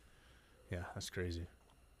 that's crazy.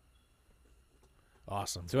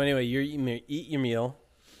 Awesome. So anyway, you eat your meal.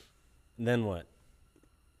 Then what?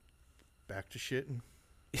 Back to shitting.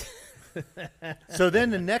 So then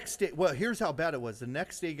the next day, well, here's how bad it was. The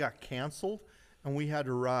next day got canceled, and we had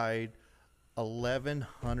to ride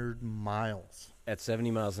 1,100 miles. At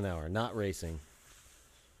 70 miles an hour, not racing.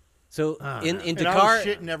 So in And Dakar, I was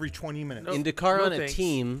shitting every 20 minutes. in Dakar No on a thanks.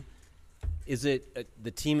 team, is it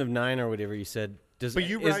the team of 9 or whatever you said? But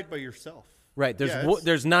you is- ride by yourself. right. There's Yeah, it's-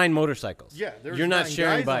 there's 9 motorcycles. Yeah, there's you're not 9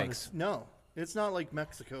 sharing guys on bikes. this- No, it's not like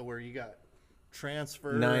Mexico where you got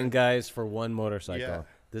transfer. 9 guys for one motorcycle. Yeah.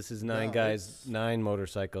 This is 9 No, guys, it's- 9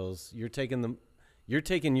 motorcycles. You're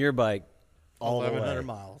taking your bike all the 1,100 way.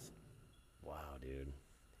 miles. Wow, dude.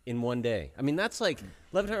 In one day. I mean, that's like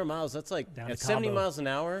 1,100 miles. That's like Down to at 70 Cabo. miles an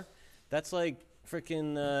hour. That's like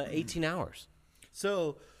freaking 18 hours.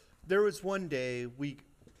 So there was one day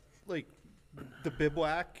the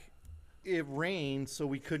bivouac, it rained, so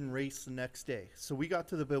we couldn't race the next day. So we got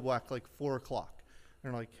to the bivouac like 4 o'clock.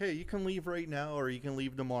 And they're like, hey, you can leave right now or you can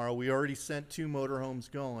leave tomorrow. We already sent 2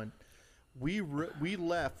 motorhomes going. We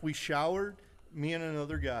left. We showered, me and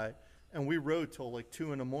another guy, and we rode till like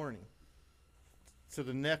 2 in the morning to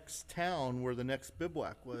the next town where the next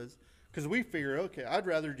bivouac was. Because we figured, okay, I'd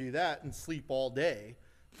rather do that and sleep all day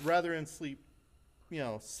rather than sleep,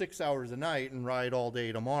 6 hours a night and ride all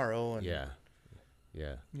day tomorrow. And Yeah.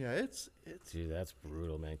 yeah, it's Dude, that's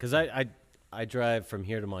brutal, man. Because I drive from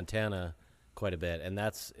here to Montana quite a bit, and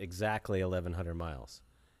that's exactly 1,100 miles.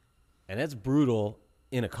 And that's brutal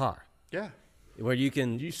in a car yeah. where you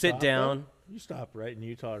can sit stop, down. You stopped right in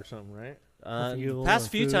Utah or something, right? Fuel Past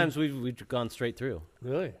and few food. times we've gone straight through.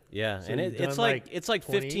 Really? Yeah, So and you've it's done, like like, it's like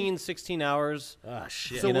 20? 15, 16 hours. Ah,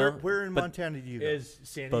 shit. So You know, where in but- Montana do you go? Is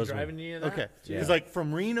Sandy Bozeman. driving you that? Okay, Yeah. it's like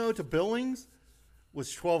from Reno to Billings.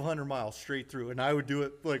 was 1,200 miles straight through, and I would do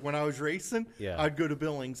it like when I was racing. Yeah. I'd go to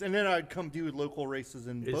Billings, and then I'd come do local races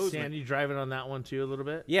in Is Bozeman. Sandy driving on that one too a little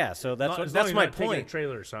bit? Yeah, so that's As long that's as my you're not taking point. A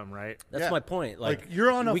trailer or something, right? That's Yeah. my point. Like you're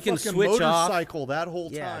on a we can fucking switch off motorcycle that whole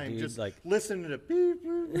Yeah, time, dude, just like- listening to beep,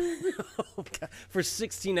 beep, beep, beep. for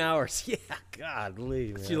 16 hours. Yeah,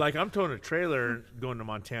 godly, man. See, like I'm towing a trailer going to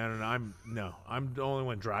Montana, and I'm the only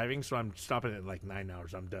one driving, so I'm stopping at like 9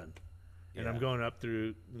 hours. I'm done, and I'm Yeah. going up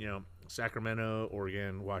through Sacramento,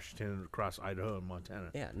 Oregon, Washington, across Idaho and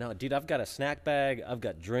Montana. Yeah, no, dude, I've got a snack bag. I've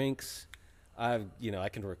got drinks. I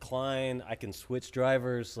can recline. I can switch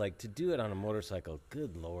drivers. Like, to do it on a motorcycle,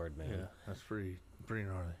 good Lord, man. Yeah, that's pretty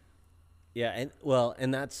gnarly. Yeah,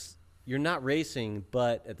 and that's, you're not racing,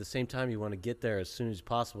 but at the same time, you want to get there as soon as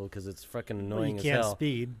possible because it's fucking Well, annoying you as can't hell.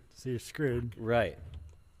 speed, so you're screwed. Right.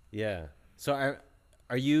 Yeah. So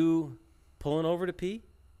are you pulling over to pee?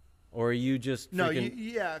 Or are you just No, freaking...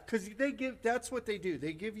 yeah, because that's what they do.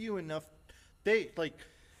 They give you enough.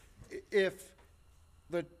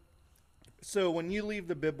 So when you leave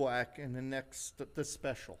the bivouac and the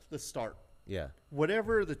special, the start, Yeah.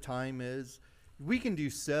 whatever the time is, we can do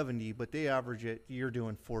 70, but they average it. You're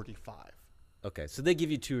doing 45. Okay, so they give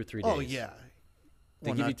you 2 or 3 days. Oh yeah, They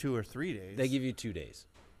well, give not you- 2 or 3 days. They give you 2 days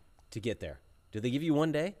to get there. Do they give you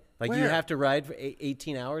 1 day? Like, you Where? have to ride for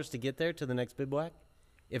 18 hours to get there to the next bivouac?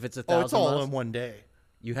 If it's 1,000 it's all miles, in one day.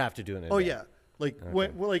 you have to do it in a Oh day. yeah, like Okay.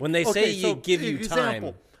 when When they say okay, you give you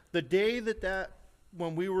example, time. the day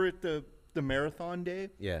when we were at the marathon day,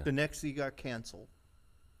 Yeah. the next day got canceled.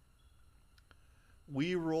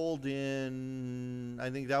 We rolled in.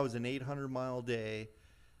 I think that was an 800-mile day.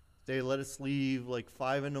 They let us leave like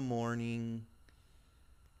 5 in the morning,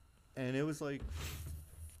 and it was like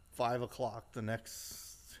 5 o'clock the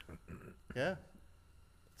next. Yeah.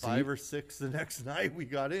 So 5 you- or 6 the next night we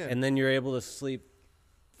got in. And then you're able to sleep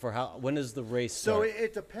for how... When does the race So start?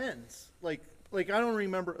 it depends. Like I don't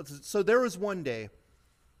remember. So there was one day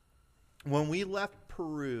when we left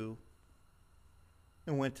Peru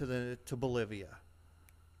and went to Bolivia.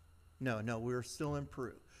 No, we were still in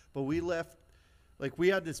Peru, but we left. Like we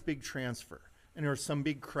had this big transfer, and there was some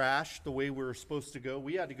big crash. The way we were supposed to go,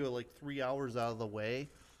 we had to go like 3 hours out of the way,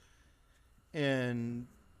 and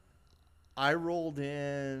I rolled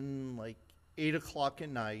in like 8 o'clock at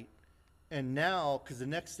night. And now, because the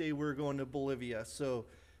next day we're going to Bolivia, so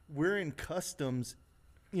we're in customs,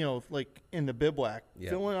 like in the bivouac, Yeah.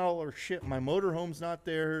 filling out all our shit. My motorhome's not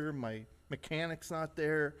there, my mechanic's not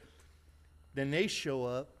there. Then they show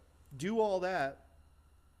up, do all that.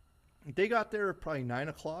 They got there at probably 9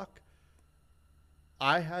 o'clock.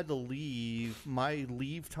 I had to leave. My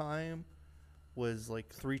leave time was like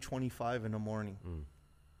 3:25 in the morning.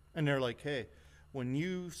 And they're like, hey, when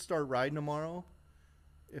you start riding tomorrow,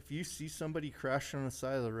 if you see somebody crash on the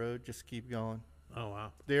side of the road, just keep going. Oh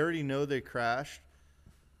wow. They already know they crashed.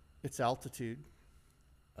 It's altitude.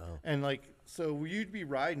 Oh. And so you'd be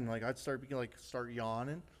riding, I'd start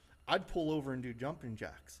yawning. I'd pull over and do jumping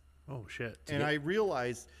jacks. Oh shit. And I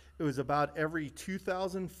realized it was about every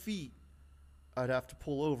 2,000 feet I'd have to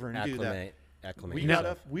pull over and do that. Acclimate. We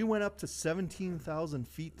yourself. we went up to 17,000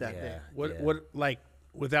 feet that day. What like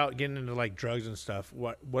without getting into like drugs and stuff,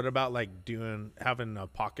 what about like having a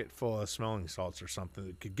pocket full of smelling salts or something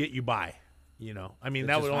that could get you by? I mean, It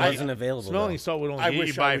that just would only wasn't available, Smelling though. salt would only I get you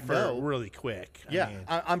wish I by would for know. really quick. Yeah, I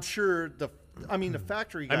mean, I'm sure the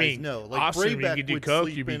factory guys I mean, know. Like Austin, you Braybeck could do would coke,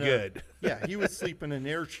 sleep you'd be in good. Yeah, he would sleep in an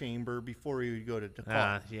air chamber before he would go to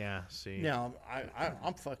Dakar. yeah. See. Now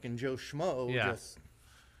I'm fucking Joe Schmo. Yeah. Just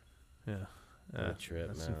Yeah. What a trip,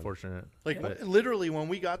 That's man. unfortunate. literally when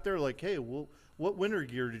we got there, like, hey, well, what winter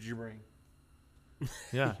gear did you bring?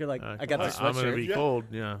 Yeah. You're like, I got the I'm gonna sweatshirt. be Yeah. cold.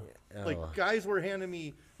 Yeah. Like Oh. guys were handing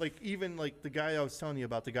me even the guy I was telling you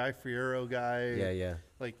about, the Guy Fiero guy. Yeah.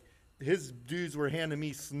 Like his dudes were handing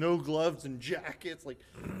me snow gloves and jackets. Like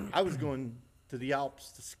I was going to the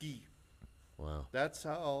Alps to ski. Wow. That's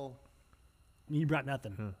how You brought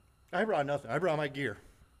nothing. I brought nothing. I brought my gear.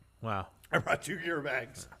 Wow. I brought 2 gear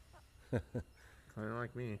bags. Kind of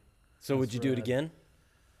like me. So would you do it rad. again?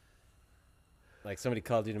 Like somebody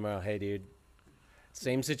called you tomorrow, hey, dude,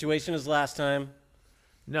 same situation as last time.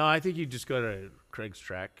 No, I think you just go to Craig's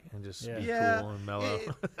track and just Yeah. be Yeah. cool and mellow.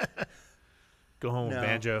 It- Go home No. with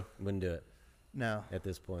banjo. Wouldn't do it no. at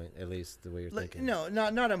this point, at least the way you're Like, thinking. no,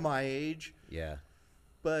 not at my age, Yeah.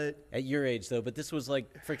 but At your age, though, but this was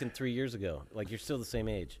like freaking 3 years ago. Like, you're still the same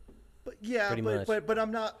age. yeah, Pretty much. but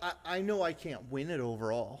I'm not. I know I can't win it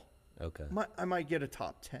overall. Okay. I might get a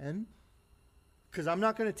top 10 because I'm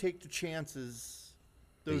not going to take the chances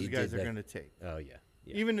That those you guys did are that. going to take. Oh, yeah.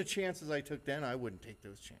 Yeah. Even the chances I took then, I wouldn't take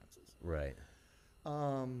those chances. Right.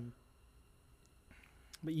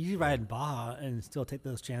 But you ride in Baja and still take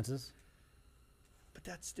those chances. But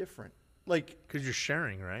that's different. Like Because you're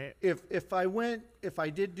sharing, right? if I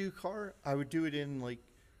did do car, I would do it in like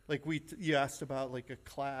you asked about like a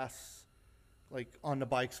class, like on the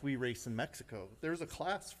bikes we race in Mexico. There's a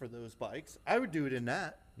class for those bikes. I would do it in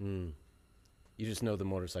that. You just know the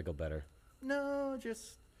motorcycle better. No,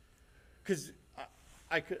 just because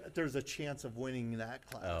I could. There's a chance of winning that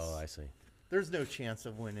class. Oh, I see. There's no chance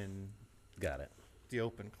of winning Got it. the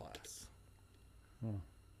open class.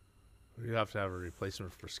 You have to have a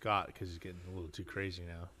replacement for Scott because he's getting a little too crazy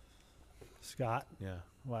now. Scott, Yeah.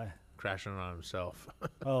 why? Crashing on himself.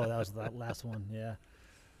 Oh, that was that last one. Yeah.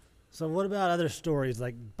 So what about other stories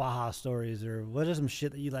like Baja stories, or what are some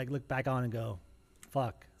shit that you like look back on and go,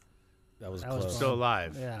 fuck? That was That was close. Still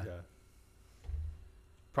alive. Yeah.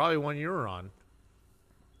 Probably one you were on.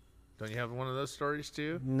 Don't you have one of those stories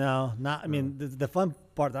too? No, not. I mean, the fun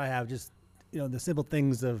part that I have, just the simple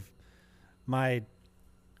things of my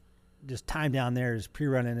just time down there is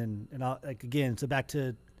pre-running and I'll, like again. So back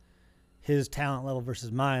to his talent level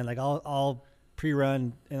versus mine. Like I'll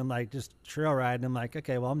pre-run and I'm like just trail ride and I'm like,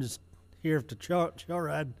 okay, well I'm just here to trail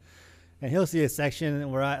ride, and he'll see a section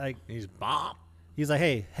where I like. He's bomb. He's like,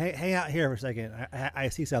 hey, hang out here for a second. I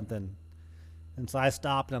see something. And so I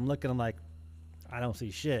stop and I'm looking. I'm like, I don't see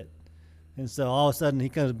shit. And so all of a sudden he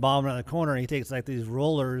comes bombing around the corner and he takes like these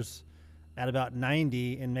rollers at about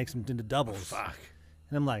 90 and makes them into doubles. Fuck.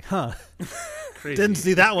 And I'm like, huh, Crazy. didn't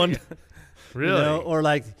see that one. Really? Or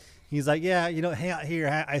like, he's like, yeah, hang out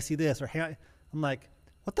here. I see this. Or hang out. I'm like,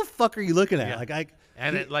 what the fuck are you looking at? Yeah.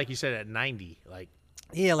 Like, Like you said, at 90, like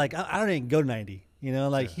yeah, like I don't even go to 90.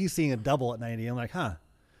 Like he's seeing a double at 90. I'm like, huh.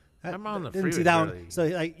 I'm on the Didn't see freeway that barely. one. So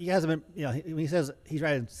like he hasn't been, when he says he's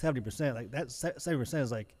riding 70%, like that 70%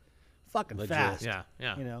 is like fucking Legit. fast. Yeah.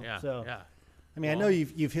 Yeah. So I mean, I know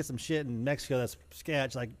you've hit some shit in Mexico that's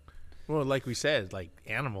sketch. Like, well, like we said, like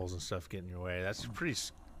animals and stuff get in your way. That's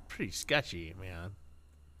pretty sketchy, man.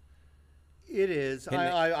 It is. And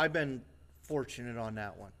I've been fortunate on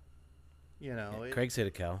that one. Craig's hit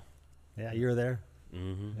a cow. yeah, you were there.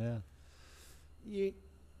 Mm-hmm. Yeah.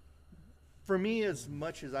 For me, as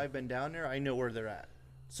much as I've been down there, I know where they're at.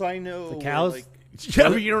 So I know The where, cows? like, Yeah,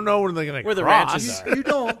 but you don't know when they're gonna Where the cross. ranches you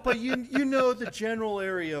don't, but you know the general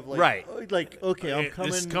area of like, Right. Like, okay, I'm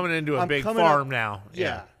coming. It's coming into a I'm big coming farm up- now.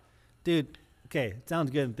 Yeah. Dude, okay, it sounds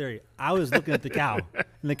good in theory. I was looking at the cow,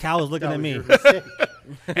 and the cow was looking That at was me. your mistake.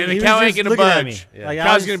 And He the was cow ain't just gonna looking at budge. me. Yeah. Like, I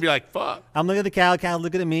Cow's was- gonna be like, "Fuck," I'm looking at the cow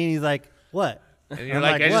looking at me, and he's like, what? and you're I'm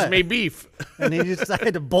like, like, "I just "What?" made beef," And he just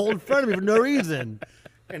decided to bolt in front of me for no reason.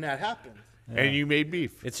 And that happened. and you made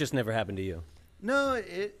beef. It's just never happened to you. No,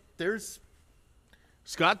 there's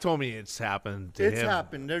Scott told me it's happened to it's him.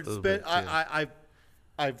 happened. a There's little been bit, too.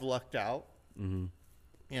 I've lucked out. Mm-hmm.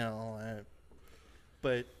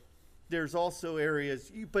 But there's also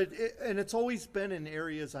areas. And it's always been in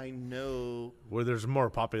areas I know. where there's more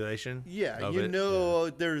population. Yeah, of you it. know,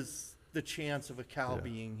 there's the chance of a cow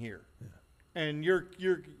being here. And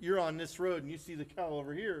you're on this road and you see the cow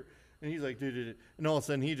over here, and he's like, dude, and all of a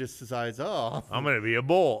sudden he just decides, oh, I'm gonna be a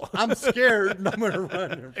bull. I'm scared and I'm going to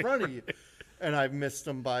run in front of you. And I've missed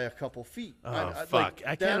him by a couple feet. Oh fuck! like, I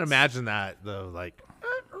can't that's- imagine that though. Like,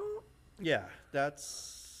 Yeah,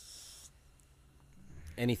 that's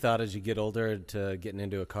Any thought as you get older to getting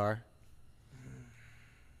into a car?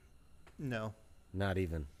 no. Not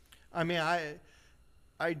even. I mean,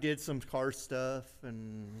 I did some car stuff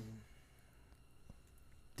and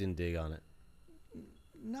Didn't dig on it.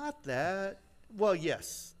 not that. Well,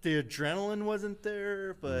 yes, the adrenaline wasn't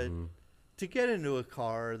there, but to get into a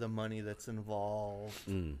car, the money that's involved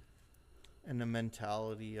Mm. and the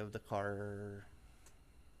mentality of the car.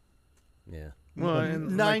 Yeah. well,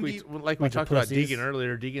 and 90 like we bunch of talked about pussies. Deegan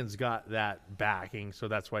earlier. Deegan's got that backing, so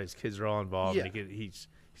that's why his kids are all involved. Yeah. He's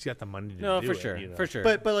got the money to No, do for it, sure. you know? For sure.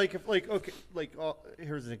 But like if like okay like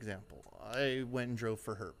here's an example. I went and drove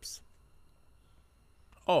for Herps.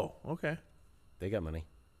 Oh, okay. They got money.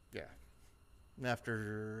 Yeah.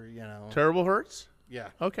 After Terrible hurts. yeah.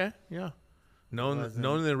 Okay, yeah. Knowing Wasn't-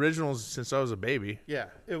 the originals since I was a baby. Yeah,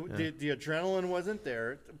 the adrenaline wasn't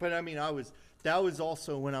there, but I mean, that was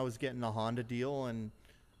also when I was getting the Honda deal, and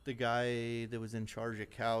the guy that was in charge at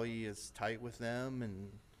Cowie is tight with them,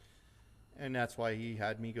 and that's why he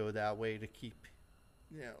had me go that way to keep,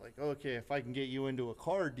 like, okay, if I can get you into a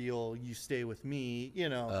car deal, you stay with me,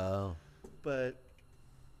 Oh. but.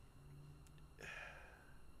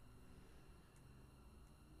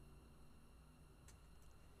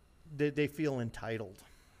 They feel entitled.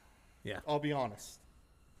 Yeah. I'll be honest.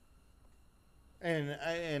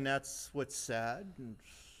 And that's what's sad.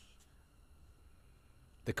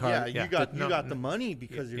 The car. Yeah, Yeah. you got No, you got the money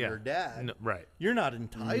because you're yeah. your dad. No, right. You're not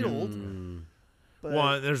entitled. But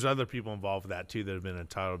Well, there's other people involved with that too that have been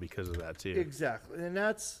entitled because of that too. exactly, and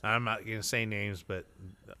that's I'm not gonna say names, but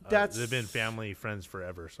That's- they've been family friends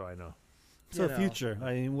forever, so I know. So you know, future.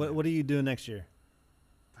 I mean, what are you doing next year?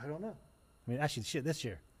 I don't know. I mean, actually, shit, this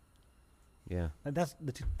year. Yeah. Like, that's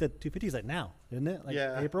the 250 is like now, isn't it? Like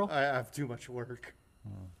Yeah, April. I have too much work.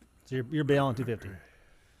 So you're bailing 250.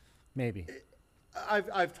 Maybe.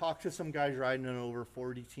 I've talked to some guys riding an over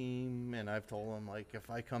 40 team, and I've told them like if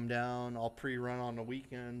I come down, I'll pre-run on the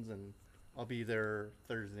weekends, and I'll be there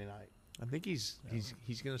Thursday night. I think he's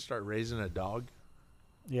gonna start raising a dog.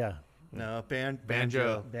 Yeah. No, Banjo.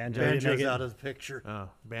 Banjo didn't Banjo's make it. out of the picture. Oh,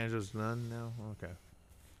 Banjo's none now. Okay.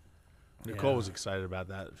 Nicole was excited about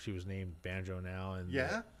that. She was named Banjo now, and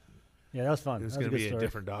Yeah, Yeah, that was fun. it was That was gonna a good be a story.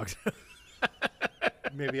 different dog.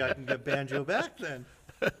 maybe I can get Banjo back then.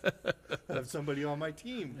 Have somebody on my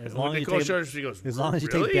team. As When long as you Nicole take, showed her, she goes, as long as you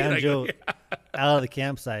 "Really?" take And I go, Banjo out of the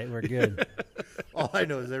campsite, we're good. All I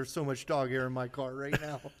know is there's so much dog hair in my car right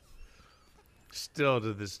now. Still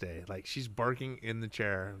to this day, like she's barking in the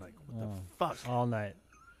chair, like what the fuck? All night.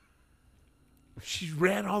 She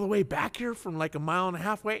ran all the way back here from like a mile and a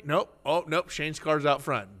half away. Nope. Oh nope. Shane's car's out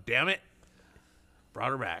front. Damn it.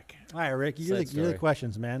 Brought her back. All right, Rick, you're Side the story.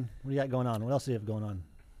 questions, man. What do you got going on? What else do you have going on?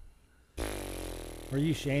 Or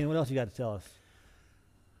you, Shane? What else you got to tell us?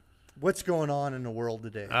 What's going on in the world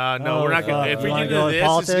today? No, Oh, we're not fuck. gonna. If You we wanna do go with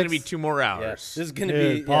this, it's gonna be politics? 2 more Yeah. hours. This is gonna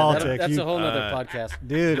Dude, be. Yeah, politics, that's you- a whole nother podcast.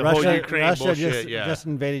 Dude, The whole Russia, Ukraine Russia bullshit, yeah. just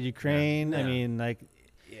invaded Ukraine. I Yeah. mean, like,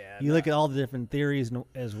 Yeah. you look at all the different theories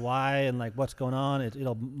as why and like what's going on.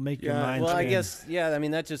 It'll make your mind. Well, I spin. guess. Yeah. I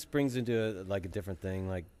mean, that just brings into like a different thing.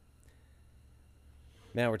 Like,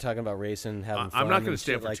 man, we're talking about racing, having fun. I'm not gonna and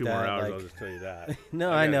stay shit for like 2 more that, hours. like- I'll just tell you that. No,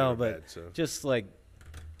 I I gotta know, go to but bed, so. just like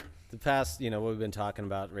the past, what we've been talking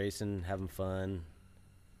about, racing, having fun.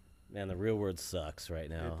 Man, the real world sucks right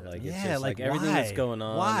now. Like, it's Yeah, just like, like everything that's why? going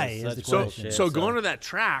on. Why is is such the So, question. so going to that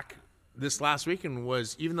track this last weekend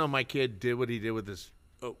was, even though my kid did what he did with his,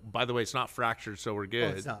 oh, by the way, it's not fractured, so we're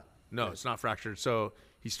good. it's not. No, it's not fractured. So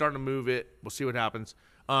he's starting to move it. We'll see what happens.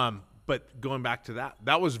 But going back to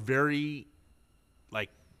that was very, like,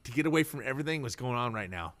 to get away from everything was going on right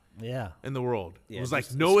now Yeah. in the world. Yeah, it was like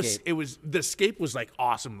just no, escape. it was the escape was like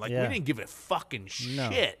awesome. Like Yeah. we didn't give a fucking No.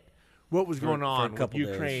 shit what was going for a on with couple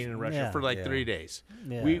Ukraine days. and Russia Yeah. for like Yeah. 3 days.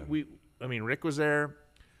 Yeah. I mean, Rick was there.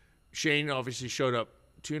 Shane obviously showed up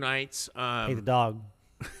 2 nights. Take the dog.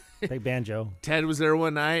 Take Banjo. Ted was there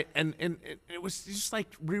one night, and it was just like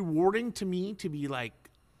rewarding to me to be like,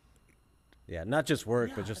 Yeah, not just work,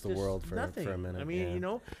 yeah, but just the there's world for nothing. a minute. I mean,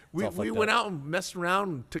 yeah. we all fucked went up. out and messed around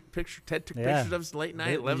and took pictures. Ted took Yeah. pictures of us late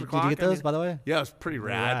night, Did- 11 did o'clock. you get I those, mean, by the way? Yeah, it was pretty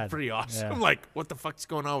rad, rad. pretty awesome. Yeah. Like, what the fuck's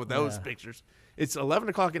going on with those Yeah. pictures? It's 11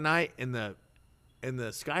 o'clock at night, and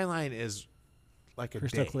the skyline is like a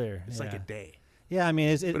Crystal day. clear, It's like a yeah. day. Yeah, I mean,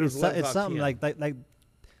 it's But it was 11 o'clock something PM. like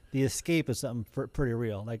the escape is something pretty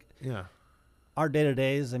real. Like Yeah. our day to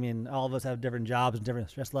days. I mean, all of us have different jobs and different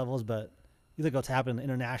stress levels, but you look what's happening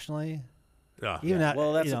internationally. Yeah. Even at,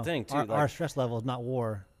 Well, that's you the know, thing, too, Our, like- our stress level is not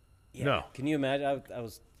war. Yeah. No. Can you imagine? I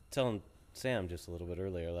was telling Sam just a little bit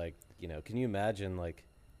earlier, like, can you imagine, like,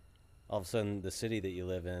 all of a sudden the city that you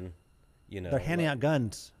live in, They're handing like, out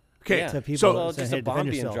guns. Okay. yeah. to people So, well, saying, just "Hey, a bomb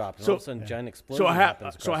defend being yourself." dropped, and So- all of a sudden, giant explosion so I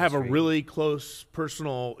happens have across the a street. really close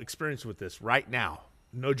personal experience with this right now.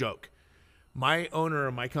 No joke. My owner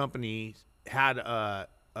of my company had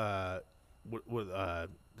with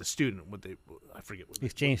the student with the I forget what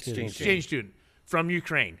Exchange students. exchange student from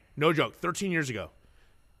Ukraine. No joke. 13 years ago,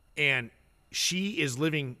 and she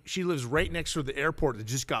lives right next to the airport that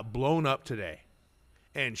just got blown up today.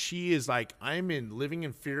 And she is like, living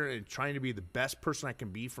in fear and trying to be the best person I can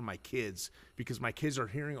be for my kids because my kids are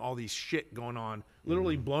hearing all these shit going on,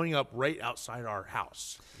 literally blowing up right outside our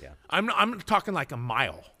house. Yeah. I'm talking like a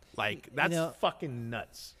mile. Like that's know- fucking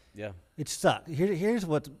nuts. Yeah. It sucks. Here's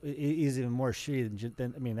what is even more shitty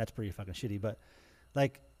than I mean, that's pretty fucking shitty, but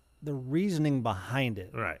like the reasoning behind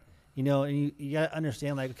it. Right. And you got to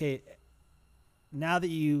understand, like, okay, now that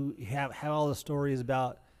you have all the stories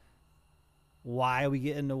about why we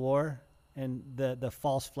get into war and the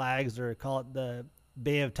false flags, or call it the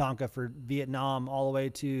Bay of Tonka for Vietnam, all the way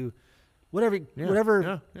to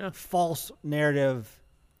whatever yeah. false narrative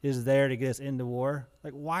is there to get us into war.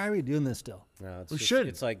 Like, why are we doing this still? No, it's We just, should.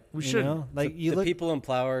 It's like We You should. know? Like, you the look, people in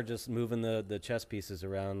Plow are just moving the chess pieces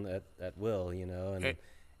around at will, and Hey.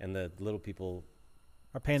 and the little people.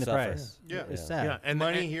 are paying the suffer. price. Yeah. It's Yeah. sad. Yeah, and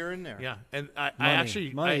Money and- here and there. Yeah, and Money. I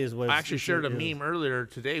Money actually shared a is. meme earlier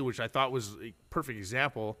today, which I thought was a perfect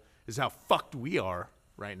example, is how fucked we are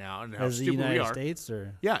right now and how As the stupid we United are. States,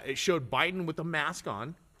 or Yeah, it showed Biden with a mask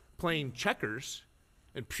on, playing checkers,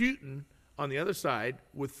 and Putin on the other side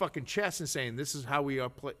with fucking chess and saying, "This is how we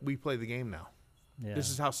play the game now. yeah, This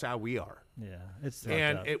is how sad we are." yeah, it's fucked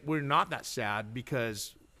And up. we're not that sad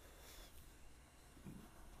because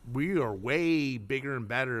we are way bigger and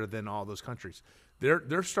better than all those countries.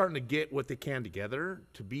 They're starting to get what they can together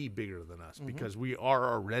to be bigger than us because we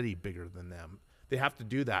are already bigger than them. They have to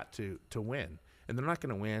do that to win, and they're not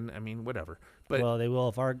going to win. I mean, whatever. But well, they will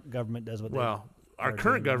if our government does what our are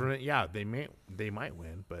current doing now. government, yeah, they might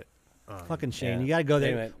win, but Fucking Shane, yeah. you got to go there.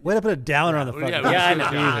 Anyway. Way to put a downer on the fucking. Yeah, Yeah, I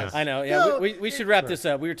Jesus. know. I know. Yeah, No, we should wrap this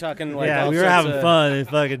up. We were talking like yeah, all we were sorts having of- fun. And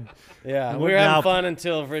fucking Yeah, we We're were having now- fun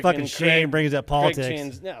until freaking fucking Shane Craig- brings up Craig politics.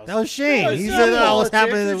 Shane's- no, That was Shane. No, He it's said not that what's politics,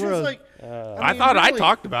 happening in it's the just world. like, I thought I really,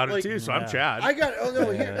 talked about it like, too, so I'm Yeah. Chad. I got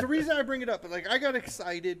the reason I bring it up, like I got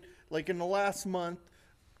excited, like in the last month,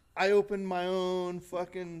 I opened my own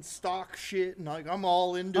fucking stock shit, and like I'm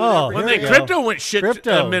all into Oh, it. Well, here then we go. crypto went shit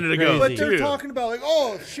Crypto, a minute ago, crazy. But they're too. talking about like,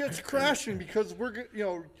 oh, shit's crashing because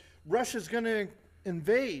Russia's gonna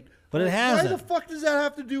invade. But it Like, Why hasn't. the fuck does that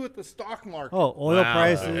have to do with the stock market? Oh, oil Wow.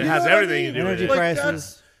 prices. It You has know what I everything to mean? do with Energy it. Like,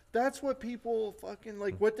 prices. That's what people fucking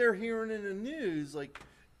like. What they're hearing in the news, like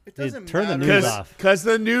it They doesn't turn the matter. news off. Because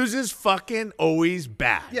the news is fucking always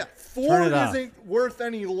bad. Yeah, Turn Ford it off. isn't worth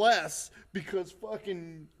any less because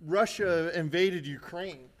fucking Russia invaded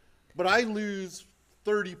Ukraine. But I lose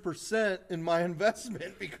 30% in my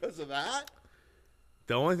investment because of that.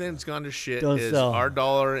 The only thing that's gone to shit Don't is sell. our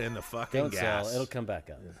dollar and the fucking Don't gas. sell. It'll come back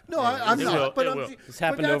up. No, I'm It not. will, But it I'm will. see- It's but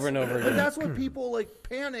happened that's- over and over But again. that's what people like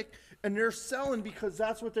panic and they're selling because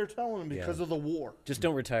that's what they're telling them because Yeah. of the war. Just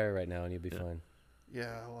don't retire right now, and you'll be fine.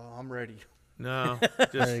 Yeah, well, I'm ready. No, There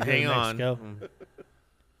just you go, hang on. Mexico.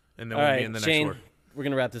 And then All we'll be right, in the Shane, next war. we're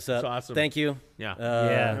gonna wrap this up. It's awesome. Thank you. Yeah.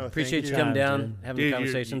 Yeah. No, Appreciate thank you you. coming down, Dude. having Dude, a you're-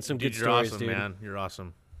 conversation. Some dude, good you're stories, awesome, dude. man. You're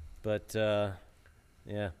awesome. But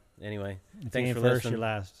yeah. Anyway, If thanks you for ain't first, listening. you're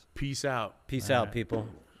last. Peace out. Peace All out, right. people.